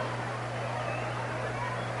 1.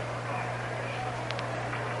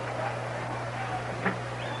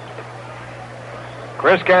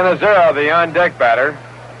 Chris Cannizzaro, the on-deck batter.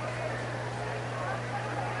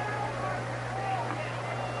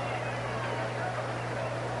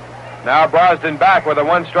 Now Brosnan back with a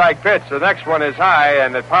 1-strike pitch. The next one is high,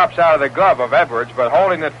 and it pops out of the glove of Edwards, but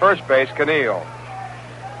holding at first base, Keneal.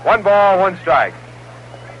 1 ball, 1 strike.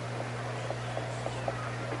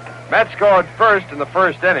 Mets scored first in the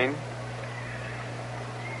first inning.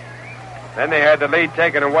 Then they had the lead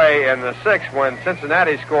taken away in the 6th when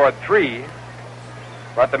Cincinnati scored 3.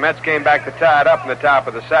 But the Mets came back to tie it up in the top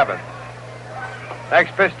of the 7th.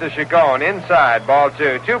 Next pitch to Chacon, inside, ball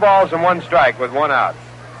 2. 2 balls and 1 strike with 1 out.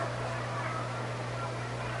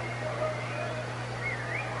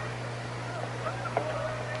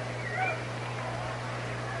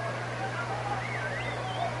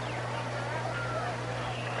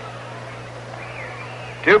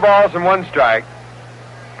 Two balls and 1 strike.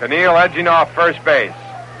 Keneal edging off first base.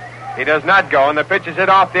 He does not go, and the pitch is hit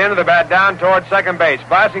off the end of the bat down towards second base.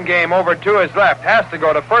 Blasingame over to his left has to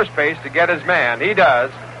go to first base to get his man. He does.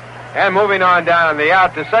 And moving on down the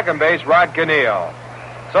out to second base, Rod Keneal.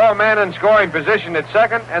 So a man in scoring position at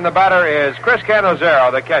second, and the batter is Chris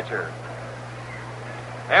Cannizzaro, the catcher.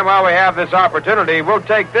 And while we have this opportunity, we'll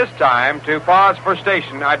take this time to pause for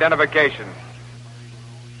station identification.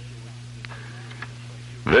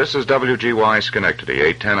 This is WGY Schenectady,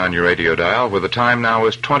 810 on your radio dial, where the time now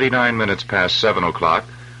is 29 minutes past 7 o'clock.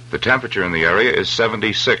 The temperature in the area is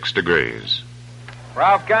 76 degrees.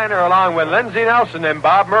 Ralph Kiner along with Lindsey Nelson and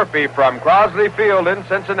Bob Murphy from Crosley Field in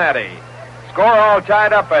Cincinnati. Score all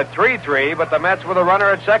tied up at 3-3, but the Mets with a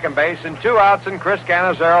runner at second base and 2 outs and Chris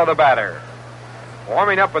Cannizzaro the batter.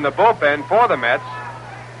 Warming up in the bullpen for the Mets,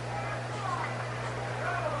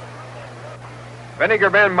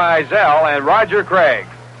 Vinegar Ben Mizell and Roger Craig.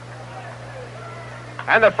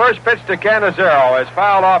 And the first pitch to Cannizzaro is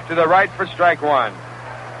fouled off to the right for strike 1.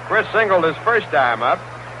 Chris singled his first time up.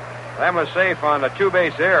 That was safe on a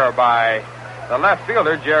 2-base error by the left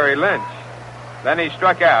fielder, Jerry Lynch. Then he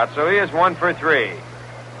struck out, so he is 1 for 3.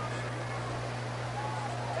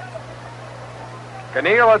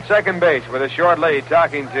 Keneal at second base with a short lead,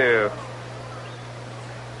 talking to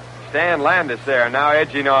Stan Landis there, now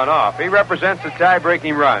edging on off. He represents a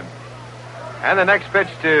tie-breaking run. And the next pitch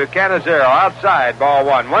to Cannizzaro, outside, ball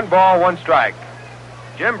 1. 1 ball, 1 strike.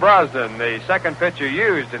 Jim Brosnan, the second pitcher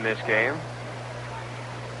used in this game,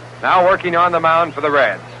 now working on the mound for the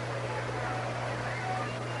Reds.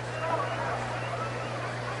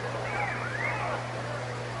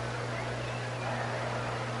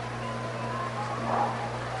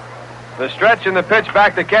 The stretch and the pitch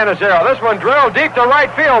back to Cannizzaro. This one drilled deep to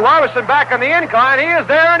right field. Robinson back on the incline. He is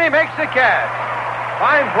there, and he makes the catch.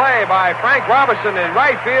 Fine play by Frank Robinson in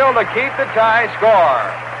right field to keep the tie score.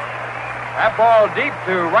 That ball deep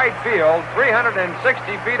to right field,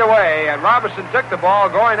 360 feet away, and Robinson took the ball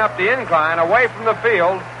going up the incline, away from the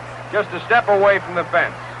field, just a step away from the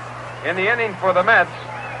fence. In the inning for the Mets,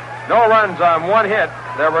 no runs on 1 hit.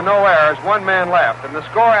 There were no errors, 1 man left, and the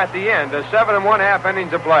score at the end is 7 1/2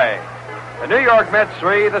 innings of play. The New York Mets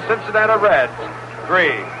 3, the Cincinnati Reds 3.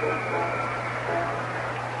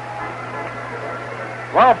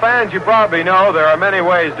 Well, fans, you probably know there are many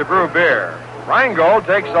ways to brew beer. Rheingold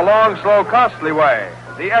takes the long, slow, costly way,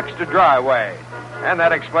 the extra dry way. And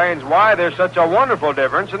that explains why there's such a wonderful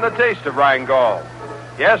difference in the taste of Rheingold.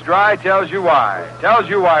 Yes, dry tells you why. Tells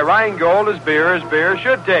you why Rheingold is beer as beer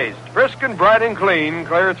should taste. Brisk and bright and clean,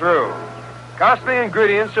 clear through. Costly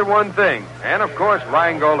ingredients are one thing, and of course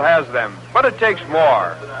Rheingold has them. But it takes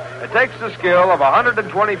more. It takes the skill of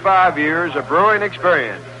 125 years of brewing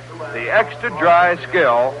experience. The extra dry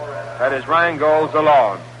skill that is Rheingold's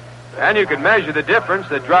alone. And you can measure the difference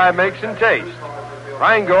that dry makes in taste.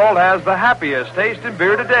 Rheingold has the happiest taste in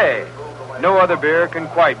beer today. No other beer can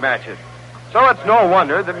quite match it. So it's no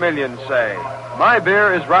wonder that millions say, my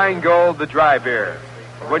beer is Rheingold, the dry beer.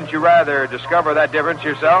 Wouldn't you rather discover that difference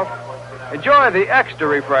yourself? Enjoy the extra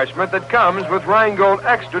refreshment that comes with Rheingold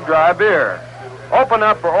Extra Dry Beer. Open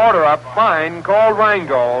up or order up fine cold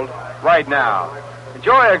Rheingold right now.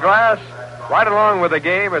 Enjoy a glass right along with the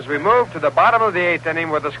game as we move to the bottom of the 8th inning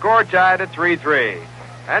with the score tied at 3-3.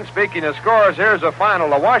 And speaking of scores, here's a final.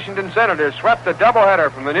 The Washington Senators swept a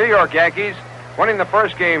doubleheader from the New York Yankees, winning the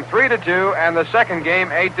first game 3-2 and the second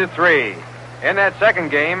game 8-3. In that second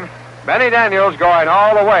game, Benny Daniels going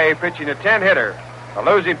all the way, pitching a 10-hitter. The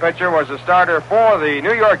losing pitcher was the starter for the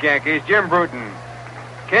New York Yankees, Jim Bruton.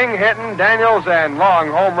 King hitting, Daniels, and Long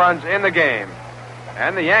home runs in the game.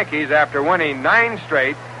 And the Yankees, after winning 9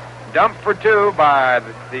 straight, dumped for 2 by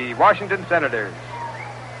the Washington Senators.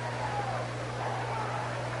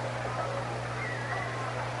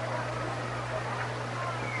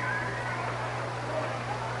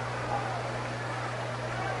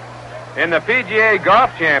 In the PGA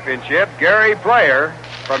Golf Championship, Gary Player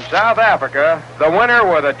from South Africa, the winner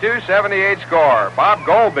with a 278 score. Bob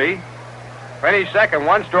Golby finished second,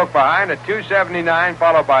 1 stroke behind at 279,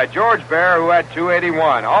 followed by George Bear, who had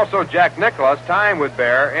 281. Also, Jack Nicklaus tying with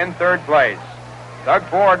Bear in 3rd place. Doug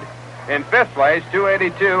Ford in 5th place,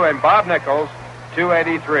 282, and Bob Nichols,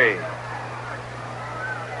 283.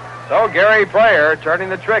 So Gary Player turning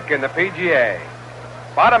the trick in the PGA.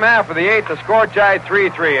 Bottom half of the eighth, the score tied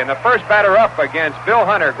 3-3, and the first batter up against Bill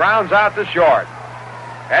Hunter grounds out to short.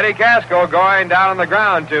 Eddie Casco going down on the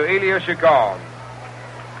ground to Elio Chacon.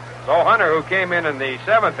 So Hunter, who came in the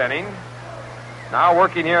seventh inning, now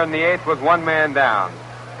working here in the eighth with one man down.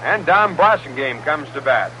 And Don Blasingame comes to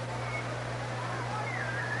bat.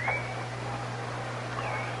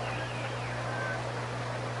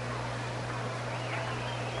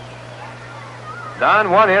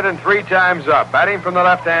 Don 1 hit and 3 times up, batting from the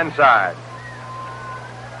left-hand side.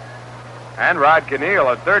 And Rod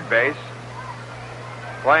Keneal at third base,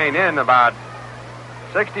 playing in about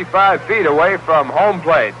 65 feet away from home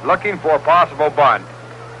plate, looking for a possible bunt.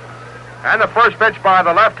 And the first pitch by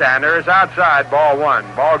the left-hander is outside, ball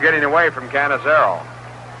 1. Ball getting away from Canizero.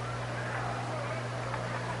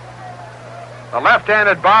 The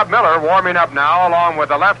left-handed Bob Miller warming up now, along with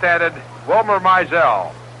the left-handed Wilmer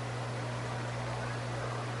Mizell.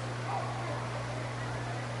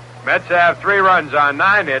 Mets have 3 runs on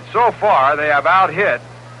 9 hits. So far, they have out-hit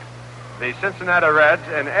the Cincinnati Reds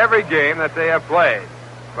in every game that they have played.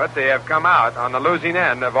 But they have come out on the losing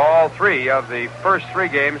end of all 3 of the first 3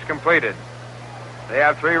 games completed. They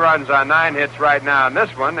have 3 runs on 9 hits right now in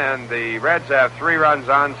this one, and the Reds have 3 runs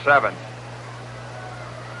on 7.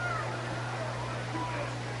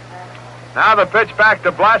 Now the pitch back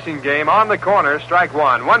to Blasingame on the corner, strike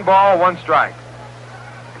 1. 1 ball, 1 strike.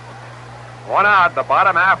 1 out, the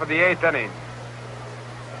bottom half of the 8th inning.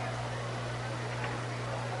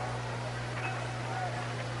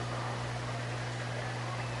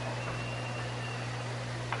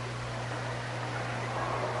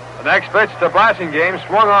 The next pitch to Blasingame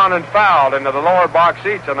swung on and fouled into the lower box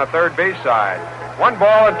seats on the third base side. 1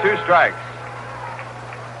 ball and 2 strikes.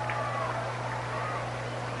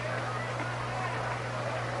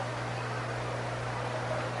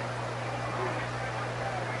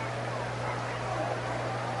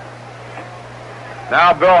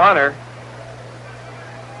 Now Bill Hunter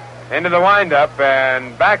into the windup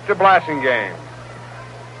and back to Blasingame.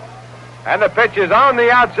 And the pitch is on the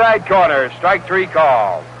outside corner. Strike 3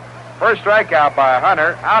 called. First strikeout by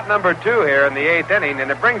Hunter. Out number 2 here in the 8th inning, and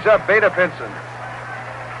it brings up Vada Pinson.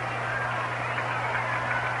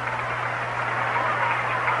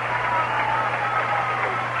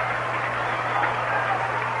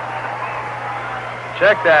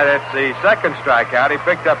 Check that. It's the second strikeout. He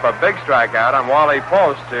picked up a big strikeout on Wally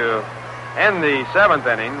Post to end the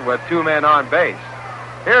 7th inning with 2 men on base.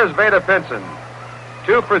 Here's Vada Pinson.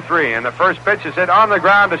 2 for 3, and the first pitch is hit on the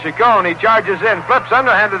ground to Chacon. He charges in, flips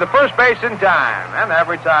underhand to the first base in time, and that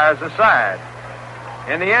retires the side.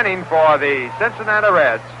 In the inning for the Cincinnati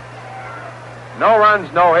Reds, no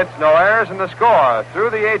runs, no hits, no errors, and the score through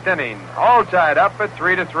the 8th inning, all tied up at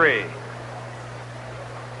 3-3.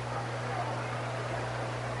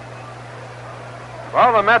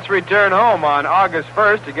 Well, the Mets return home on August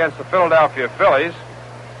 1st against the Philadelphia Phillies.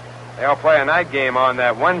 They'll play a night game on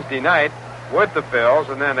that Wednesday night with the Phils,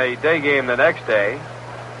 and then a day game the next day.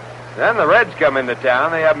 Then the Reds come into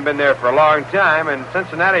town. They haven't been there for a long time, and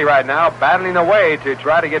Cincinnati right now battling away to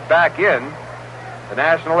try to get back in the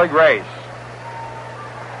National League race.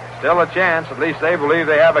 Still a chance, at least they believe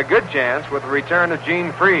they have a good chance with the return of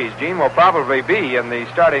Gene Freese. Gene will probably be in the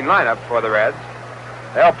starting lineup for the Reds.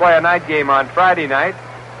 They'll play a night game on Friday night,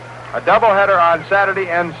 a doubleheader on Saturday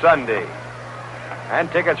and Sunday.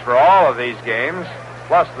 And tickets for all of these games,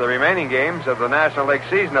 plus the remaining games of the National League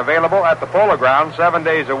season, available at the Polo Grounds 7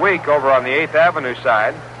 days a week over on the 8th Avenue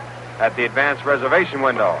side at the advanced reservation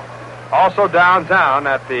window. Also downtown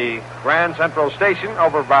at the Grand Central Station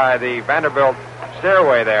over by the Vanderbilt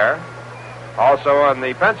stairway there. Also on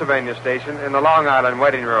the Pennsylvania Station in the Long Island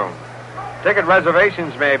waiting room. Ticket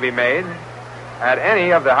reservations may be made at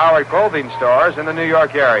any of the Howard clothing stores in the New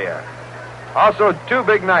York area. Also, 2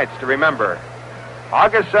 big nights to remember.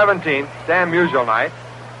 August 17th, Stan Musial night,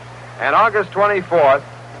 and August 24th,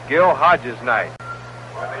 Gil Hodges night.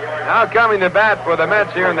 Now coming to bat for the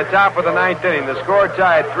Mets here in the top of the 9th inning. The score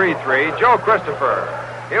tied 3-3. Joe Christopher.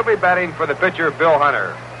 He'll be batting for the pitcher, Bill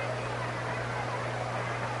Hunter.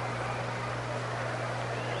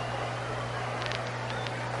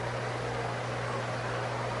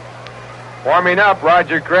 Warming up,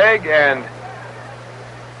 Roger Craig and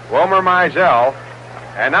Wilmer Mizell.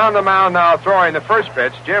 And on the mound now throwing the first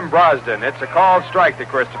pitch, Jim Brosden. It's a called strike to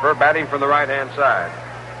Christopher, batting from the right-hand side.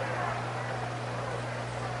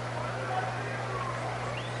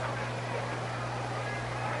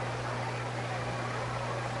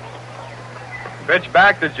 Pitch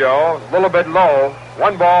back to Joe, a little bit low.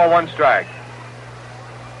 1 ball, 1 strike.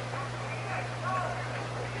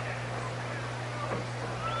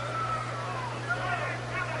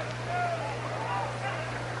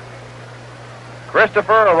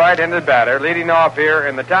 Christopher, a right-handed batter, leading off here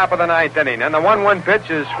in the top of the ninth inning. And the 1-1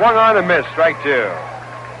 pitch is swung on and missed, strike two.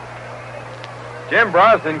 Jim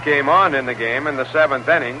Brosnan came on in the game in the seventh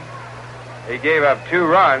inning. He gave up 2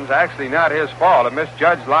 runs, actually not his fault. A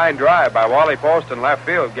misjudged line drive by Wally Post in left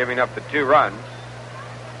field, giving up the 2 runs.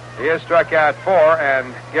 He has struck out 4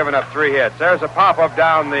 and given up 3 hits. There's a pop-up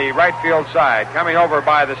down the right field side. Coming over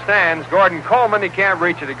by the stands, Gordon Coleman. He can't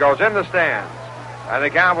reach it. It goes in the stands. And the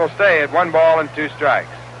count will stay at 1 ball and 2 strikes.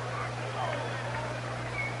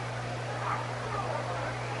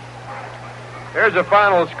 Here's a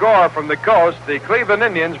final score from the coast. The Cleveland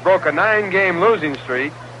Indians broke a 9-game losing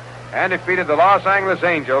streak and defeated the Los Angeles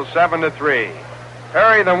Angels 7-3.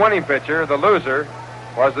 Perry, the winning pitcher, the loser,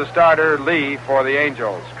 was the starter, Lee, for the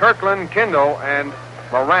Angels. Kirkland, Kindle, and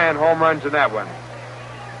Moran home runs in that one.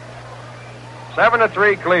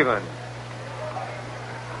 7-3 Cleveland.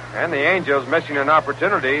 And the Angels missing an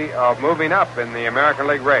opportunity of moving up in the American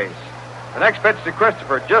League race. The next pitch to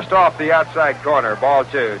Christopher, just off the outside corner, ball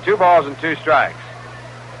 2. 2 balls and 2 strikes.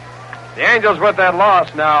 The Angels with that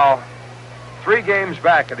loss now 3 games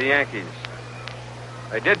back of the Yankees.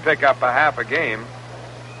 They did pick up a half a game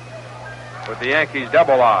with the Yankees'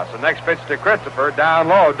 double loss. The next pitch to Christopher, down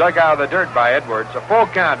low, dug out of the dirt by Edwards. A full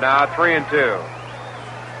count now, 3-2.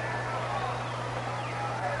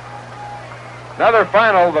 Another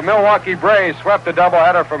final, the Milwaukee Braves swept a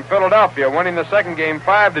doubleheader from Philadelphia, winning the second game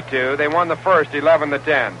 5-2. They won the first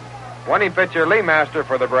 11-10. Winning pitcher Lee Master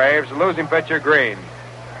for the Braves, losing pitcher Green.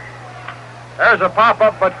 There's a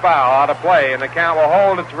pop-up but foul out of play, and the count will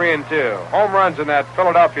hold at 3-2. Home runs in that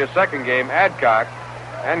Philadelphia second game, Adcock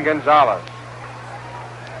and Gonzalez.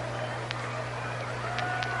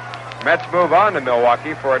 Mets move on to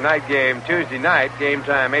Milwaukee for a night game Tuesday night, game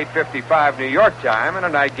time 8:55 New York time, and a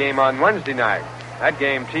night game on Wednesday night. That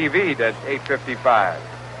game TV'd at 8:55.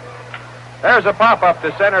 There's a pop-up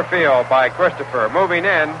to center field by Christopher, moving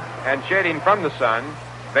in and shading from the sun.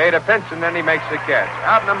 Veda Pinson, then he makes the catch.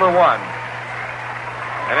 Out number 1.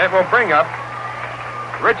 And it will bring up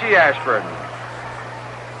Richie Ashburn.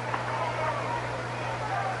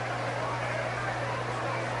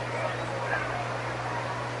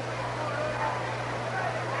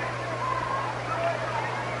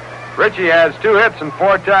 Richie has 2 hits and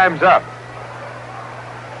 4 times up.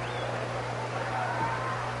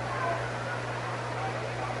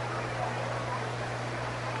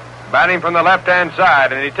 Batting from the left-hand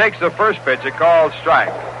side, and he takes the first pitch, a called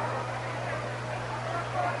strike.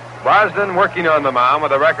 Brosnan working on the mound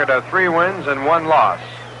with a record of 3 wins and 1 loss.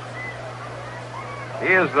 He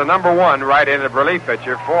is the number 1 right-handed relief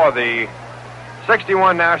pitcher for the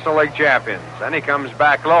 61 National League champions. And he comes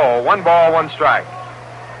back low, 1 ball, 1 strike.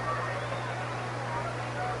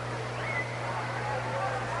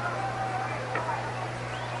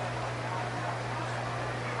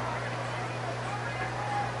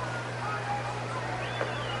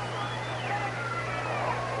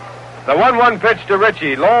 The 1-1 pitch to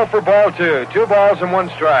Richie, low for ball 2. 2 balls and 1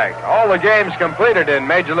 strike. All the games completed in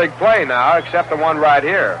Major League play now, except the one right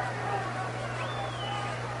here.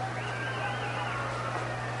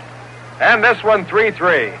 And this one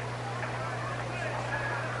 3-3.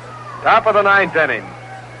 Top of the 9th inning.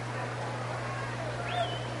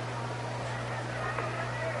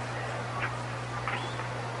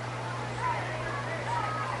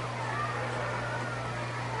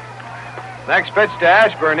 Next pitch to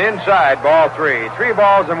Ashburn, inside, ball 3. 3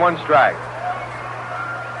 balls and 1 strike.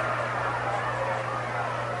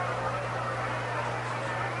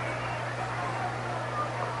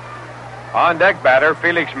 On deck batter,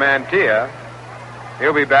 Felix Mantilla.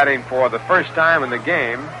 He'll be batting for the first time in the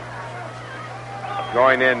game,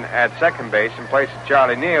 going in at second base in place of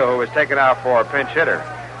Charlie Neal, who was taken out for a pinch hitter.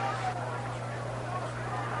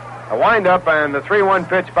 A windup and the 3-1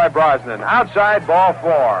 pitch by Brosnan. Outside, ball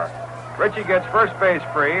 4. Richie gets first base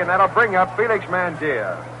free, and that'll bring up Felix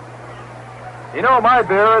Mantilla. You know, my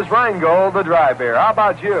beer is Rheingold, the dry beer. How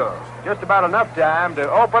about you? Just about enough time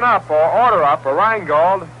to open up or order up a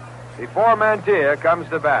Rheingold before Mantilla comes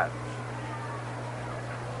to bat.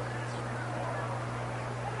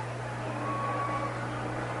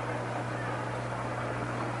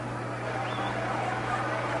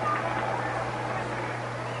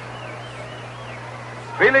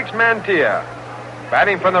 Felix Mantilla,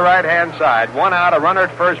 batting from the right-hand side. 1 out, a runner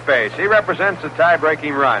at first base. He represents a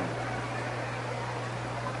tie-breaking run.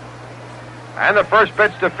 And the first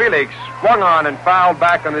pitch to Felix, swung on and fouled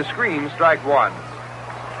back on the screen, strike 1.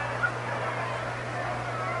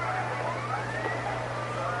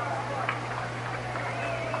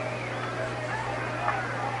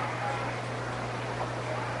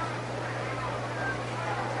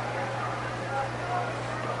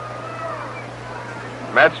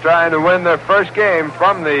 Mets trying to win their first game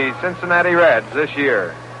from the Cincinnati Reds this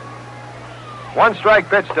year. 1 strike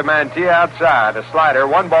pitch to Mantilla outside. A slider.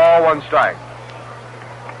 1 ball, 1 strike.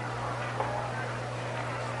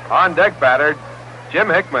 On deck batter, Jim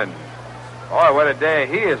Hickman. Boy, what a day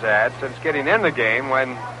he has had since getting in the game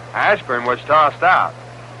when Ashburn was tossed out.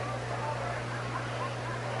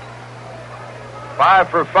 5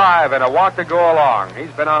 for 5 and a walk to go along.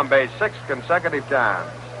 He's been on base 6 consecutive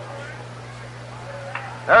times.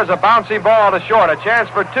 There's a bouncy ball to short. A chance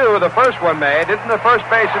for 2. The first one made. Isn't the first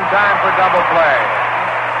base in time for double play?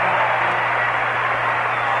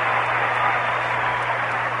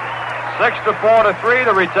 6 to 4 to 3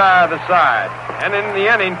 to retire the side. And in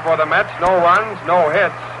the inning for the Mets, no runs, no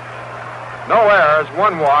hits, no errors,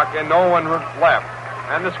 1 walk, and no one left.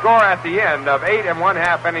 And the score at the end of 8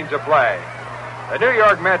 1/2 innings of play. The New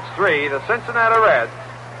York Mets 3, the Cincinnati Reds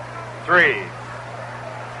 3.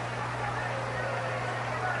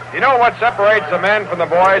 You know what separates the men from the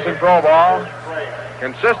boys in pro ball?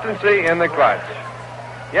 Consistency in the clutch.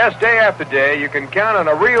 Yes, day after day, you can count on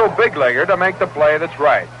a real big legger to make the play that's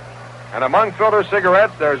right. And among filter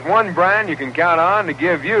cigarettes, there's one brand you can count on to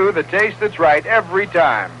give you the taste that's right every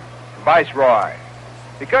time. Viceroy.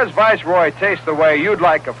 Because Viceroy tastes the way you'd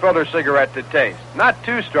like a filter cigarette to taste. Not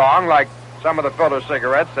too strong like some of the filter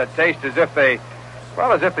cigarettes that taste as if they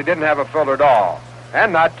didn't have a filter at all.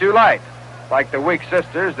 And not too light, like the weak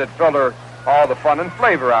sisters that filter all the fun and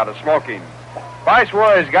flavor out of smoking.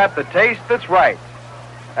 Viceroy's got the taste that's right.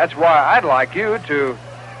 That's why I'd like you to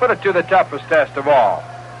put it to the toughest test of all.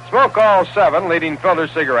 Smoke all 7 leading filter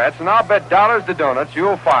cigarettes, and I'll bet dollars to donuts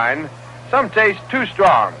you'll find some taste too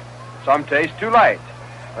strong, some taste too light.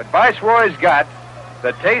 But Viceroy's got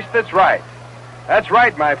the taste that's right. That's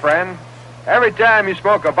right, my friend. Every time you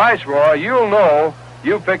smoke a Viceroy, you'll know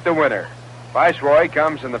you picked the winner. Viceroy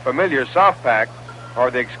comes in the familiar soft pack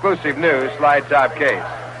or the exclusive new slide top case.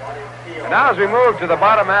 And now as we move to the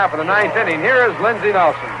bottom half of the 9th inning, here is Lindsey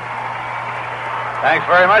Nelson. Thanks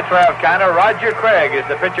very much, Ralph Kiner. Roger Craig is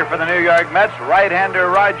the pitcher for the New York Mets, right-hander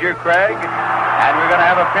Roger Craig. And we're going to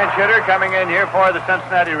have a pinch hitter coming in here for the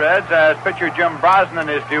Cincinnati Reds as pitcher Jim Brosnan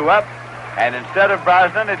is due up. And instead of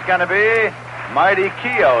Brosnan, it's going to be Marty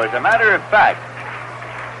Keogh. As a matter of fact,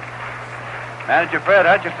 manager Fred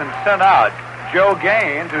Hutchinson sent out Joe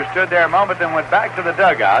Gaines, who stood there a moment, then went back to the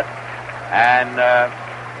dugout. And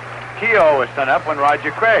Keogh was sent up when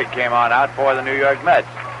Roger Craig came on out for the New York Mets.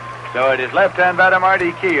 So it is left-hand batter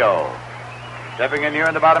Marty Keogh stepping in here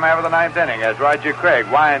in the bottom half of the 9th inning as Roger Craig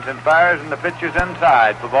winds and fires, and the pitch is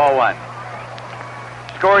inside for ball 1.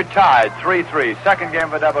 Score tied 3-3. Second game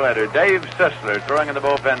of a doubleheader. Dave Sisler throwing in the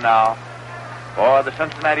bullpen now for the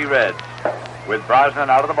Cincinnati Reds with Brosnan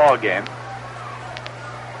out of the ball game.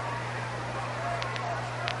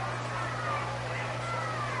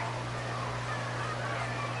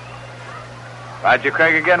 Roger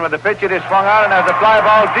Craig again with the pitch. It is swung out and has a fly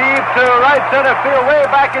ball deep to right center field. Way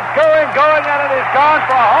back. It's going, and it is gone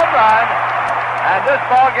for a home run. And this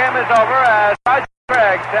ball game is over as Roger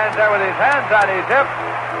Craig stands there with his hands on his hip.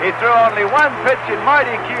 He threw only 1 pitch, and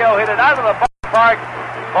Marty Keogh hit it out of the ballpark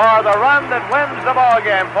for the run that wins the ball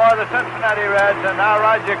game for the Cincinnati Reds. And now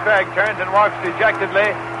Roger Craig turns and walks dejectedly.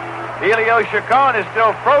 Helio Chacon is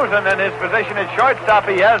still frozen in his position at shortstop.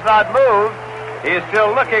 He has not moved. He is still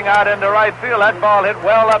looking out into right field. That ball hit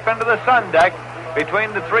well up into the sun deck between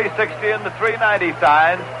the 360 and the 390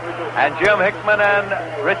 signs. And Jim Hickman and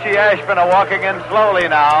Richie Ashburn are walking in slowly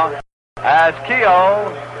now as Keogh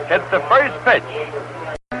hits the first pitch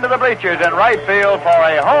into the bleachers in right field for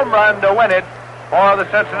a home run to win it for the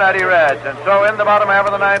Cincinnati Reds. And so in the bottom half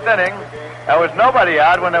of the 9th inning, there was nobody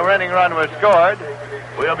out when the winning run was scored.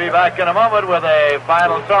 We'll be back in a moment with a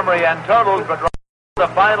final summary and totals, but the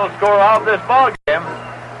final score of this ball game,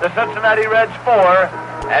 the Cincinnati Reds 4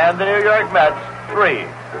 and the New York Mets 3.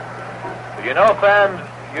 You know, fans,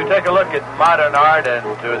 you take a look at modern art, and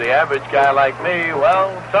to the average guy like me, well,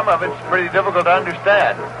 some of it's pretty difficult to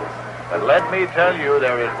understand. But let me tell you,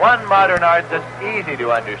 there is one modern art that's easy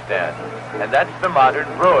to understand, and that's the modern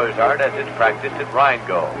brewer's art as it's practiced at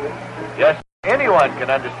Rheingold. Yes, anyone can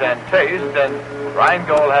understand taste, and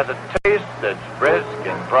Rheingold has a taste that's brisk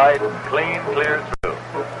and bright and clean, clear through.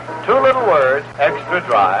 2 little words, extra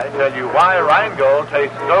dry, tell you why Rheingold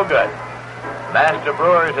tastes so good. Master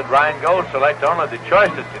brewers at Rheingold select only the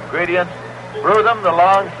choicest ingredients, brew them the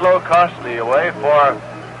long, slow, costly way for,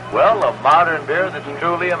 well, a modern beer that's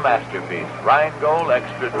truly a masterpiece. Rheingold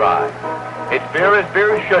Extra Dry. It's beer as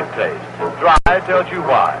beer should taste. Dry tells you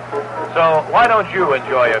why. So why don't you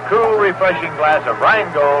enjoy a cool, refreshing glass of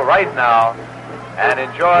Rheingold right now and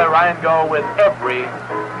enjoy Rheingold with every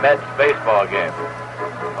Mets baseball game.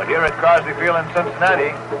 But here at Crosley Field in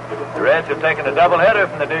Cincinnati, the Reds have taken a doubleheader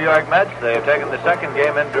from the New York Mets. They have taken the second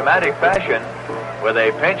game in dramatic fashion with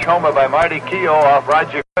a pinch homer by Marty Keough off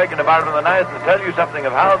Roger Craig in the bottom of the ninth. And to tell you something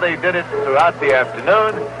of how they did it throughout the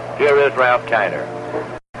afternoon, here is Ralph Kiner.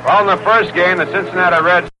 Well, in the first game, the Cincinnati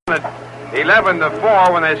Reds won it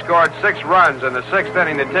 11-4 when they scored 6 runs in the 6th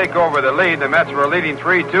inning to take over the lead. The Mets were leading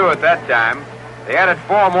 3-2 at that time. They added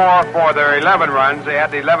 4 more for their 11 runs. They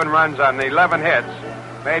had 11 runs on the 11 hits,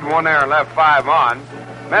 made 1 error and left 5 on.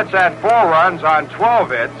 Mets had 4 runs on 12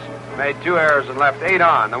 hits, made 2 errors and left 8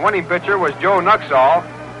 on. The winning pitcher was Joe Nuxhall,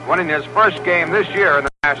 winning his first game this year in the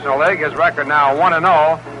National League. His record now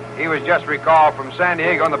 1-0. He was just recalled from San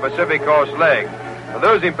Diego in the Pacific Coast League. The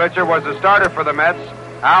losing pitcher was the starter for the Mets,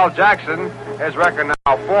 Al Jackson. His record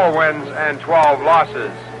now 4 wins and 12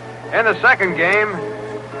 losses. In the second game,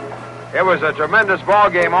 it was a tremendous ball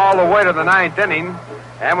game all the way to the 9th inning.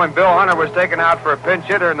 And when Bill Hunter was taken out for a pinch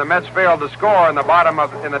hitter and the Mets failed to score in the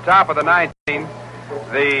top of the 9th inning,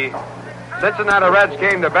 the Cincinnati Reds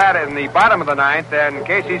came to bat in the bottom of the 9th, and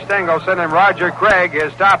Casey Stengel sent in Roger Craig,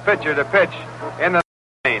 his top pitcher, to pitch in the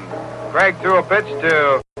 9th inning. Craig threw a pitch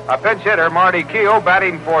to a pinch hitter, Marty Keough,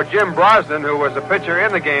 batting for Jim Brosnan, who was a pitcher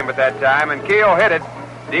in the game at that time, and Keough hit it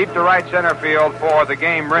deep to right center field for the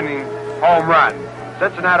game-winning home run.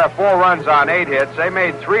 Cincinnati 4 runs on 8 hits. They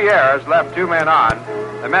made 3 errors, left 2 men on.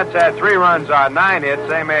 The Mets had 3 runs on 9 hits.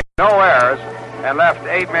 They made no errors and left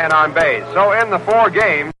 8 men on base. So in the 4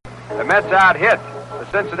 games, the Mets out-hit the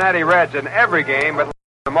Cincinnati Reds in every game, but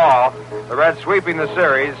them all. The Reds sweeping the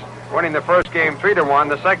series, winning the first game 3-1,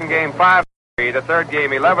 the second game 5-3, the third game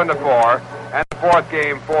 11-4, and the fourth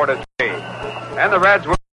game 4-3. And the Reds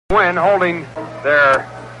win, holding their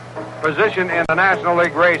position in the National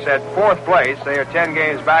League race at 4th place. They are 10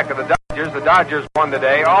 games back of the Dodgers. The Dodgers won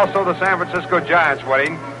today. Also, the San Francisco Giants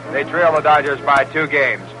winning. They trail the Dodgers by 2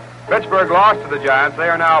 games. Pittsburgh lost to the Giants. They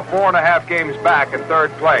are now 4.5 games back in 3rd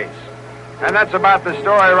place. And that's about the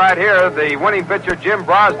story right here. The winning pitcher, Jim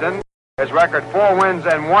Brosnan, his record 4 wins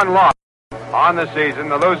and 1 loss on the season.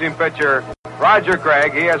 The losing pitcher, Roger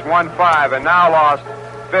Craig, he has won 5 and now lost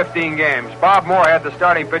 15 games. Bob Moorhead, the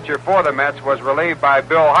starting pitcher for the Mets, was relieved by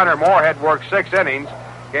Bill Hunter. Moorhead worked 6 innings,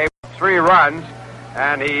 gave 3 runs,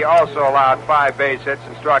 and he also allowed 5 base hits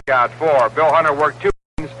and struck out 4. Bill Hunter worked 2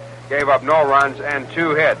 innings, gave up no runs and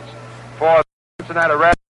 2 hits. For the Cincinnati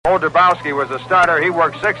Reds, Bo Durbowski was the starter. He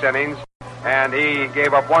worked 6 innings, and he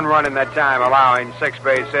gave up 1 run in that time, allowing 6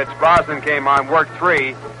 base hits. Brosnan came on, worked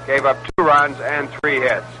 3, gave up 2 runs and 3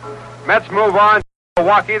 hits. Mets move on to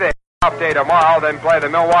Milwaukee. They off day tomorrow, then play the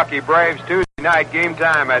Milwaukee Braves Tuesday night, game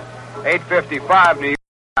time at 8:55 New York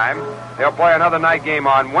time. They'll play another night game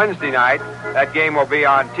on Wednesday night. That game will be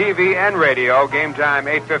on TV and radio, game time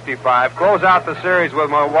 8:55. Close out the series with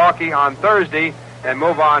Milwaukee on Thursday, and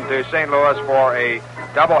move on to St. Louis for a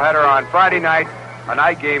doubleheader on Friday night, a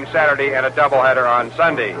night game Saturday, and a doubleheader on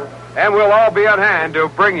Sunday. And we'll all be on hand to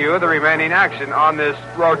bring you the remaining action on this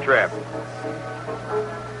road trip.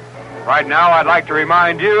 Right now, I'd like to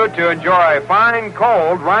remind you to enjoy fine,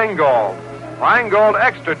 cold Rheingold. Rheingold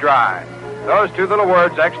Extra Dry. Those 2 little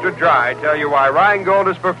words, extra dry, tell you why Rheingold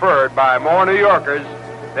is preferred by more New Yorkers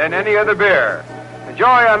than any other beer.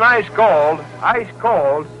 Enjoy a nice cold,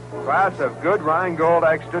 ice-cold glass of good Rheingold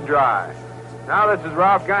Extra Dry. Now, this is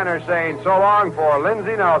Ralph Kiner saying so long for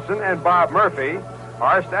Lindsey Nelson and Bob Murphy,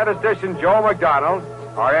 our statistician Joe McDonald,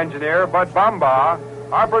 our engineer Bud Bumbaugh,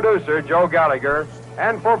 our producer Joe Gallagher,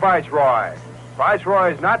 and for Viceroy.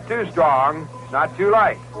 Viceroy's not too strong, not too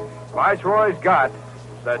light. Viceroy's got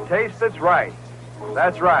the taste that's right.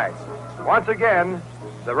 That's right. Once again,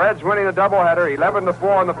 the Reds winning a doubleheader,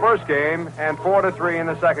 11-4 in the first game and 4-3 in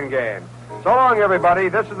the second game. So long, everybody.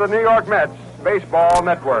 This is the New York Mets Baseball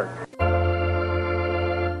Network.